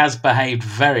 Tracy has behaved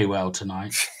very well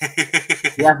tonight.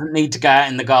 She doesn't need to go out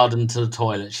in the garden to the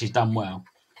toilet. She's done well.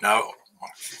 No,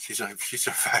 she's done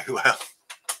very well.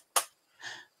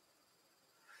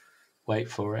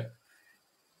 Wait for it.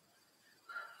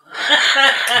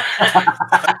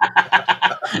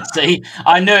 See,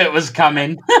 I knew it was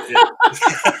coming.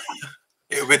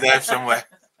 It'll be there somewhere.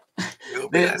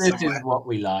 This is what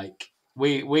we like.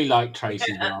 We like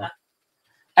Tracy's laugh.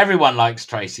 Everyone likes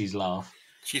Tracy's laugh.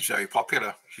 She's very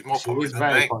popular. She's more popular is than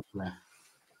very me. popular.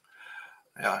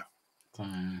 Yeah. So,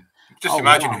 just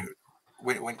imagine wow.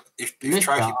 if Mister,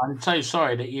 Tracy. I'm so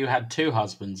sorry that you had two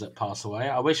husbands that pass away.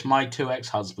 I wish my two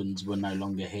ex-husbands were no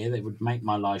longer here. They would make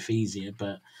my life easier.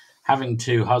 But having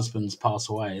two husbands pass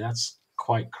away, that's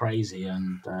quite crazy.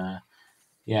 And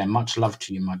yeah, much love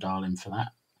to you, my darling, for that.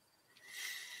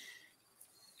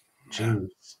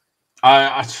 Jeez.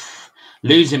 I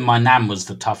losing my nan was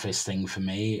the toughest thing for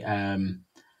me. And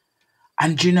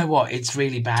do you know what? It's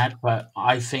really bad, but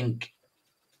I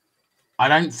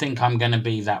don't think I'm going to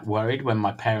be that worried when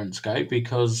my parents go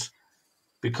because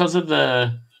of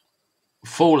the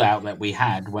fallout that we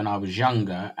had when I was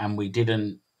younger and we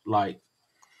didn't like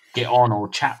get on or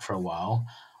chat for a while.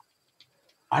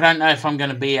 I don't know if I'm going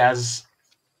to be as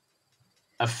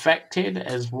affected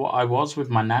as what I was with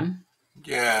my nan.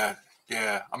 Yeah.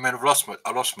 I mean,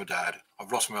 I lost my dad.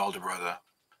 I've lost my older brother.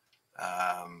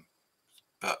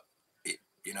 But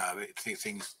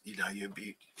things.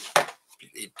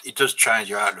 It does change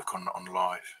your outlook on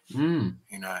life. Mm.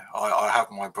 I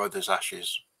have my brother's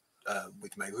ashes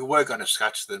with me. We were going to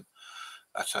scatter them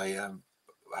at a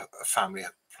family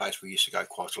place we used to go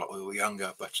quite a lot when we were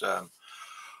younger, but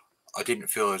I didn't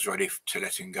feel I was ready to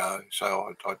let him go.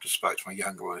 So I just spoke to my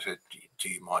younger brother and said, do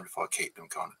you mind if I keep them,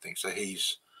 kind of thing. So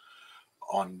he's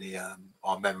on the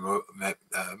our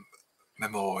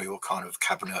memorial kind of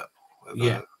cabinet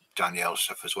with Danielle's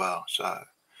stuff as well. So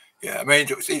yeah, I mean,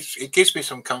 it gives me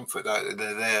some comfort that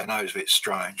they're there. I know it's a bit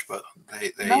strange, but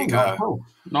there you go.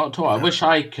 Not at all. I wish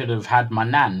I could have had my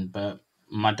nan, but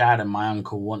my dad and my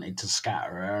uncle wanted to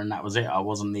scatter her, and that was it. I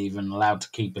wasn't even allowed to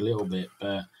keep a little bit.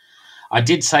 But I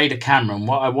did say to Cameron,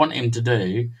 what I want him to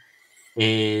do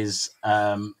is,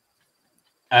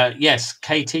 yes,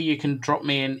 Katie, you can drop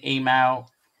me an email.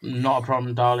 Not a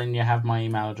problem, darling. You have my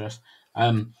email address.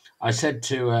 I said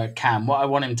to Cam, what I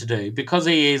want him to do, because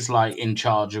he is like in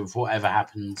charge of whatever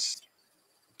happens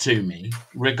to me,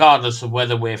 regardless of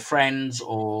whether we're friends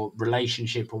or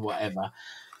relationship or whatever,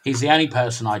 he's the only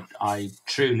person I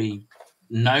truly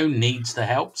know needs the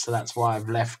help. So that's why I've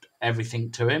left everything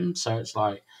to him. So it's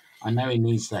like, I know he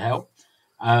needs the help.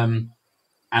 And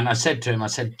I said to him,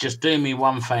 just do me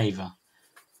one favor.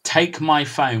 Take my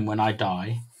phone when I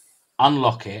die,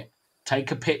 unlock it,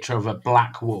 take a picture of a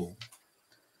black wall,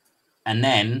 and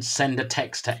then send a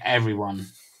text to everyone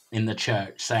in the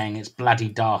church saying it's bloody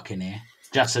dark in here,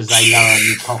 just as they lower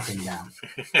me coffin down.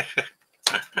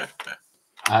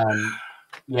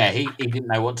 Yeah, he didn't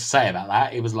know what to say about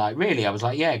that. He was like, really? I was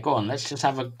like, yeah, go on, let's just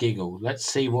have a giggle. Let's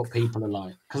see what people are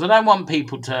like. Because I don't want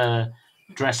people to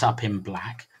dress up in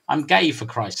black. I'm gay, for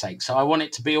Christ's sake. So I want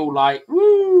it to be all like,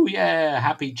 woo, yeah,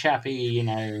 happy chappy,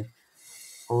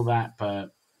 all that.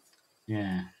 But,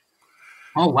 yeah.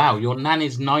 Oh, wow, your nan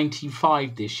is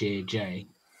 95 this year, Jay.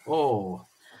 Oh.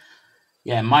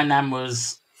 Yeah, my nan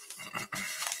was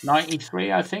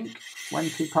 93, I think, when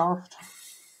she passed.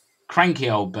 Cranky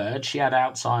old bird. She had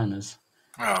Alzheimer's.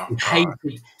 Oh,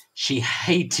 She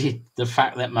hated the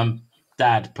fact that my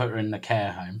dad put her in the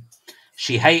care home.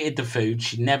 She hated the food.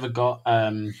 She never got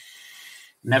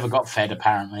fed,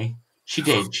 apparently. She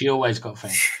did. She always got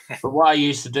fed. But what I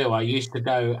used to do, I used to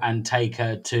go and take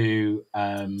her to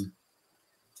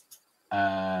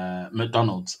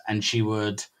McDonald's, and she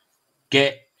would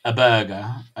get a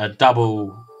burger, a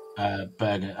double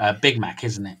burger, a Big Mac,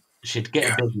 isn't it? She'd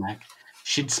get a Big Mac.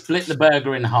 She'd split the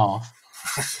burger in half,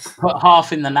 put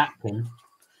half in the napkin,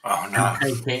 Oh no!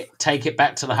 And take it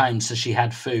back to the home so she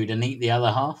had food and eat the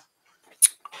other half.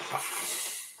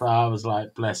 So I was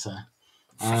like, bless her.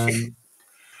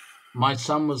 My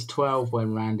son was 12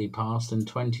 when Randy passed, and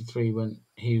 23 when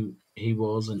he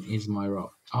was and is my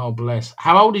rock. Oh, bless.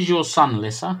 How old is your son,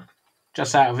 Lissa?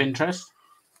 Just out of interest.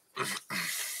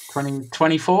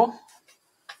 24?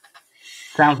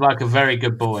 Sounds like a very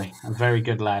good boy, a very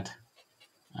good lad,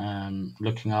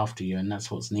 looking after you, and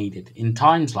that's what's needed. In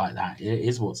times like that, it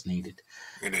is what's needed.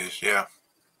 It is, yeah.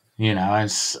 You know,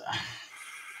 it's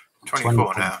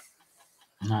 24 now.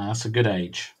 No, that's a good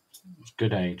age. It's a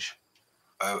good age.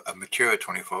 A mature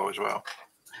 24 as well.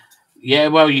 Yeah,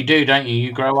 well, you do, don't you?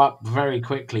 You grow up very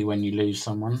quickly when you lose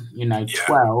someone. You know, Yeah.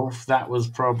 12, that was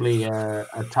probably a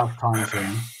tough time for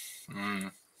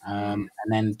him. And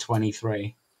then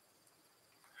 23.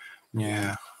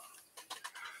 Yeah.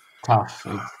 Tough.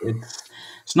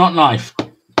 It's not nice.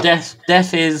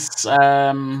 Death is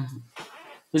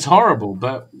horrible,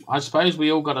 but I suppose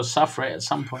we all got to suffer it at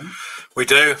some point. We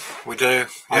do.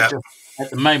 Yeah. At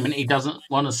the moment, he doesn't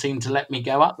want to seem to let me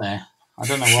go up there. I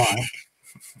don't know why.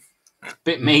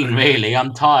 Bit mean, really.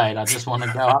 I'm tired. I just want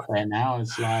to go up there now.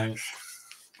 It's like,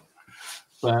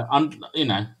 but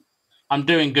I'm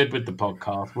doing good with the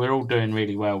podcast. We're all doing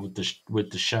really well with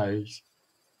the shows.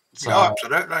 So,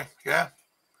 absolutely, yeah.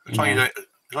 As long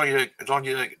as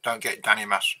you don't get Danny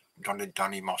Moss on,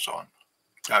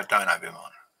 don't have him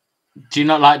on. Do you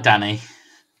not like Danny?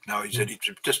 No, he's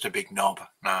just a big knob.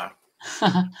 No.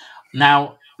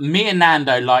 Now, me and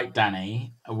Nando like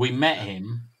Danny. We met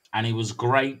him, and he was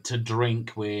great to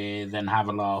drink with and have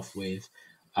a laugh with.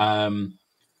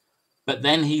 But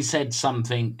then he said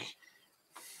something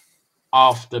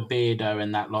after Beardo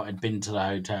and that lot had been to the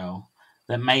hotel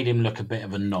that made him look a bit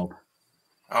of a knob.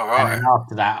 All right. And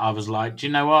after that, I was like, do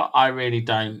you know what? I really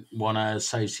don't want to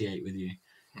associate with you.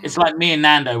 It's like me and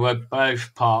Nando were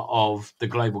both part of the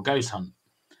Global Ghost Hunt.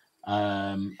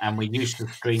 And we used to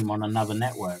stream on another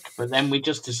network. But then we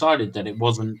just decided that it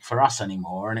wasn't for us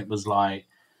anymore. And it was like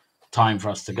time for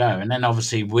us to go. And then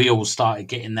obviously we all started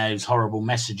getting those horrible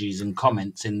messages and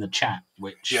comments in the chat,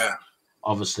 which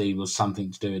obviously was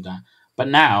something to do with that. But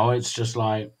now it's just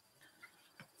like,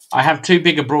 I have too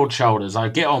big a broad shoulders. I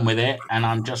get on with it, and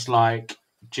I'm just like,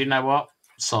 do you know what?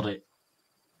 Sod it.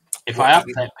 If I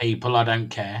upset people, I don't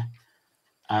care.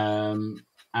 And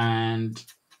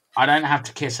I don't have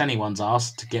to kiss anyone's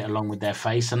ass to get along with their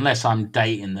face. Unless I'm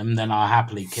dating them, then I'll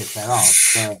happily kiss their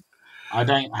ass. But I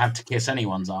don't have to kiss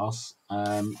anyone's ass.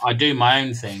 I do my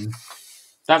own thing.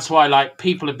 That's why, like,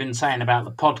 people have been saying about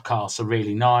the podcasts are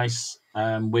really nice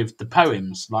with the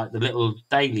poems, like the little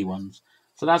daily ones.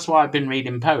 So that's why I've been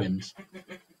reading poems,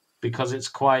 because it's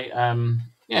quite,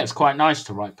 it's quite nice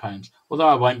to write poems. Although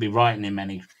I won't be writing him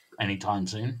anytime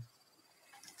soon.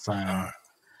 So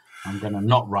I'm going to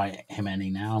not write him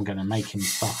any now. I'm going to make him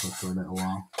suffer for a little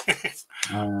while.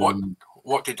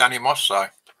 What did Danny Moss say?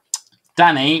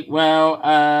 Danny,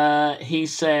 well, he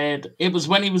said it was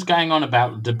when he was going on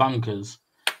about the debunkers.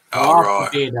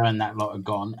 After Beardo and that lot had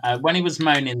gone, when he was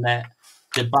moaning that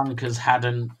debunkers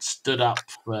hadn't stood up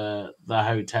for the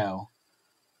hotel.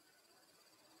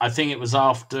 I think it was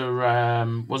after,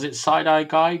 was it Side Eye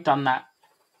Guy done that?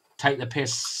 Take the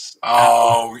piss.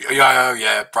 Oh, yeah,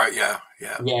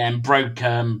 Yeah, and broke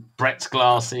Brett's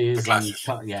glasses.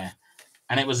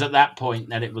 And it was at that point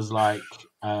that it was like,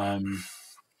 I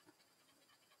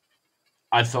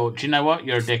thought, do you know what?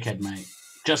 You're a dickhead, mate.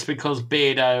 Just because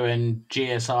Beardo and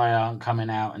GSI aren't coming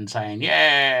out and saying,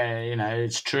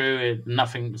 it's true,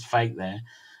 nothing's fake there,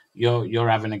 you're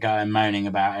having a go and moaning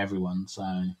about everyone.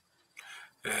 So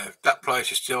that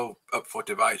place is still up for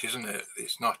debate, isn't it?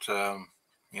 It's not,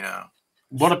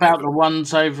 What about the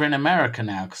ones over in America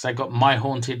now? Because they got My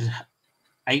Haunted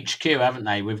HQ, haven't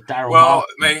they, with Daryl? Well,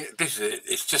 Martin? I mean, this is it.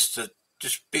 It's just a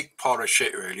big pile of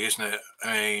shit, really, isn't it?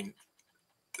 I mean,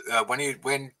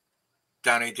 when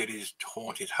Danny did his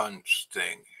haunted hunts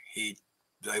thing,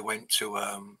 they went to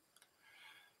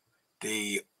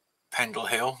the Pendle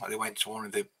Hill. They went to one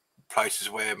of the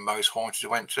places where most haunted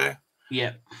went to.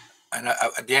 Yeah. And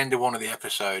at the end of one of the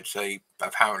episodes, they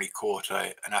apparently caught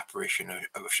an apparition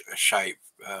of a shape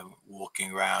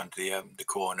walking around the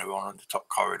corner on one of the top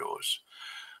corridors.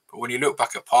 But when you look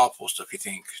back at Parpol stuff, you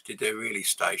think, did they really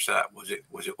stage that? Was it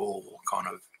all kind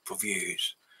of for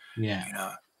views?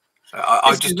 Yeah. So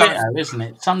I just don't. Isn't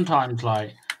it? Sometimes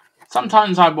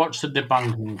I watch the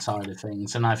debunking side of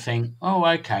things and I think, oh,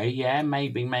 okay, yeah,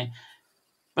 maybe.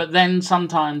 But then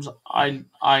sometimes I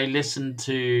listen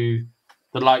to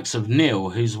the likes of Neil,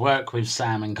 who's worked with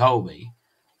Sam and Colby,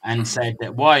 and said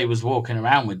that while he was walking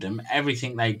around with them,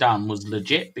 everything they'd done was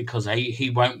legit because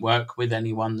he won't work with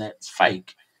anyone that's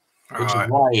fake, which is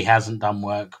why he hasn't done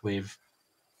work with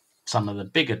some of the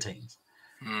bigger teams.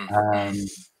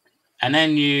 And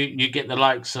then you get the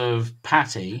likes of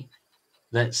Patty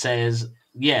that says,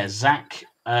 yeah, Zach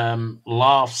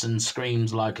laughs and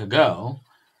screams like a girl,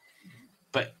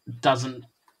 but doesn't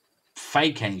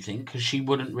fake anything because she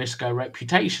wouldn't risk her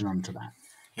reputation onto that.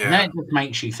 Yeah. And then it just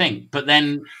makes you think. But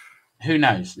then who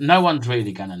knows? No one's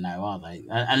really going to know, are they?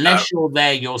 Unless you're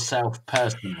there yourself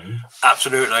personally.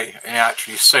 Absolutely. And you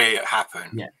actually see it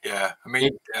happen. Yeah. I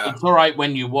mean, it's all right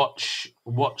when you watch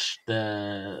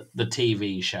the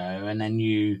TV show and then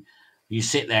you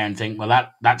sit there and think, well,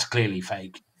 that's clearly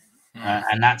fake.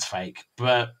 And that's fake.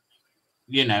 But,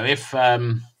 you know, if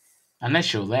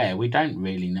unless you're there, we don't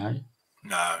really know.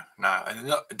 No.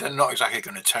 And they're not exactly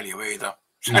going to tell you either.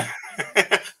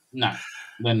 No,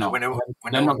 they're not.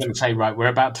 They're not going to say, right, we're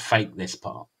about to fake this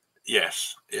part.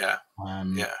 Yes, yeah.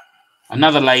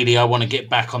 Another lady I want to get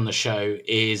back on the show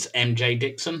is MJ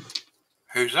Dixon.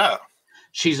 Who's that?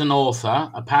 She's an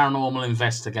author, a paranormal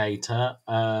investigator,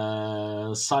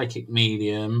 psychic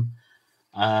medium.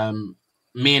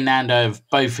 Me and Nando have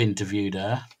both interviewed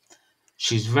her.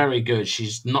 She's very good.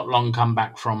 She's not long come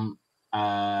back from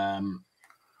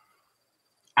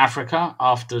Africa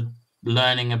after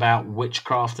learning about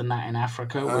witchcraft and that in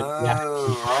Africa.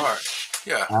 Right.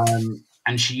 Yeah.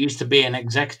 And she used to be an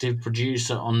executive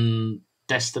producer on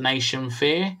Destination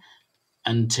Fear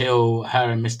until her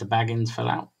and Mr. Baggins fell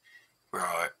out.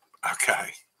 Right.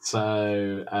 Okay.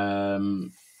 So,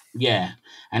 yeah.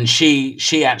 And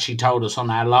she actually told us on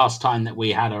our last time that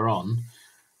we had her on,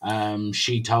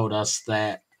 she told us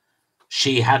that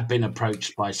she had been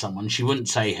approached by someone, she wouldn't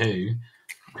say who,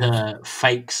 to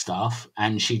fake stuff,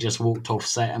 and she just walked off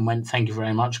set and went, thank you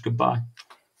very much, goodbye.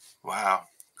 Wow.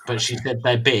 But she said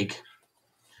they're big.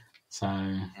 So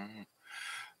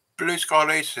Blue Sky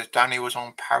Lee says Danny was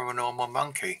on Paranormal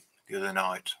Monkey the other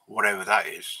night, whatever that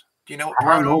is. Do you know what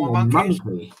Paranormal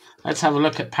Monkey is? Let's have a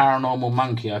look at Paranormal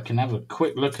Monkey. I can have a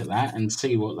quick look at that and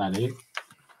see what that is.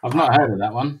 I've not heard of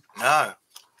that one. No.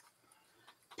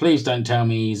 Please don't tell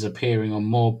me he's appearing on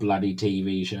more bloody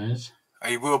TV shows.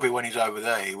 He will be when he's over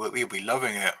there. He'll be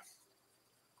loving it.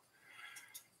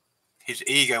 His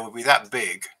ego will be that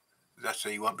big that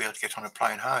he won't be able to get on a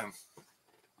plane home.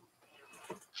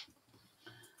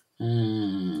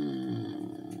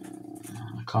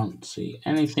 I can't see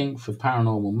anything for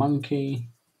Paranormal Monkey.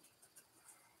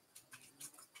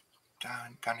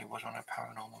 Danny was on a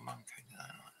Paranormal Monkey.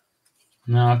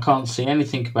 No, I can't see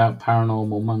anything about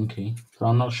Paranormal Monkey, so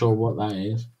I'm not sure what that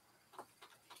is.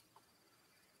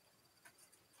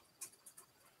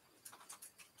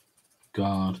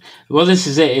 God. Well, this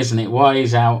is it, isn't it? Why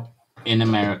he's out in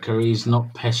America, he's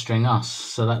not pestering us,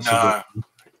 so that's a good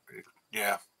thing.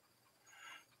 Yeah.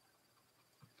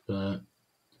 But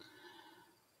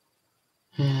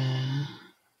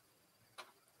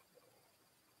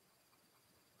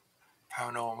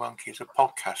Paranormal Monkey is a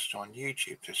podcast on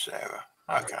YouTube to Sarah.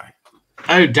 Okay.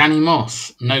 Oh, Danny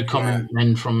Moss. No comment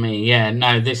then from me. Yeah,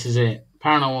 no, this is it.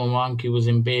 Paranormal Monkey was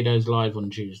in Beardo's Live on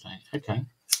Tuesday. Okay.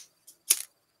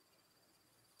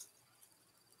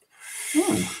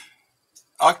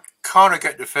 I kind of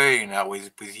get the feeling now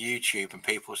with YouTube and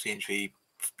people seem to be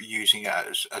using it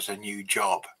as a new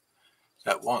job.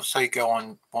 That once they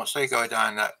go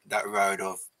down that road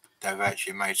of they've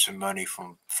actually made some money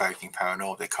from faking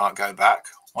paranormal, they can't go back.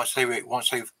 Once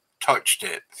they've touched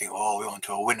it, they think, oh, we're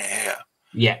onto a winner here.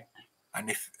 Yeah. And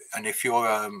if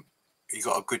you're you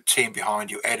got a good team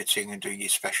behind you editing and doing your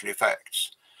special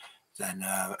effects, then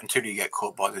until you get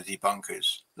caught by the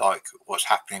debunkers, like what's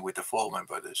happening with the Foreman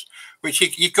brothers, which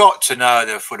you got to know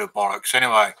they're full of bollocks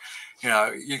anyway. You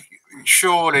know,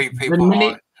 surely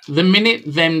people. The minute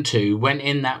them two went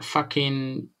in that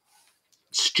fucking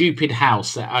stupid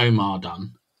house that Omar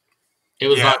done, it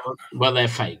was like, well, they're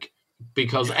fake.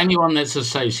 Because anyone that's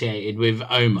associated with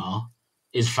Omar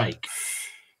is fake.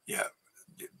 Yeah.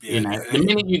 You know, the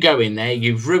minute you go in there,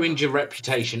 you've ruined your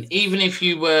reputation. Even if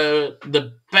you were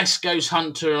the best ghost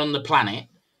hunter on the planet,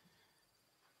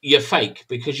 you're fake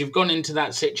because you've gone into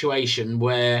that situation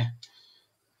where,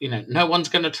 you know, no one's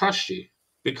going to trust you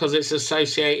because it's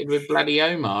associated with bloody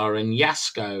Omar and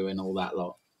Yasko and all that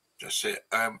lot. That's it.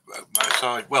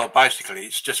 Well, basically,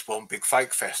 it's just one big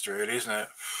fake fest, really, isn't it?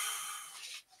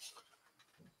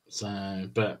 So,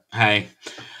 but hey,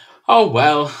 oh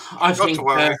well, I think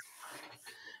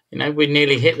you know, we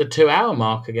nearly hit the 2 hour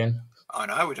mark again. I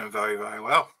know, we've done very, very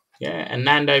well. Yeah, and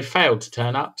Nando failed to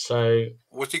turn up, so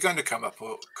Was he going to come up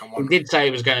or come on? he did say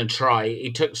he was going to try.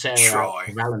 He took Sarah out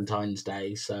for Try. Valentine's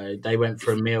Day, so they went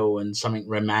for a meal and something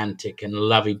romantic and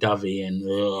lovey-dovey and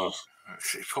ugh.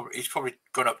 He's probably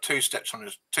gone up two steps on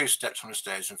the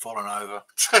stairs and fallen over.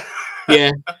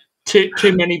 Yeah, too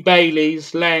many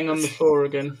Baileys laying on the floor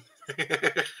again.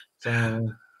 So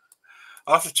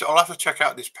I'll have to check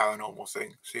out this paranormal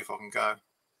thing. See if I can go.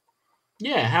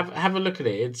 yeah, have a look at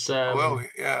it. It's Well,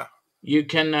 yeah. you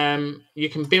can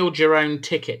build your own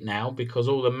ticket now because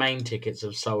all the main tickets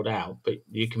have sold out, but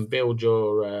you can build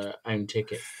your own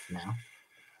ticket now.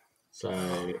 So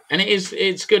and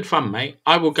it's good fun, mate.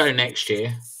 I will go next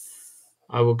year.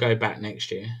 I will go back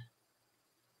next year.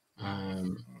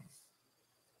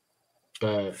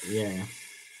 But yeah,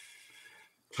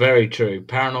 very true.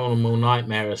 Paranormal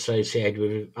nightmare associated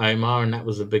with Omar, and that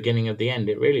was the beginning of the end.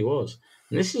 It really was.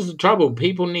 And this is the trouble.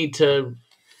 People need to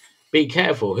be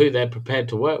careful who they're prepared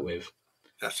to work with.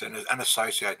 That's it, and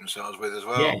associate themselves with as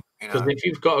well. Yeah, because if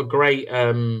you've got a great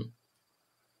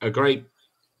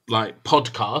like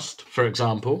podcast, for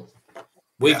example,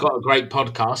 we've got a great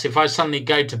podcast. If I suddenly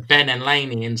go to Ben and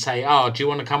Laney and say, "Oh, do you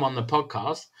want to come on the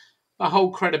podcast?" the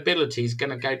whole credibility is going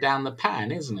to go down the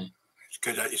pan, isn't it?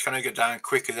 It's going to get down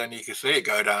quicker than you can see it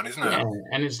go down, isn't it? Yeah,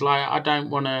 and it's like I don't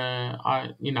want to.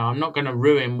 I'm not going to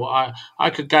ruin what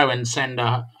I could go and send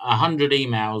 100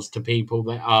 emails to people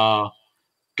that are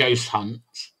ghost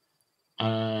hunts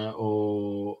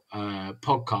or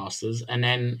podcasters, and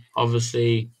then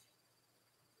obviously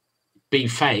be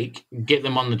fake, get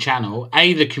them on the channel.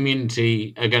 The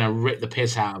community are going to rip the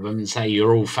piss out of them and say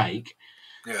you're all fake.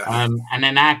 Yeah. And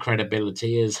then our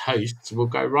credibility as hosts will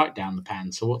go right down the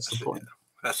pan. So what's the point?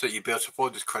 That's it. You built up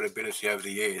all this credibility over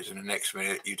the years, and the next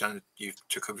minute you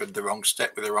took the wrong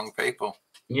step with the wrong people.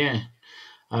 Yeah.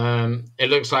 It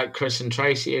looks like Chris and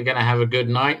Tracy are going to have a good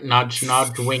night. Nudge,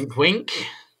 nudge, wink, wink.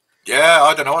 Yeah,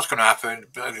 I don't know what's going to happen.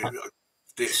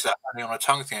 It's that honey on a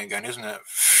tongue thing again, isn't it?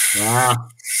 Yeah.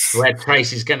 Where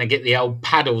Tracy's going to get the old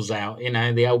paddles out,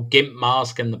 the old gimp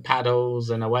mask and the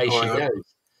paddles, and away she goes.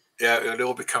 Yeah, it'll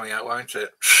all be coming out, won't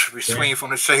it? We're swinging from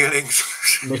the ceilings.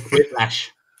 Miss Whiplash.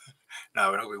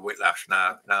 No, we're not with Whiplash.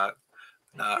 No.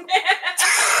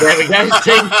 There we go,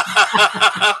 team.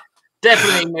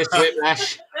 Definitely Miss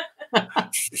Whiplash.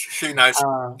 She knows.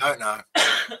 Don't know.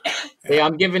 Yeah,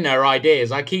 I'm giving her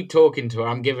ideas. I keep talking to her.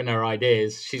 I'm giving her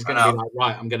ideas. She's going to be like,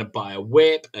 right, I'm going to buy a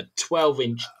whip, a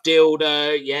 12-inch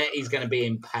dildo. Yeah, he's going to be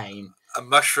in pain. A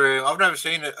mushroom. I've never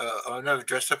seen it. I've never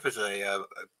dressed up as a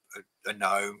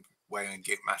gnome wearing a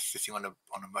gimp mask sitting on a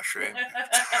mushroom.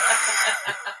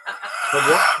 But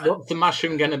what's the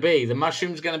mushroom going to be? The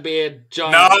mushroom's going to be a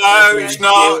giant... No, it's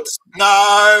not.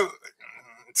 No.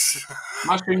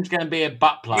 Mushroom's going to be a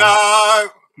butt plug. No.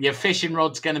 Your fishing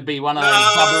rod's going to be one of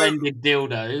those double-ended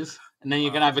dildos. And then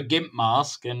you're going to have a gimp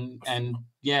mask and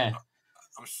yeah.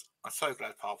 I'm so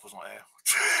glad Parple's not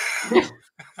here.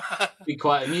 Be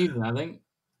quite amusing, I think.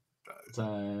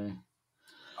 So...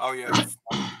 Oh, yeah.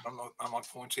 I'm on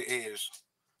pointy ears.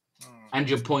 And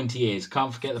your pointy ears.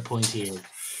 Can't forget the pointy ears.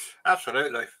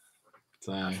 Absolutely.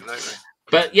 So, absolutely.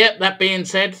 But, yeah, that being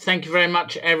said, thank you very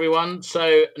much, everyone.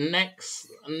 So,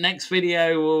 next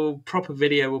proper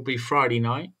video will be Friday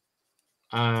night.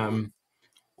 And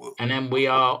then we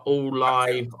are all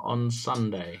live on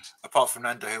Sunday. Apart from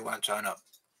Nando, who won't turn up.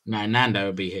 No, Nando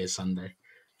will be here Sunday.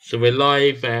 So, we're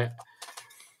live at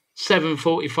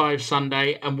 7:45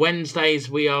 Sunday, and Wednesdays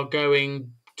we are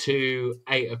going to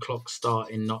 8 o'clock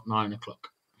starting, not 9 o'clock.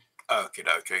 Okie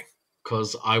dokie.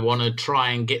 Because I want to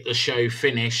try and get the show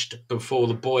finished before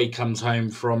the boy comes home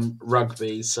from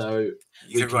rugby. So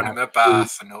you can run him a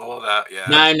bath and all that. Yeah.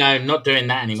 No, not doing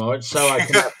that anymore. It's so I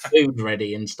can have food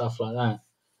ready and stuff like that.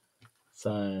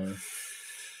 So,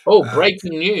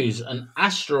 breaking news: an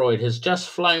asteroid has just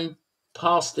flown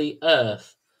past the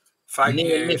Earth. Fake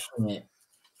near news. Missing it.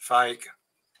 Fake.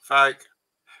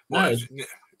 No,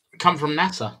 come from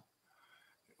NASA.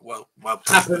 Well,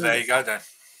 there you go then.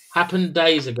 Happened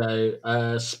days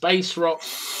ago. Space rock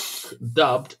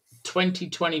dubbed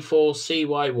 2024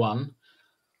 CY1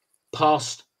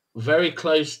 passed very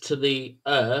close to the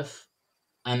Earth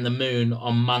and the Moon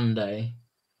on Monday.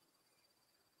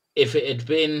 If it had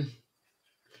been,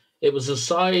 it was the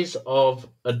size of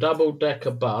a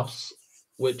double-decker bus,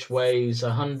 which weighs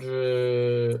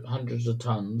hundreds of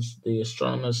tons. The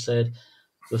astronomers said,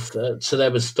 so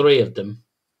there was 3 of them.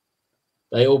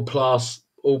 They all passed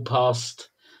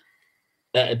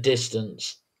at a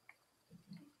distance.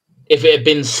 If it had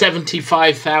been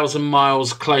 75,000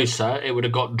 miles closer, it would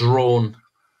have got drawn.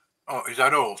 Oh, is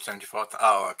that all? 75?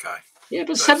 Oh, okay. Yeah,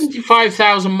 but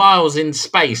 75,000 miles in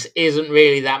space isn't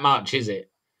really that much, is it?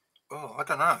 Oh, I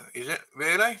don't know. Is it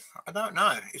really? I don't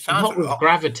know. It sounds Not a with lot.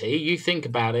 gravity. You think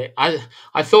about it.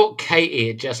 I thought Katie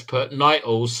had just put night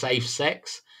all safe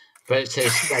sex, but it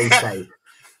says stay safe.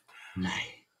 No.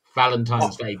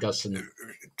 Valentine's Day does some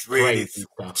It's really crazy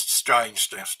stuff. strange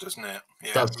stuff, doesn't it?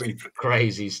 Yeah, Does really some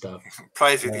crazy stuff.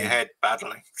 plays with your head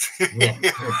badly.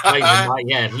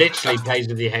 Yeah, literally plays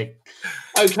with your head.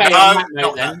 Okay, No, on that note,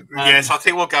 not then. that. Yes, I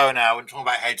think we'll go now. We're talking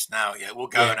about heads now. Yeah, we'll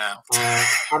go now.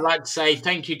 I'd like to say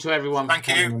thank you to everyone for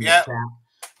coming in the chat.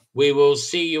 We will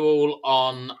see you all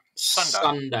on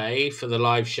Sunday for the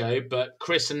live show, but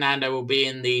Chris and Nando will be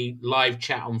in the live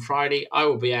chat on Friday. I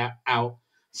will be out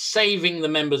saving the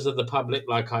members of the public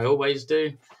like I always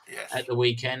do at the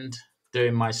weekend,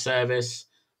 doing my service.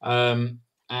 Yeah,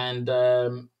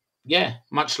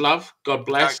 much love. God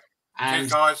bless. And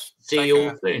guys. see you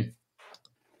all soon.